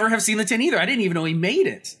 I never have seen the 10 either. I didn't even know he made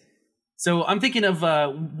it. So I'm thinking of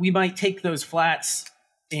we might take those flats,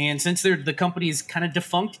 and since the company's kind of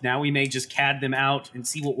defunct now, we may just CAD them out and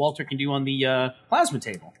see what Walter can do on the plasma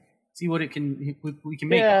table. See what we can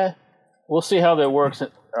make. Yeah, we'll see how that works.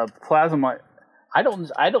 Plasma, I don't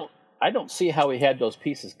see how he had those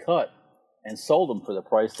pieces cut and sold them for the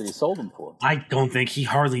price that he sold them for. I don't think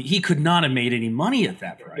he could not have made any money at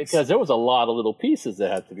that price. Because there was a lot of little pieces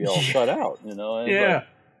that had to be all cut out, you know? And yeah.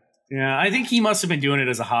 Yeah, I think he must have been doing it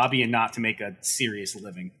as a hobby and not to make a serious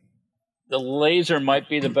living. The laser might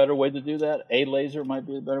be the better way to do that. A laser might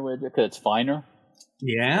be the better way to do it because it's finer.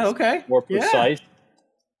 Yeah, okay. More precise. Yeah.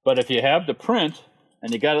 But if you have the print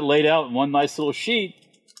and you got it laid out in one nice little sheet,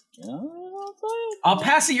 you know what I'm saying? I'll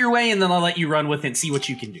pass it your way and then I'll let you run with it and see what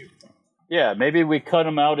you can do. Yeah, maybe we cut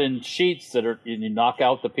them out in sheets and you knock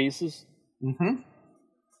out the pieces. Mm-hmm.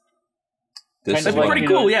 That'd be pretty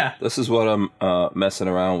cool, yeah. This is what I'm messing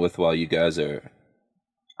around with while you guys are...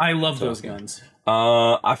 I love those guns.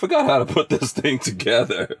 I forgot how to put this thing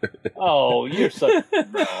together. Oh, you're such...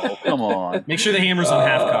 No, come on. Make sure the hammer's on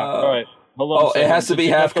half-cock. All right. Hold on it has to be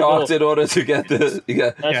half-cocked in order to get this.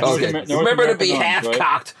 Remember to be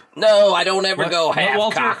half-cocked. Right? No, I don't ever go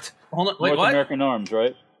half-cocked. Hold on, wait, North American Arms,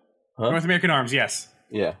 right? Huh? North American Arms, yes.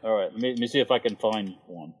 Yeah. All right. Let me see if I can find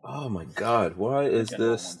one. Oh my God! Why is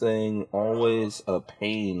this thing always a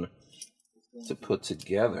pain to put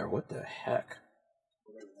together? What the heck?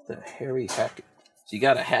 The hairy heck! So you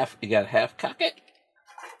got half cock it.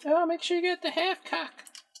 Oh, make sure you get the half cock.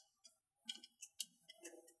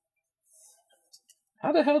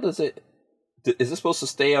 How the hell does it? Is it supposed to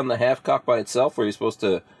stay on the half cock by itself, or are you supposed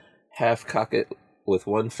to half cock it with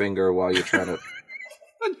one finger while you're trying to?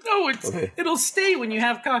 No, it'll stay when you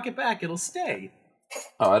have cock it back. It'll stay.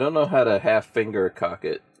 Oh, I don't know how to half finger cock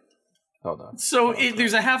it. Hold on. So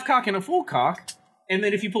there's a half cock and a full cock, and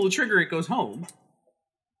then if you pull the trigger, it goes home.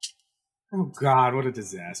 Oh God, what a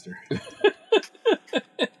disaster!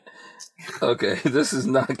 Okay, this is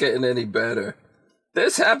not getting any better.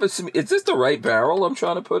 This happens to me. Is this the right barrel I'm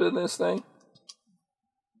trying to put in this thing?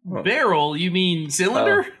 Barrel? You mean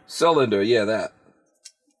cylinder? Cylinder, yeah, that.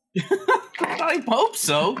 I hope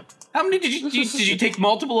so. How many did you take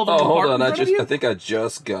multiple of them? Oh, hold on! I think I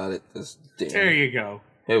just got it. There you go.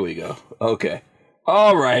 Here we go. Okay.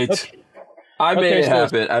 All right. Okay. I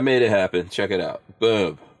made it happen. Check it out.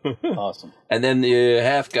 Boom. Awesome. And then you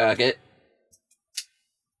half cock it.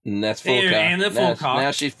 And that's full cock. And the full cock.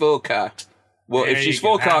 Now she's full cocked. Well, There if she's you go.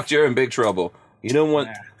 full cocked, you're in big trouble. You don't want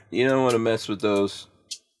to mess with those,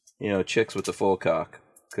 chicks with the full cock,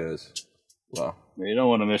 because, well, You don't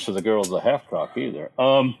want to mess with the girl with the half cock either.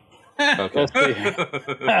 okay. Let's see.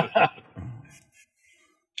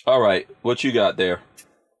 All right, what you got there?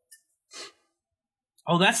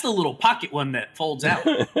 Oh, that's the little pocket one that folds out.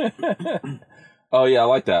 Oh yeah, I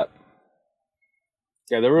like that.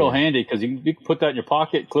 Yeah, they're real handy because you can put that in your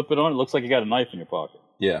pocket, clip it on. It looks like you got a knife in your pocket.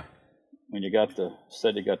 Yeah. When you got the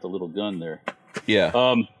little gun there.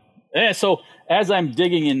 Yeah. Yeah. So as I'm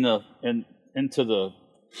digging into the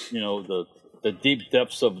the deep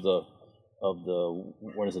depths of the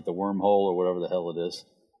what is it, the wormhole or whatever the hell it is,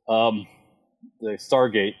 the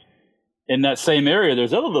Stargate, in that same area,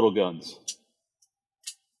 there's other little guns.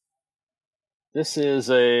 This is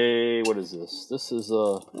what is this? This is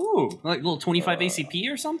Ooh, like little 25 ACP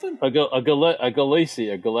or something? a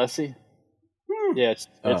Gillespie. Yeah, it's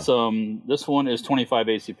this one is 25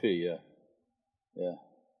 ACP. Yeah.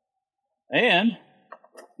 And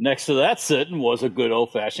next to that sitting was a good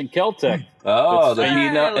old fashioned Kel-Tec. Oh, It's the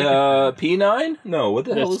famous- P9? No, what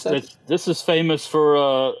the hell is that? This is famous for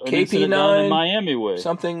an incident down in KP9? Miami way.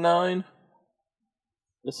 Something 9?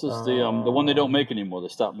 This is the one they don't make anymore. They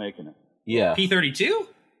stopped making it. Yeah. P32?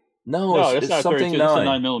 No, No, it's not something 32. 9. It's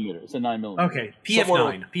a 9mm. It's a 9mm. Okay,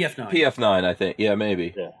 PF9. PF9, I think. Yeah,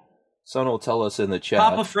 maybe. Yeah. Someone will tell us in the chat.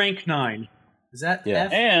 Papa Frank 9. Is that Yeah.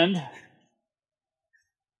 F? And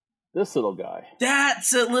this little guy.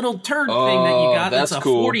 That's a little turd thing that you got. That's that's a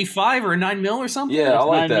cool. 45 or a 9mm or something? Yeah,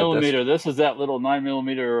 I It's like 9mm. This is that little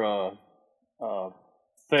 9mm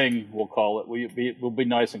thing. We'll call it. We'll be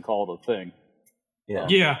nice and call it a thing. Yeah.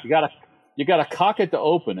 Yeah. You gotta cock it to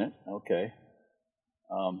open it. Okay.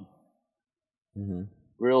 Mm-hmm.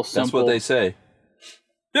 Real simple. That's what they say.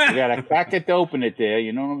 You gotta cock it to open it there.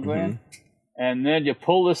 You know what I'm saying? And then you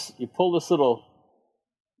pull this little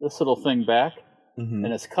thing back, Mm-hmm.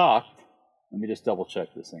 and it's cocked. Let me just double check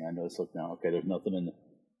this thing. I know this look now. Okay, there's nothing in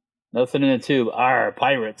the tube. Arr,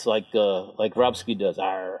 pirates, like Robsky does.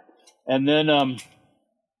 Arr. And then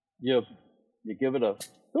you give it a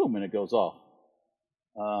boom and it goes off.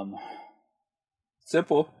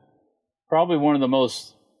 Simple. Probably one of the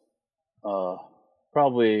most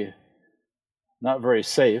probably not very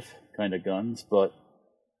safe kind of guns, but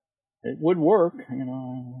it would work. Where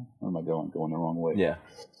am I going? Going the wrong way. Yeah.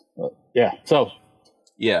 But, yeah. So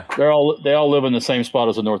Yeah. they all live in the same spot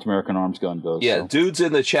as the North American Arms gun does. Yeah, so. dudes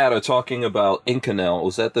in the chat are talking about Inconel.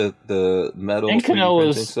 Was that the metal? 3D Inconel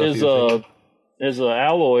printing stuff you were thinking? is an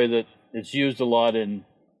alloy that is used a lot in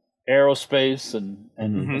aerospace and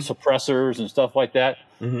suppressors and stuff like that.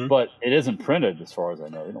 Mhm. But it isn't printed, as far as I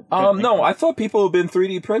know. They don't print No, I thought people have been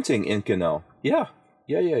 3D printing Inconel. Yeah.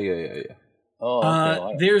 Oh,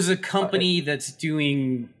 okay. There's a company that's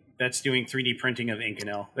doing 3D printing of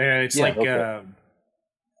Inconel. It's Yeah, like okay.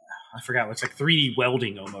 I forgot. It's like 3D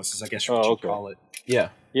welding almost, is I guess Oh, you okay. call it. Yeah.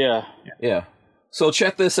 Yeah. So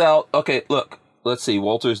check this out. Okay, look. Let's see.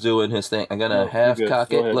 Walter's doing his thing. I'm gonna half You're good. cock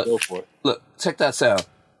Go it. ahead, Look, go for it. look. Check that sound.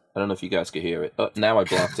 I don't know if you guys can hear it. Now I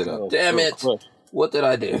blocked it up. Oh, Damn it! look. What did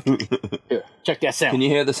I do? Here, check that sound. Can you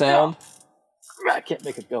hear the sound? I can't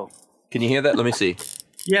make it go. Can you hear that? Let me see.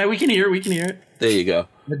 Yeah, we can hear it. There you go.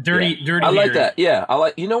 The dirty. I like hearing. that. Yeah, I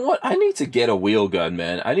like. You know what? I need to get a wheel gun,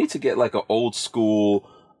 man. I need to get like an old school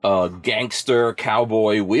gangster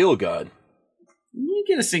cowboy wheel gun. You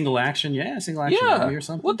get a single action Yeah. or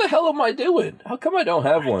something. What the hell am I doing? How come I don't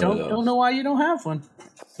have one of those? Don't know why you don't have one.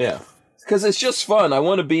 Yeah, because it's just fun. I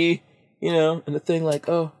want to be, and the thing like,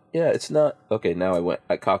 oh yeah, it's not okay. Now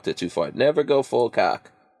I cocked it too far. Never go full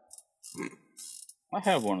cock. I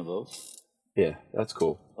have one of those. Yeah, that's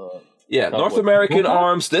cool. Cowboy. North American Cool.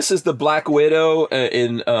 Arms. This is the Black Widow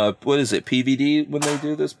in what is it? PVD when they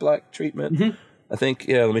do this black treatment. Mhm. I think.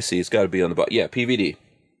 Yeah, let me see. It's got to be on the bottom. Yeah, PVD.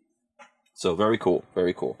 So very cool.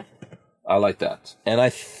 Very cool. I like that. And I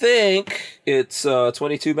think it's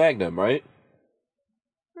 22 Magnum, right?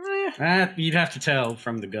 You'd have to tell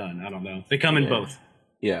from the gun. I don't know. They come in both.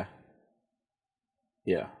 Yeah.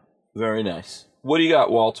 Yeah. Very nice. What do you got,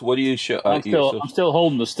 Walt? What do you show? I'm still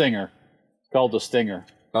holding the Stinger. It's called the Stinger.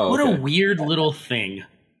 Oh, What okay. a weird little thing.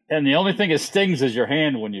 And the only thing it stings is your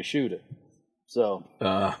hand when you shoot it. So,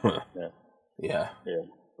 Yeah. yeah.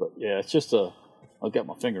 But yeah, it's just I'll get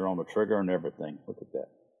my finger on the trigger and everything. Look at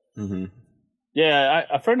that. Mm-hmm. Yeah,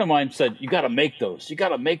 a friend of mine said, you got to make those. You got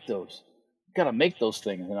to make those. You got to make those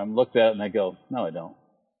things. And I looked at it and I go, no, I don't.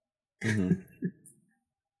 Mm-hmm.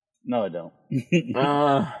 No, I don't.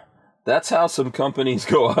 That's how some companies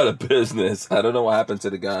go out of business. I don't know what happened to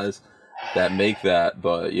the guys that make that,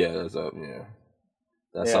 but yeah,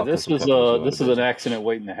 that's how this is an accident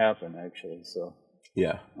waiting to happen, actually. So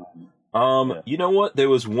yeah. You know what? There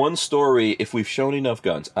was one story. If we've shown enough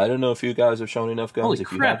guns, I don't know if you guys have shown enough guns. Holy if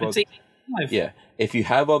crap! You have if you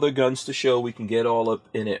have other guns to show, we can get all up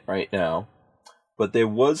in it right now. But there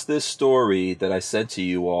was this story that I sent to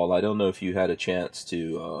you all. I don't know if you had a chance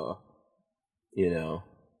to,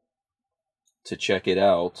 to check it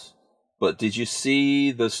out. But did you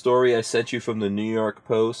see the story I sent you from the New York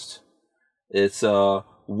Post? It's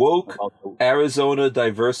woke Arizona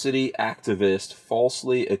diversity activist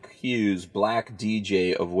falsely accused black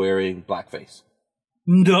DJ of wearing blackface.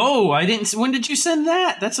 No, I didn't. When did you send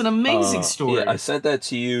that? That's an amazing story. Yeah, I sent that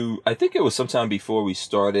to you. I think it was sometime before we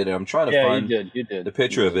started, and I'm trying to find you did. the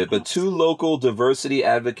picture of it. But 2 local diversity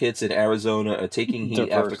advocates in Arizona are taking heat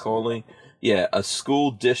after calling a school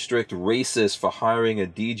district racist for hiring a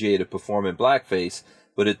DJ to perform in blackface.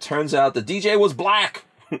 But it turns out the DJ was black.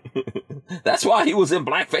 That's why he was in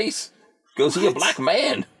blackface. Because he's a black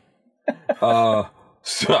man.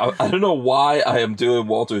 So I don't know why I am doing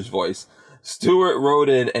Walter's voice. Stuart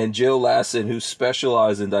Roden and Jill Lassen, who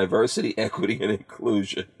specialize in diversity, equity, and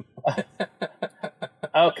inclusion.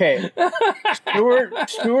 Okay. Stuart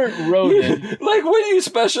Roden. Like, when you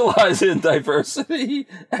specialize in diversity,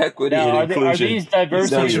 equity, and inclusion. Are these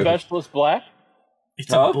diversity specialists black?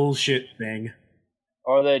 It's a bullshit thing.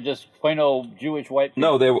 Or are they just plain old Jewish white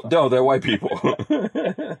people? They're white people.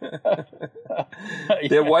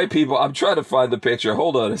 They're white people. I'm trying to find the picture.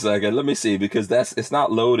 Hold on a second. Let me see, because it's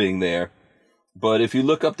not loading there. But if you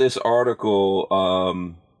look up this article,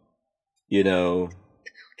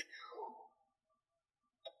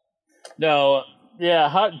 No, yeah.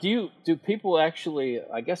 How do people actually?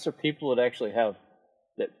 I guess there are people that actually have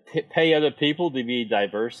that pay other people to be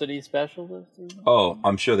diversity specialists. Oh,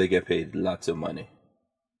 I'm sure they get paid lots of money.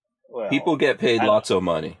 Well, people get paid lots of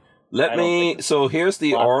money. So here's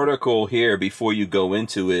the article here before you go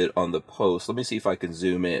into it on the Post. Let me see if I can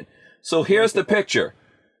zoom in. So here's the picture.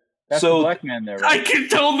 That's the black man there, right? I can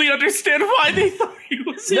totally understand why they thought he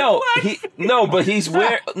was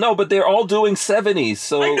but they're all doing 70s,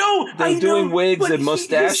 so they're doing wigs and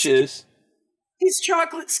mustaches. His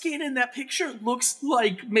chocolate skin in that picture looks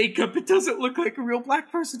like makeup. It doesn't look like a real black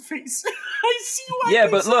person face. I see why. Yeah,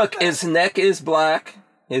 but look, his neck is black.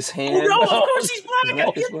 His hand. Oh, no, of course he's black.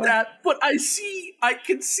 I get that, but I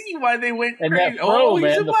can see why they went. And crazy. that fro,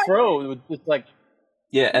 man, the fro, it's like.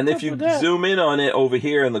 Yeah, and if you zoom in on it over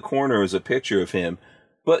here in the corner is a picture of him.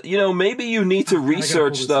 But, maybe you need to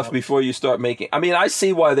research stuff before you start making... I mean, I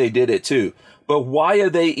see why they did it, too. But why are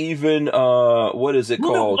they even, what is it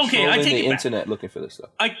called? No, okay, trolling the internet looking for this stuff?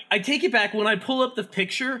 I take it back. When I pull up the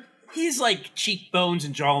picture, he's like cheekbones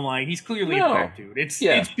and jawline. He's clearly a black dude.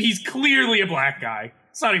 He's clearly a black guy.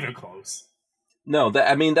 It's not even close. No,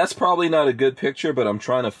 that's probably not a good picture, but I'm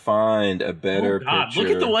trying to find a better picture. Look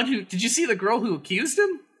at the one who... Did you see the girl who accused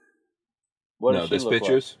him? What does she this look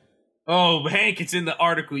pictures? Like? Oh, Hank, it's in the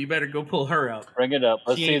article. You better go pull her up. Bring it up.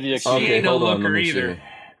 Let's see the accused. She ain't no looker either.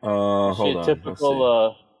 Hold on.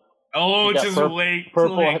 Typical... just wait.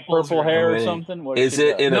 Purple hair or something? What is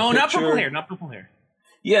it in a picture? Not purple hair.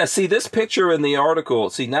 Yeah, see, this picture in the article...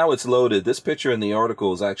 See, now it's loaded. This picture in the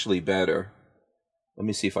article is actually better. Let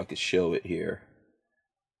me see if I can show it here.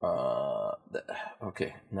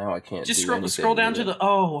 Okay, now I can't just do scroll down to the...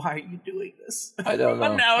 Oh, why are you doing this? I don't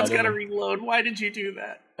know. Now it's got to reload. Why did you do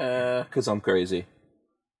that? Because I'm crazy.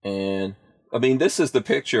 And, this is the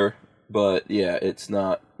picture, but yeah, it's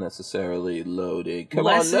not necessarily loading. Come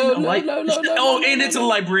on, no. Oh, and it's a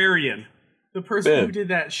librarian. The person who did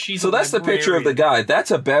that, she's So that's the picture of the guy. That's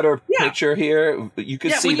a better picture here. You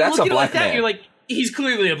can see that's a black man. You're like, he's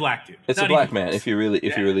clearly a black dude. It's a black man if you really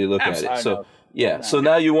look at it. So... Yeah, so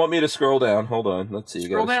now you want me to scroll down. Hold on. Let's see.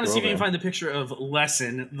 Scroll down and see if you can find the picture of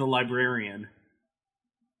Lesson, the librarian.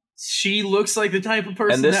 She looks like the type of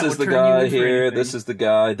person that would turn you in. And this is the guy here. This is the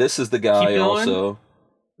guy. This is the guy also.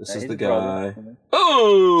 This is the guy.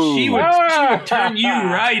 Oh! She would turn you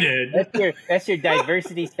right in. That's your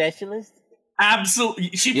diversity specialist?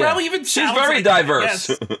 Absolutely. She probably even sounds very diverse.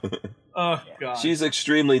 Yes. Oh, God. She's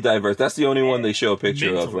extremely diverse. That's the only one they show a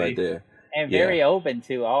picture of right there. And very open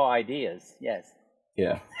to all ideas, yes.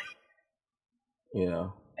 Yeah.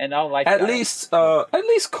 And all like at least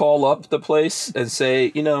call up the place and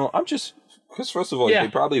say, I'm just... Because first of all, they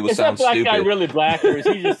probably would sound stupid. Is that black guy really black, or is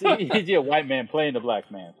he a white man playing the black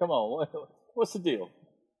man? Come on, what's the deal?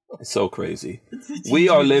 It's so crazy. We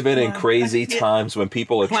are living in crazy times when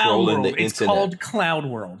people are trolling the internet. It's called Cloud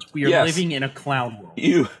World. We are living in a cloud world.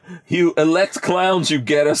 You elect clowns, you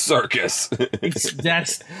get a circus.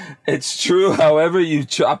 It's true. However you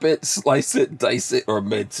chop it, slice it, dice it, or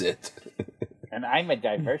mince it. And I'm a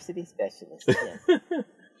diversity specialist.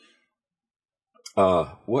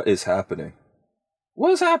 What is happening?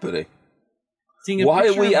 What is happening? Why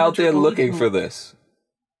are we out there looking for this?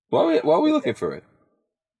 Why are we looking for it?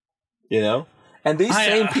 You know? And these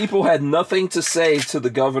same people had nothing to say to the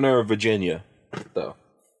governor of Virginia, though.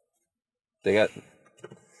 They got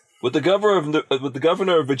with the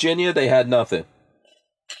governor of Virginia, they had nothing.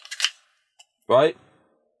 Right?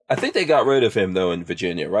 I think they got rid of him though in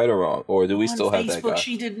Virginia, right or wrong? Or do we still have that guy?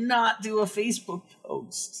 She did not do a Facebook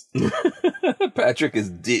post. Patrick is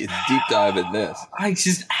deep diving this.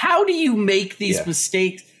 How do you make these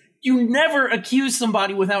mistakes? You never accuse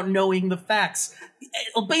somebody without knowing the facts.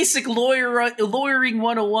 Basic lawyering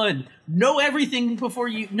 101. Know everything before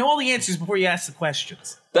you know all the answers before you ask the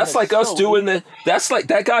questions. That's like us doing the. That's like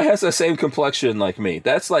that guy has the same complexion like me.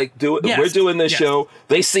 That's like we're doing this show.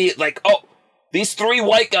 They see it like, oh, these three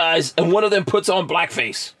white guys, and one of them puts on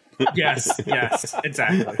blackface. Yes,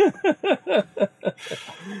 exactly.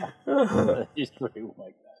 These three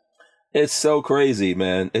white guys. It's so crazy,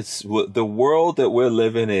 man. It's the world that we're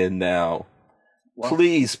living in now. Wow.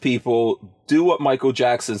 Please, people, do what Michael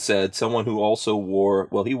Jackson said. Someone who also wore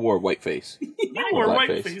whiteface. He wore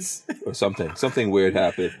whiteface. Or something. Something weird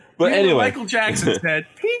happened. But anyway. Michael Jackson said.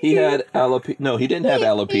 He had alopecia. No, he didn't have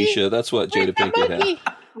alopecia. That's what Jada Pinkett had.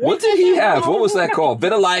 What did he have? What was that called?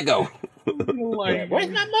 Vitiligo. Where's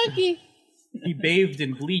my monkey? He bathed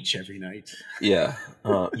in bleach every night. Yeah.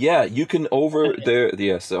 You can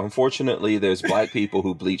yes, unfortunately, there's black people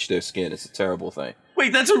who bleach their skin. It's a terrible thing.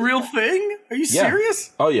 Wait, that's a real thing? Are you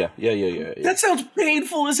serious? Oh, yeah. That sounds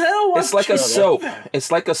painful as hell. It's like a soap.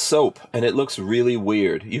 It's like a soap, and it looks really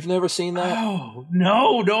weird. You've never seen that? Oh,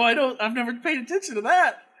 no, I don't. I've never paid attention to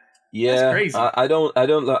that. Yeah, that's crazy. I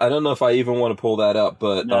don't know if I even want to pull that up,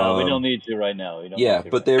 but no, we don't need to right now.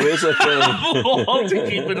 But there is a thing to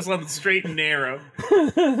keep us on the straight and narrow.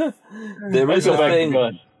 There is a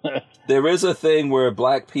thing. There is a thing where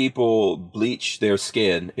black people bleach their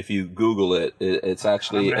skin. If you Google it, it's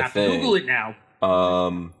actually a thing. Google it now.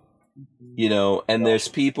 And there's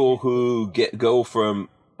people who go from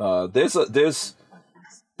there's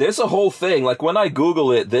a whole thing. Like when I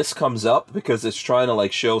Google it, this comes up because it's trying to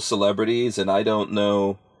like show celebrities, and I don't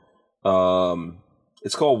know.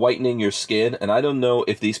 It's called whitening your skin, and I don't know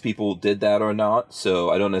if these people did that or not. So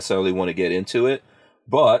I don't necessarily want to get into it,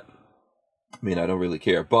 but. I mean, I don't really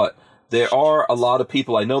care, but there are a lot of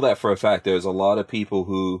people, I know that for a fact, there's a lot of people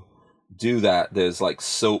who do that. There's like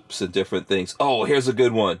soaps and different things. Oh, here's a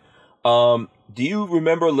good one. Do you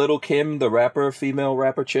remember Lil' Kim, the female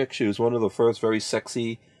rapper chick? She was one of the first very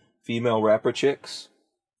sexy female rapper chicks.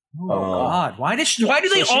 Oh, God. Why do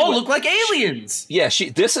they all look like aliens?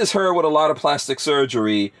 This is her with a lot of plastic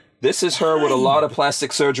surgery. This is her with a lot of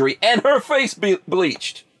plastic surgery and her face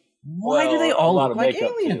bleached. Why do they all look like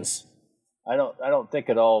aliens? I don't think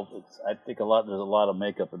at all. I think there's a lot of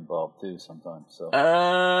makeup involved too sometimes. So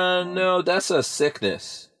no, that's a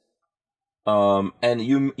sickness. And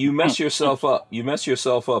you mess yourself up. You mess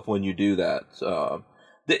yourself up when you do that.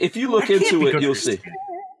 If you look into it, you'll see.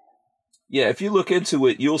 Yeah, if you look into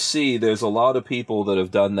it, you'll see there's a lot of people that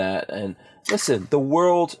have done that. And listen, the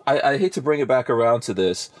world. I hate to bring it back around to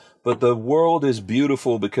this, but the world is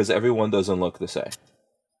beautiful because everyone doesn't look the same.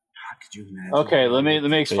 Okay, let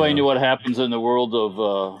me explain to you what happens in the world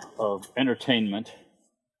of entertainment,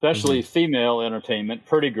 especially female entertainment.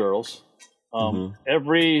 Pretty girls.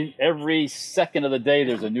 Every second of the day,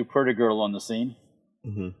 there's a new pretty girl on the scene,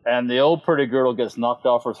 and the old pretty girl gets knocked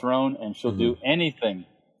off her throne, and she'll do anything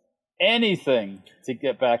to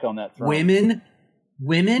get back on that throne.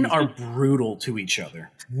 Women are brutal to each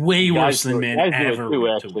other, way worse than men ever.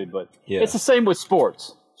 But it's the same with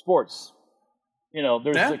sports.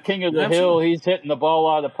 There's the king of the hill. He's hitting the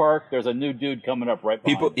ball out of the park. There's a new dude coming up right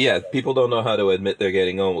behind him. People don't know how to admit they're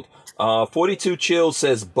getting old. 42 Chill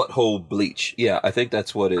says butthole bleach. Yeah, I think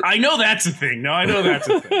that's what it. I know that's a thing. No, I know that's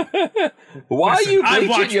a thing. Why are you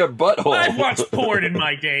bleaching your butthole? I've watched porn in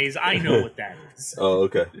my days. I know what that is. Oh,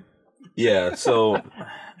 okay. Yeah, so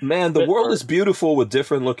man, the world is beautiful with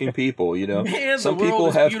different looking people, you know. Man, some the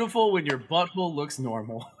world is beautiful when your butthole looks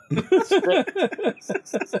normal.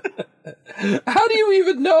 How do you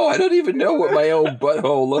even know? I don't even know what my own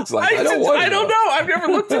butthole looks like. I don't know. I've never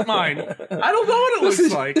looked at mine. I don't know what it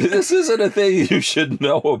looks like. This isn't a thing you should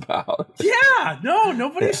know about. Yeah, no,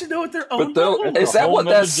 nobody should know what their own butthole is. That what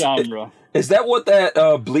that's genre? Is that what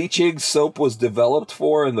that bleaching soap was developed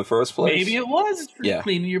for in the first place? Maybe it was. It's for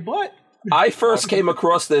cleaning your butt. I first came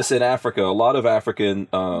across this in Africa. A lot of African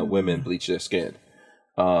women bleach their skin.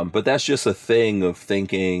 But that's just a thing of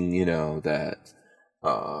thinking, you know, that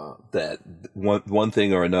one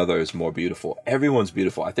thing or another is more beautiful. Everyone's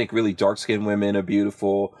beautiful. I think really dark-skinned women are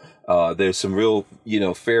beautiful. There's some real, you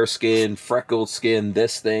know, fair skin, freckled skin,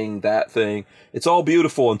 this thing, that thing. It's all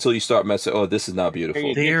beautiful until you start messing. Oh, this is not beautiful.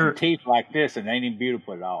 You get your teeth like this and they ain't even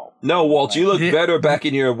beautiful at all. No, Walt, you look better back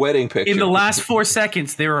in your wedding picture. In the last 4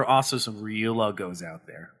 seconds, there are also some real uggos out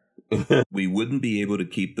there. We wouldn't be able to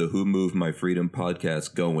keep the Who Moved My Freedom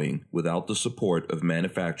podcast going without the support of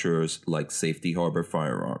manufacturers like Safety Harbor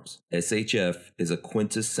Firearms. SHF is a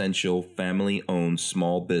quintessential family-owned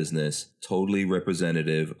small business, totally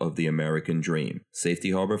representative of the American dream.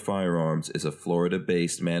 Safety Harbor Firearms is a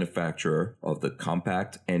Florida-based manufacturer of the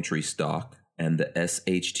compact entry stock and the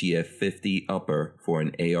SHTF 50 upper for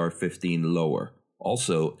an AR-15 lower.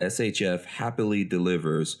 Also, SHF happily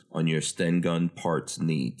delivers on your Sten gun parts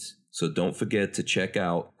needs. So don't forget to check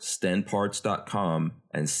out stenparts.com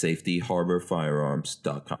and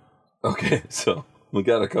safetyharborfirearms.com. Okay, so we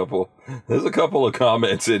got there's a couple of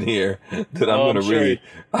comments in here that I'm going to read.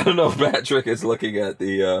 I don't know if Patrick is looking at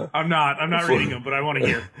the... I'm not reading them, but I want to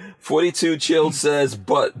hear. 42 Chilled says,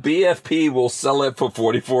 but BFP will sell it for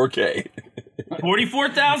 $44K.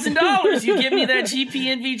 $44,000. You give me that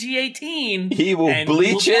GPNV G18. He will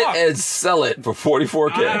bleach it and sell it for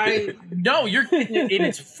 $44K. No, you're in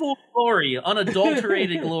its full glory,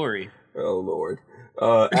 unadulterated glory. Oh, Lord.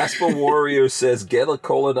 Aspen Warrior says, get a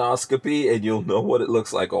colonoscopy and you'll know what it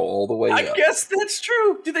looks like all the way up. I guess that's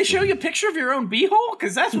true. Do they show you a picture of your own beehole?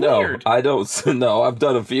 Because that's weird. No, I don't. No, I've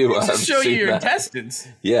done a few. They just show you your intestines.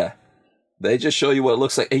 Yeah. They just show you what it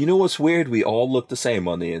looks like. And you know what's weird? We all look the same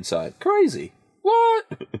on the inside. Crazy. What?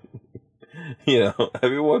 You know,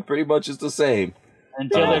 everyone pretty much is the same.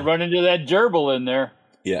 Until they run into that gerbil in there.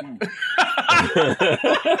 Yeah.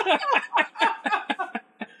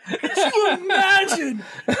 Could you imagine?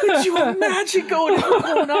 Could you imagine going for a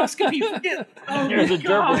colonoscopy? There's a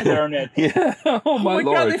gerbil staring at you. Yeah. Oh my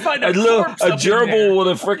Lord. God, they find a gerbil with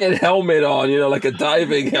a freaking helmet on, you know, like a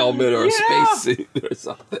diving helmet or a spacesuit or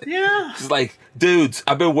something. Yeah. It's like, dudes,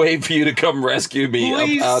 I've been waiting for you to come rescue me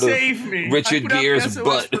Please up out save of me. Richard Gere's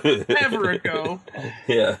butt. Ever ago.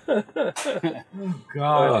 Yeah. Oh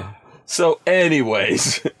God. So,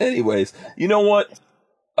 anyways, you know what?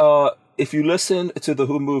 If you listen to the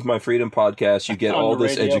Who Moved My Freedom podcast, you get all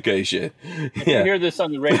this education. If you hear this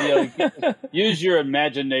on the radio, use your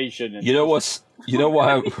imagination. You know why? You know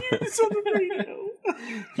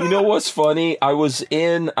what's funny? I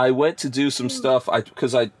went to do some stuff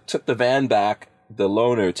because I took the van back, the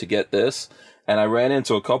loaner, to get this, and I ran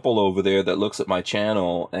into a couple over there that looks at my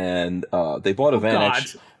channel, and they bought a van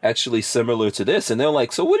actually similar to this, and they're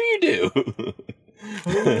like, "So what do you do?"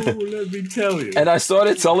 Let me tell you. And I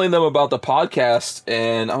started telling them about the podcast,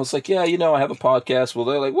 and I was like, yeah, you know, I have a podcast. Well,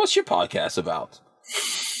 they're like, what's your podcast about?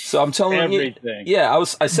 So I'm telling everything. You. Yeah,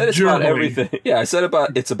 I said it's about everything. Yeah, I said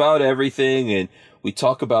it's about everything, and we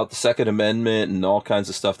talk about the Second Amendment and all kinds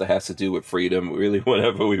of stuff that has to do with freedom, really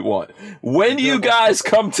whatever we want. When you guys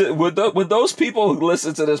come to, with those people who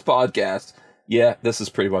listen to this podcast, yeah, this is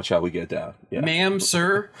pretty much how we get down. Yeah. Ma'am,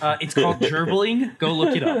 sir, it's called gerbling. Go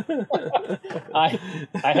look it up. I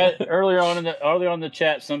had earlier on in the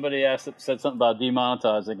chat, somebody said something about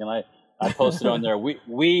demonetizing, and I posted on there. We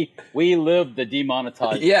live the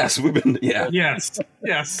demonetizing. Yes, we've been. Yeah. Yes.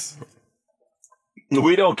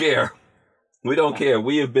 We don't care. We don't care.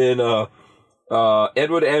 We have been.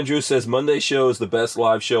 Edward Andrews says Monday show is the best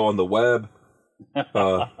live show on the web.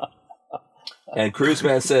 And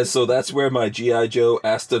Cruiseman says, so that's where my G.I. Joe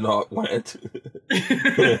astronaut went.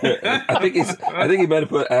 I think he meant to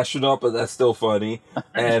put astronaut, but that's still funny.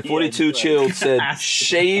 And 42 Chilled said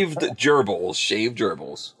shaved gerbils.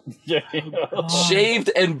 Shaved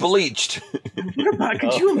and bleached.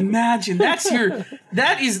 Could you imagine?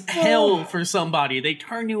 That is hell for somebody. They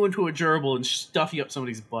turn you into a gerbil and stuff you up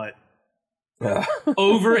somebody's butt.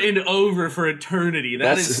 Over and over for eternity.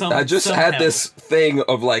 I just had this thing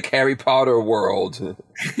of like Harry Potter world.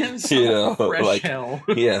 You know, fresh like hell.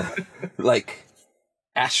 Yeah, like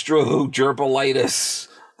Astrogerbalitis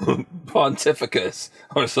pontificus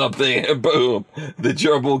or something. And boom, the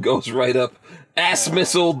gerbil goes right up. Ass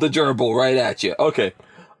missiled the gerbil right at you. Okay,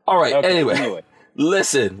 all right. Okay, anyway,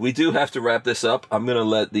 listen, we do have to wrap this up. I'm gonna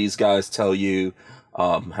let these guys tell you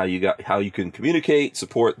how you can communicate,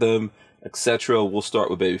 support them, etc. We'll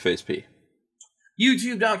start with Babyface P.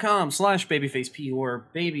 YouTube.com/babyfaceP or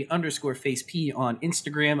baby_faceP on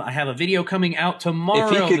Instagram. I have a video coming out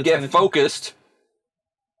tomorrow. If he could get focused,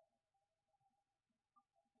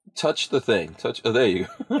 touch the thing. Oh, there you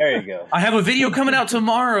go. There you go. I have a video coming out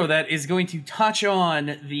tomorrow that is going to touch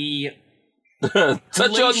on the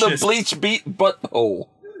bleach beat butthole.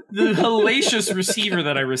 The hellacious receiver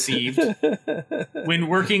that I received when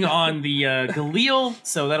working on the Galil.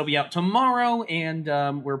 So that'll be out tomorrow, and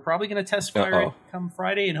we're probably going to test fire it come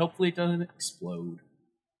Friday, and hopefully it doesn't explode.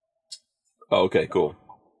 Oh, okay, cool.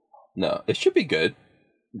 No, it should be good.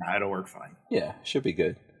 Nah, it'll work fine. Yeah, it should be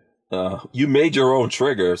good. You made your own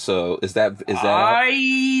trigger, so is that?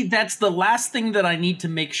 That's the last thing that I need to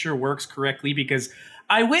make sure works correctly, because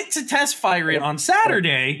I went to test fire it on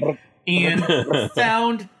Saturday and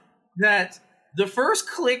found that the first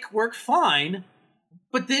click worked fine,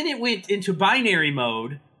 but then it went into binary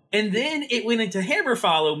mode, and then it went into hammer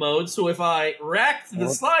follow mode. So if I racked the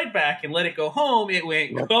slide back and let it go home, it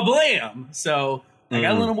went kablam. So I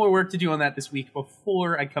got a little more work to do on that this week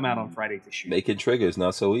before I come out on Friday to shoot. Making triggers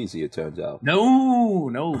not so easy, it turns out. No.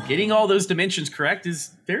 Getting all those dimensions correct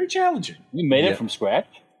is very challenging. You made it from scratch?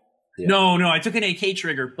 Yeah. No. I took an AK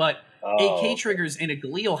trigger, but AK triggers in a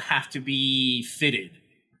Galil have to be fitted.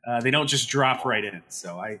 They don't just drop right in.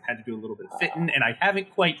 So I had to do a little bit of fitting, and I haven't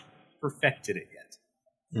quite perfected it yet.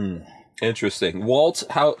 Interesting. Walt,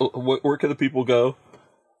 where can the people go?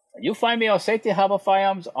 You find me on Safety Harbor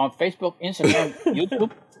Firearms on Facebook, Instagram,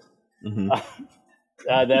 YouTube.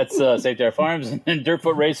 That's Safety Harbor Firearms, and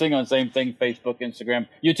Dirtfoot Racing on same thing, Facebook, Instagram,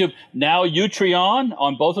 YouTube. Now Utreon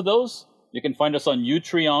on both of those. You can find us on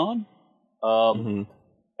Utreon.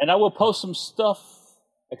 And I will post some stuff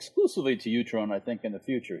exclusively to Utreon, I think, in the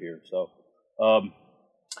future here. So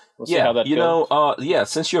we'll see how that goes.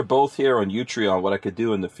 Since you're both here on Utreon, what I could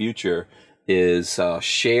do in the future is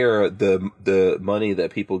share the money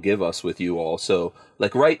that people give us with you all. So,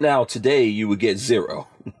 like right now, today, you would get 0.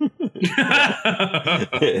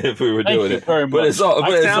 If we were doing it. But it's all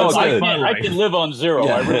good. I can live on 0.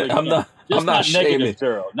 Yeah, I really can. I'm not shaming.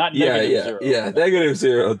 -0. Not -0. Yeah,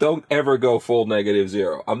 -0. Don't ever go full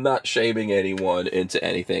 -0. I'm not shaming anyone into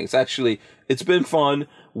anything. It's been fun.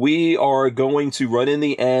 We are going to run in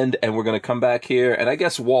the end, and we're going to come back here, and I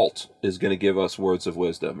guess Walt is going to give us words of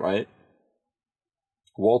wisdom, right?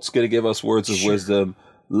 Walt's going to give us words of wisdom.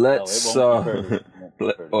 Let's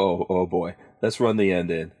oh boy. Let's run the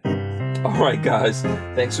end in. All right, guys.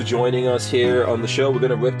 Thanks for joining us here on the show. We're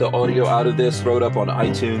going to rip the audio out of this, throw it up on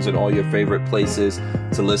iTunes and all your favorite places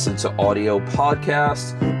to listen to audio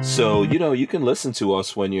podcasts. So, you can listen to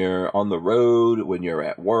us when you're on the road, when you're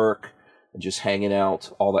at work, and just hanging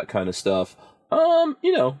out, all that kind of stuff.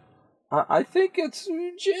 I think it's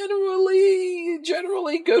generally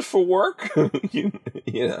good for work.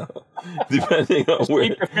 Depending on where.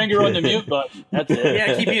 Keep your finger on the mute button. That's it.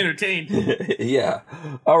 Yeah, keep you entertained. Yeah.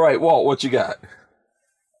 All right, Walt, what you got?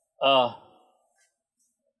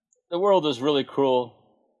 The world is really cruel.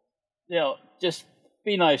 Just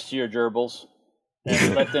be nice to your gerbils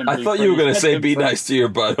and let them. I thought you were going to say be nice to your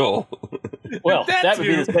butthole. Well, that would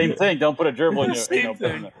be the same thing. Don't put a gerbil in your.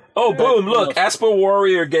 Oh, boom! Look, Asper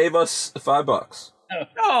Warrior gave us $5.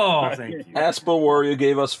 Oh, thank you. Asper Warrior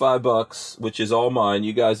gave us $5, which is all mine.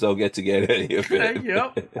 You guys don't get to get any of it.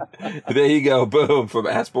 Yep. There you go. Boom, from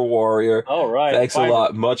Asper Warrior. All right. Thanks a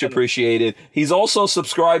lot. Much appreciated. He's also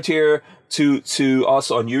subscribed here to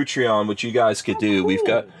us on Utreon, which you guys could do. We've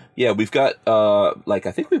got I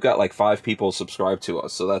think we've got 5 people subscribed to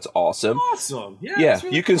us, so that's awesome. Awesome. Yeah,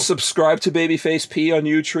 really you can cool. subscribe to Babyface P on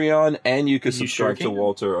Utreon, and you can subscribe to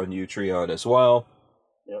Walter on Utreon as well.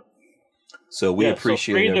 Yep. So we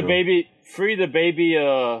appreciate it. Free the baby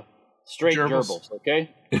straight gerbils,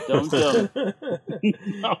 okay? Don't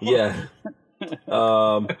Yeah.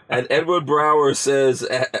 And Edward Brower says,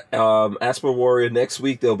 Asper Warrior, next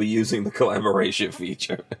week they'll be using the collaboration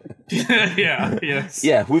feature. Yes.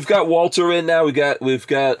 Yeah, we've got Walter in now. We've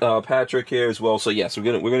got Patrick here as well. So yes, we're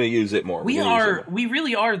gonna use it more. We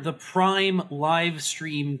really are the prime live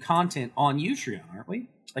stream content on Utreon, aren't we?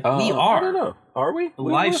 We are. I don't know. Are we?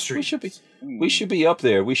 Live stream. We should be up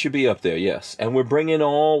there. Yes. And we're bringing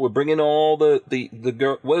all the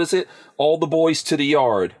what is it? All the boys to the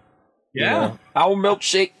yard. Yeah. Our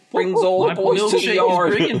milkshake brings all the boys to the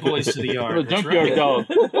yard. Bringing boys to the yard. The junkyard dog.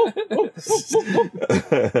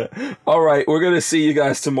 All right, we're going to see you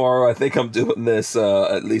guys tomorrow. I think I'm doing this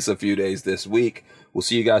at least a few days this week. We'll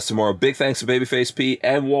see you guys tomorrow. Big thanks to Babyface P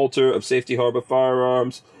and Walter of Safety Harbor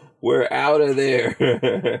Firearms. We're out of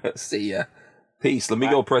there. See ya. Peace. Let me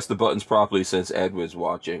go press the buttons properly since Edward's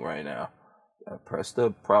watching right now. Press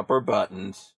the proper buttons.